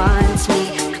it haunts me,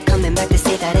 coming back to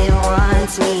say that it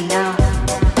wants me now.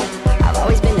 I've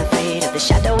always been afraid of the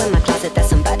shadow in my closet that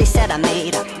somebody said I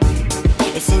made up.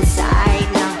 It's inside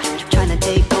now, trying to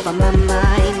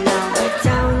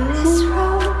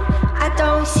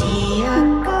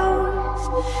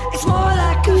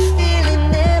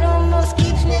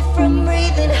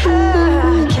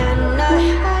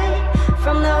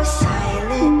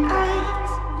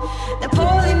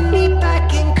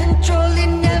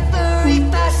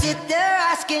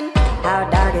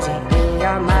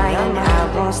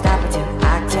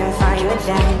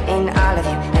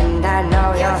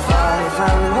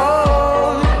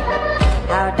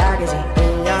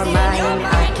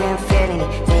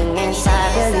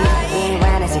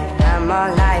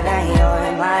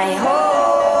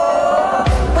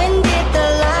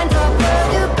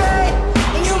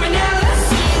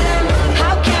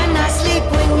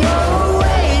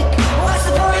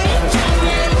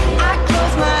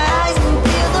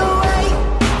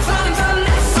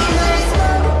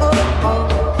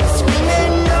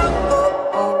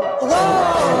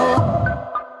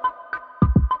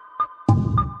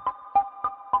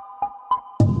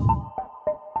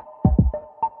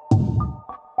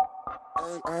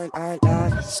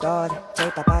Love, stored,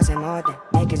 take the pause and order,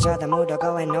 making sure the mood will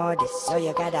go in order, so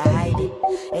you gotta hide it.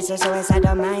 It's a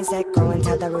suicidal mindset, go and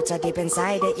tell the roots are deep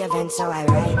inside it, you vent so I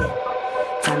ride it.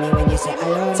 Tell me when you sit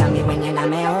alone, tell me when you're not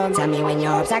my home, tell me when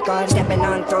your hopes are gone, stepping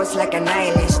on throats like a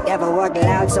nihilist. Never walk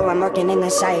loud, so I'm working in the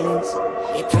silence.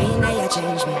 You're praying that you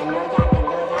change me,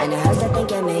 and it hurts to think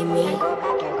you made me,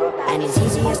 and it's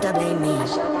easiest to blame me.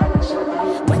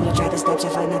 When you try to step, you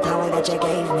find the power that you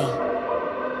gave me.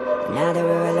 Now that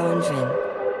we're alone, friend,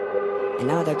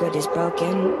 and all the good is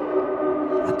broken,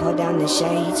 I pull down the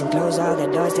shades and close all the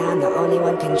doors down, the only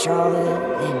one controlling.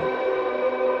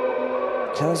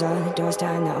 Close all the doors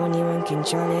down, the only one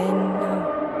controlling.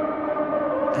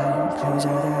 I'll close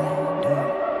all the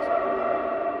doors.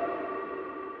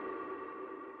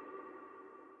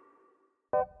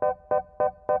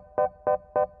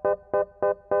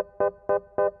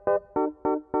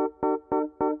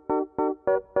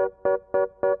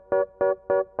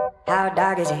 How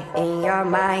dark is it in your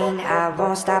mind? I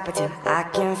won't stop until I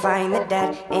can find the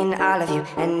dead in all of you,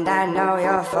 and I know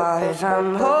you're far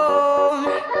from home.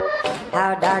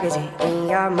 How dark is it in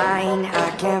your mind?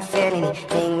 I can't feel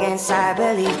anything inside.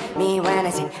 Believe me when I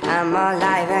say I'm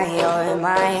alive and you're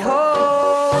my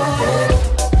home.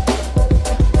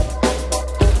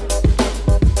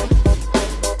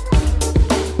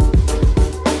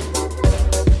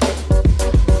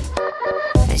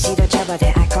 See the trouble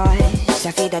that I caused,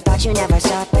 I feed the thoughts you never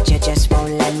saw, but you just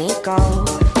won't let me go,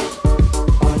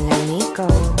 won't let me go.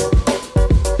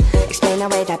 Explain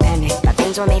away the panic, but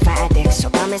things were made for addicts,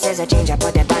 so promises a change, I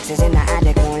put the boxes in the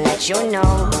attic. Won't let you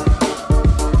know,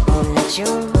 won't let you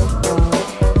know.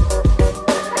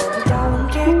 Don't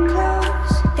get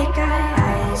close, they got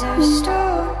eyes of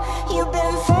stone. You've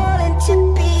been falling to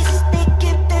pieces, they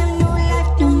give them new life,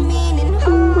 new meaning.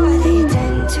 Oh, they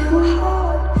tend to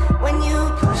hold when you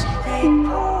push, they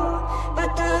pull, but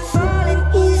the falling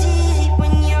is easy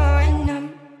when you're numb.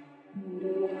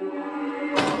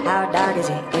 How dark is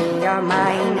it in your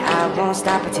mind? I won't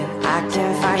stop until I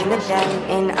can find the dead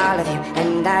in all of you,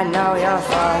 and I know you're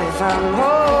far from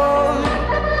home.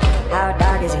 How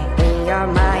dark is it in your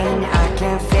mind? I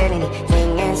can't feel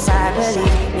anything inside.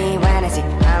 Believe me when I say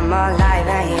I'm alive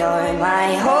and you're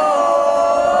my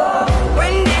home.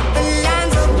 When did the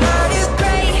lines of blood is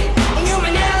gray and you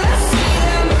may never see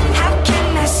them? How can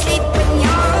I sleep when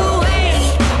you're away?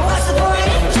 What's the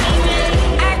point in dreaming?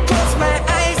 I close my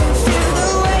eyes and feel the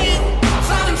weight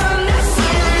falling from the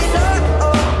ceiling.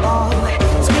 Oh, oh, oh,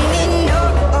 screaming, oh,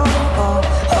 oh, oh,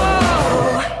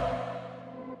 oh.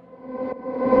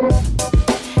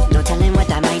 No telling what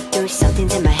I might do.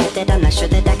 Something's in my head that I'm not sure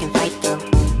that I can fight through,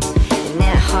 and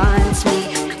it haunts me,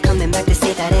 coming back to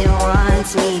say that it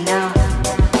wants me now.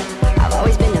 I've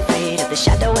always been afraid of the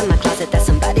shadow in my closet that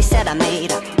somebody said I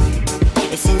made up.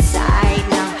 It's inside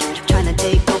now, trying to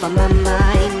take over my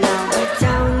mind now. But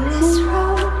down this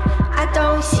road, I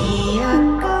don't see a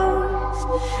ghost.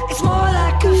 It's more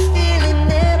like a feeling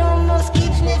that almost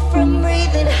keeps me from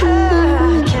breathing.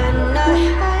 How can I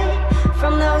hide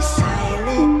from those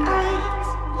silent eyes?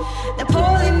 They're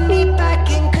pulling me back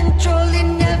and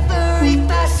controlling every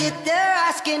facet. They're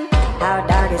asking, how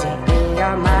dark is it in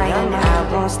your mind?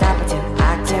 I won't stop until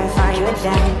I can find the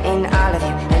dead in all of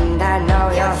you, and I know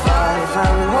you're far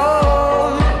from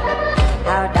home.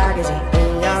 How dark is it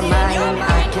in your mind?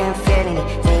 I can't feel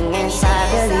anything inside.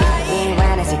 Believe me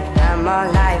when I say I'm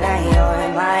alive and you're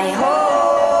my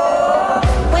home.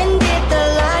 When did the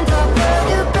lines of blur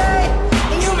to gray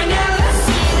and you may never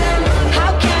see them?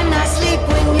 How can I sleep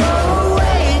when you're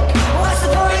awake? What's the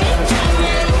point in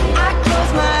dreaming? I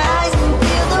close my eyes and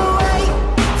feel the weight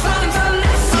falling from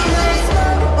the ceiling.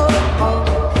 Oh, oh,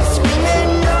 oh,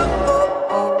 screaming, oh,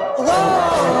 oh, oh, whoa.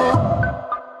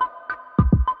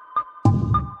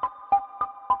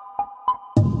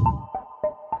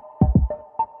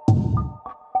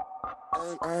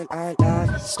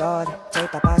 Love, stored,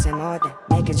 take the pause and order,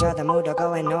 making sure the mood will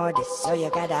go in order, so you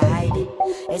gotta hide it.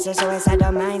 It's a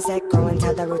suicidal mindset, go and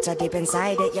tell the roots are deep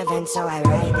inside it, you vent so I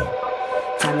ride it.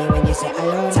 Tell me when you sit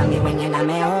alone, tell me when you're not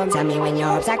my home, tell me when your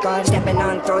hopes are gone, stepping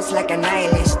on throats like a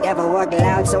nihilist. Never walk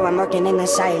loud, so I'm working in the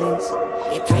silence.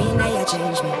 You're praying that you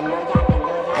change me,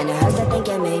 and it hurts to think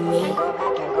you made me,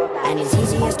 and it's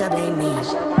easiest to blame me.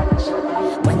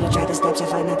 When you try to step, you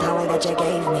find the power that you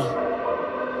gave me.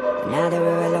 Now that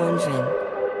we're alone, friend,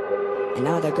 and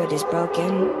all the good is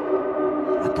broken,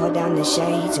 I pull down the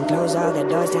shades and close all the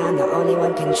doors down, the only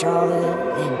one controlling.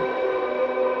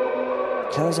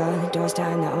 Close all the doors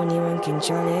down, the only one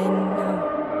controlling.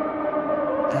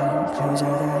 I'll close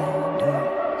all the doors.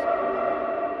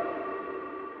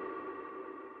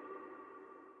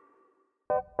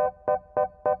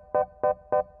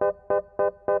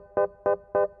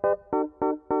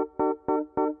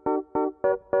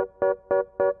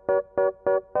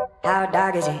 How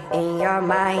dark is it in your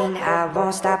mind? I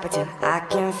won't stop until I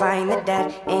can find the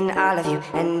dead in all of you.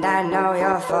 And I know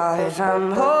you're far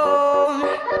from home.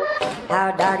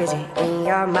 How dark is it in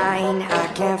your mind? I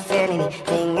can't feel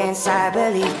anything inside.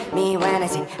 Believe me when I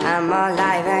say I'm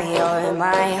alive and you're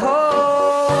my home.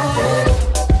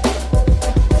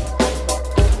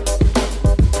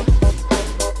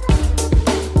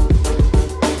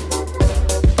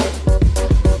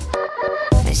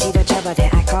 See the trouble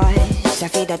that I caused. I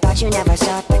feel the thoughts you never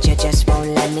saw, but you just won't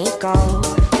let me go.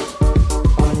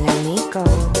 Won't let me go.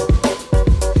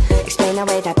 Explain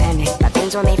away the panic. My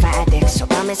veins were made for addicts, so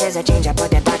promises a change. I put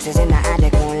the boxes in the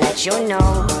attic. Won't let you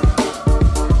know.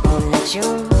 Won't let you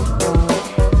know.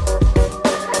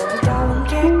 Don't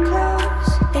get close.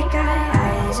 They got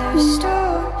eyes of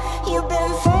stone. You've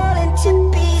been falling to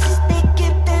pieces. They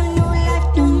give them new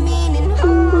life, new meaning.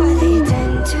 Oh, they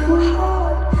tend to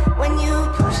hold when you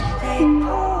push, they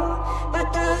pull. But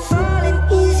the falling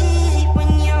is easy when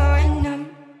you're in them.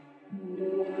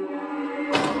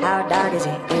 How dark is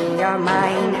it in your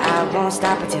mind? I won't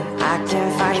stop until I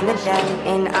can find the dead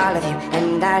in all of you.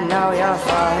 And I know you're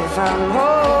far from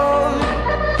home.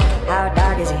 How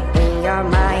dark is it in your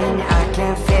mind? I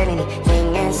can't feel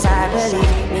anything inside.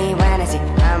 Believe me when I say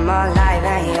I'm alive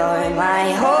and you're in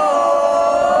my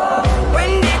home.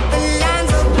 When did the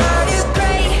lines all blur to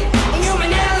gray and you may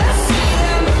never see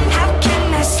them? How can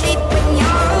I sleep when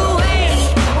you're away?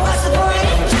 What's the point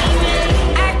in dreaming?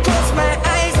 I close my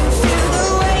eyes and feel the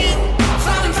weight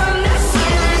falling from the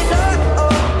ceiling.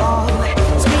 Oh, oh, oh,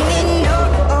 screaming, oh,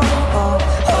 oh, oh,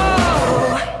 oh.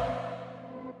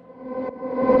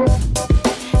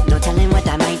 No telling what I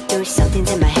might do.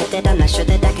 Something's in my head that I'm not sure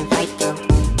that I can fight through.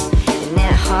 And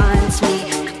it haunts me,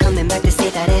 coming back to say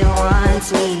that it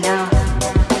wants me now.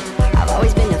 I've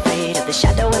always been afraid of the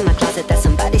shadow in my closet that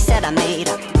somebody said I made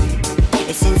up.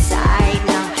 It's inside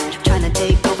now, trying to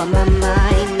take over my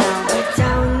mind now. But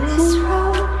down this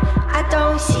road, I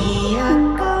don't see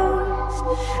a ghost.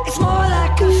 It's more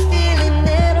like a feeling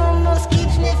that almost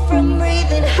keeps me from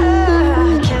breathing.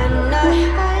 How can I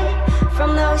hide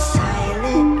from those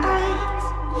silent eyes?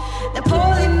 They're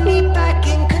pulling me back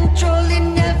and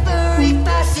controlling every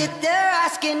facet. They're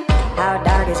asking, how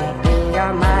dark is it in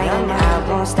your mind? I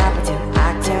won't stop until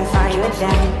I can find the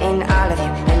dead in all of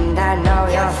you. And I know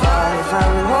you're far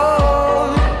from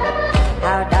home.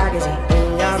 How dark is it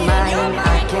in your mind?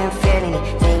 I can't feel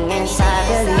anything inside.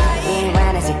 Believe me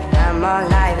when I say I'm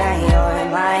alive and you're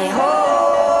in my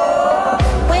home.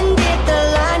 When did the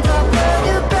lines all blur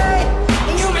to gray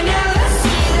and you may never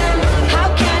see them? How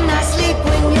can I sleep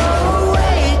when you're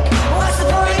awake? What's the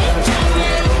point in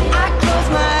dreaming? I close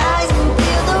my eyes and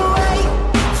feel the weight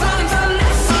falling from the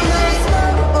ceiling.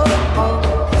 Oh, oh,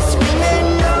 oh, screaming,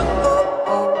 oh,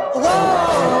 oh, oh, whoa.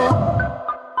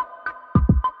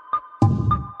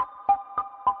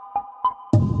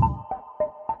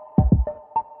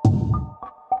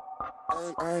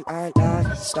 I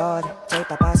love stored,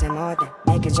 tape up us in order,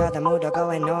 making sure the mood will go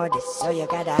unnoticed, so you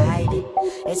gotta hide it.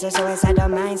 It's a suicidal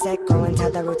mindset, go and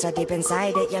tell the roots are deep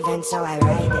inside it. You vent, so I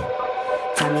ride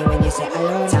it. Tell me when you sit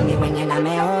alone, tell me when you're not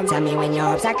my home, tell me when your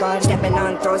hopes are gone. Stepping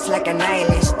on throats like a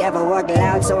nihilist, never walk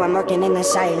loud, so I'm working in the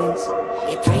silence.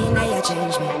 You're praying that you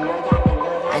change me,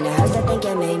 and it hurts to think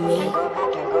you made me,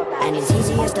 and it's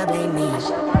easiest to blame me.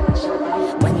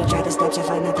 When you try to step, you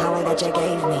find the power that you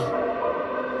gave me.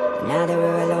 Now that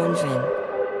we're alone, friend,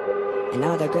 and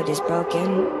all the good is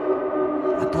broken,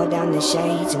 I pull down the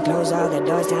shades and close all the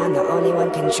doors down, the only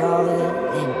one controlling.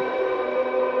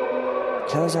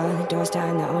 Close all the doors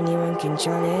down, the only one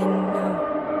controlling.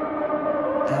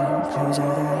 I'll close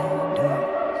all the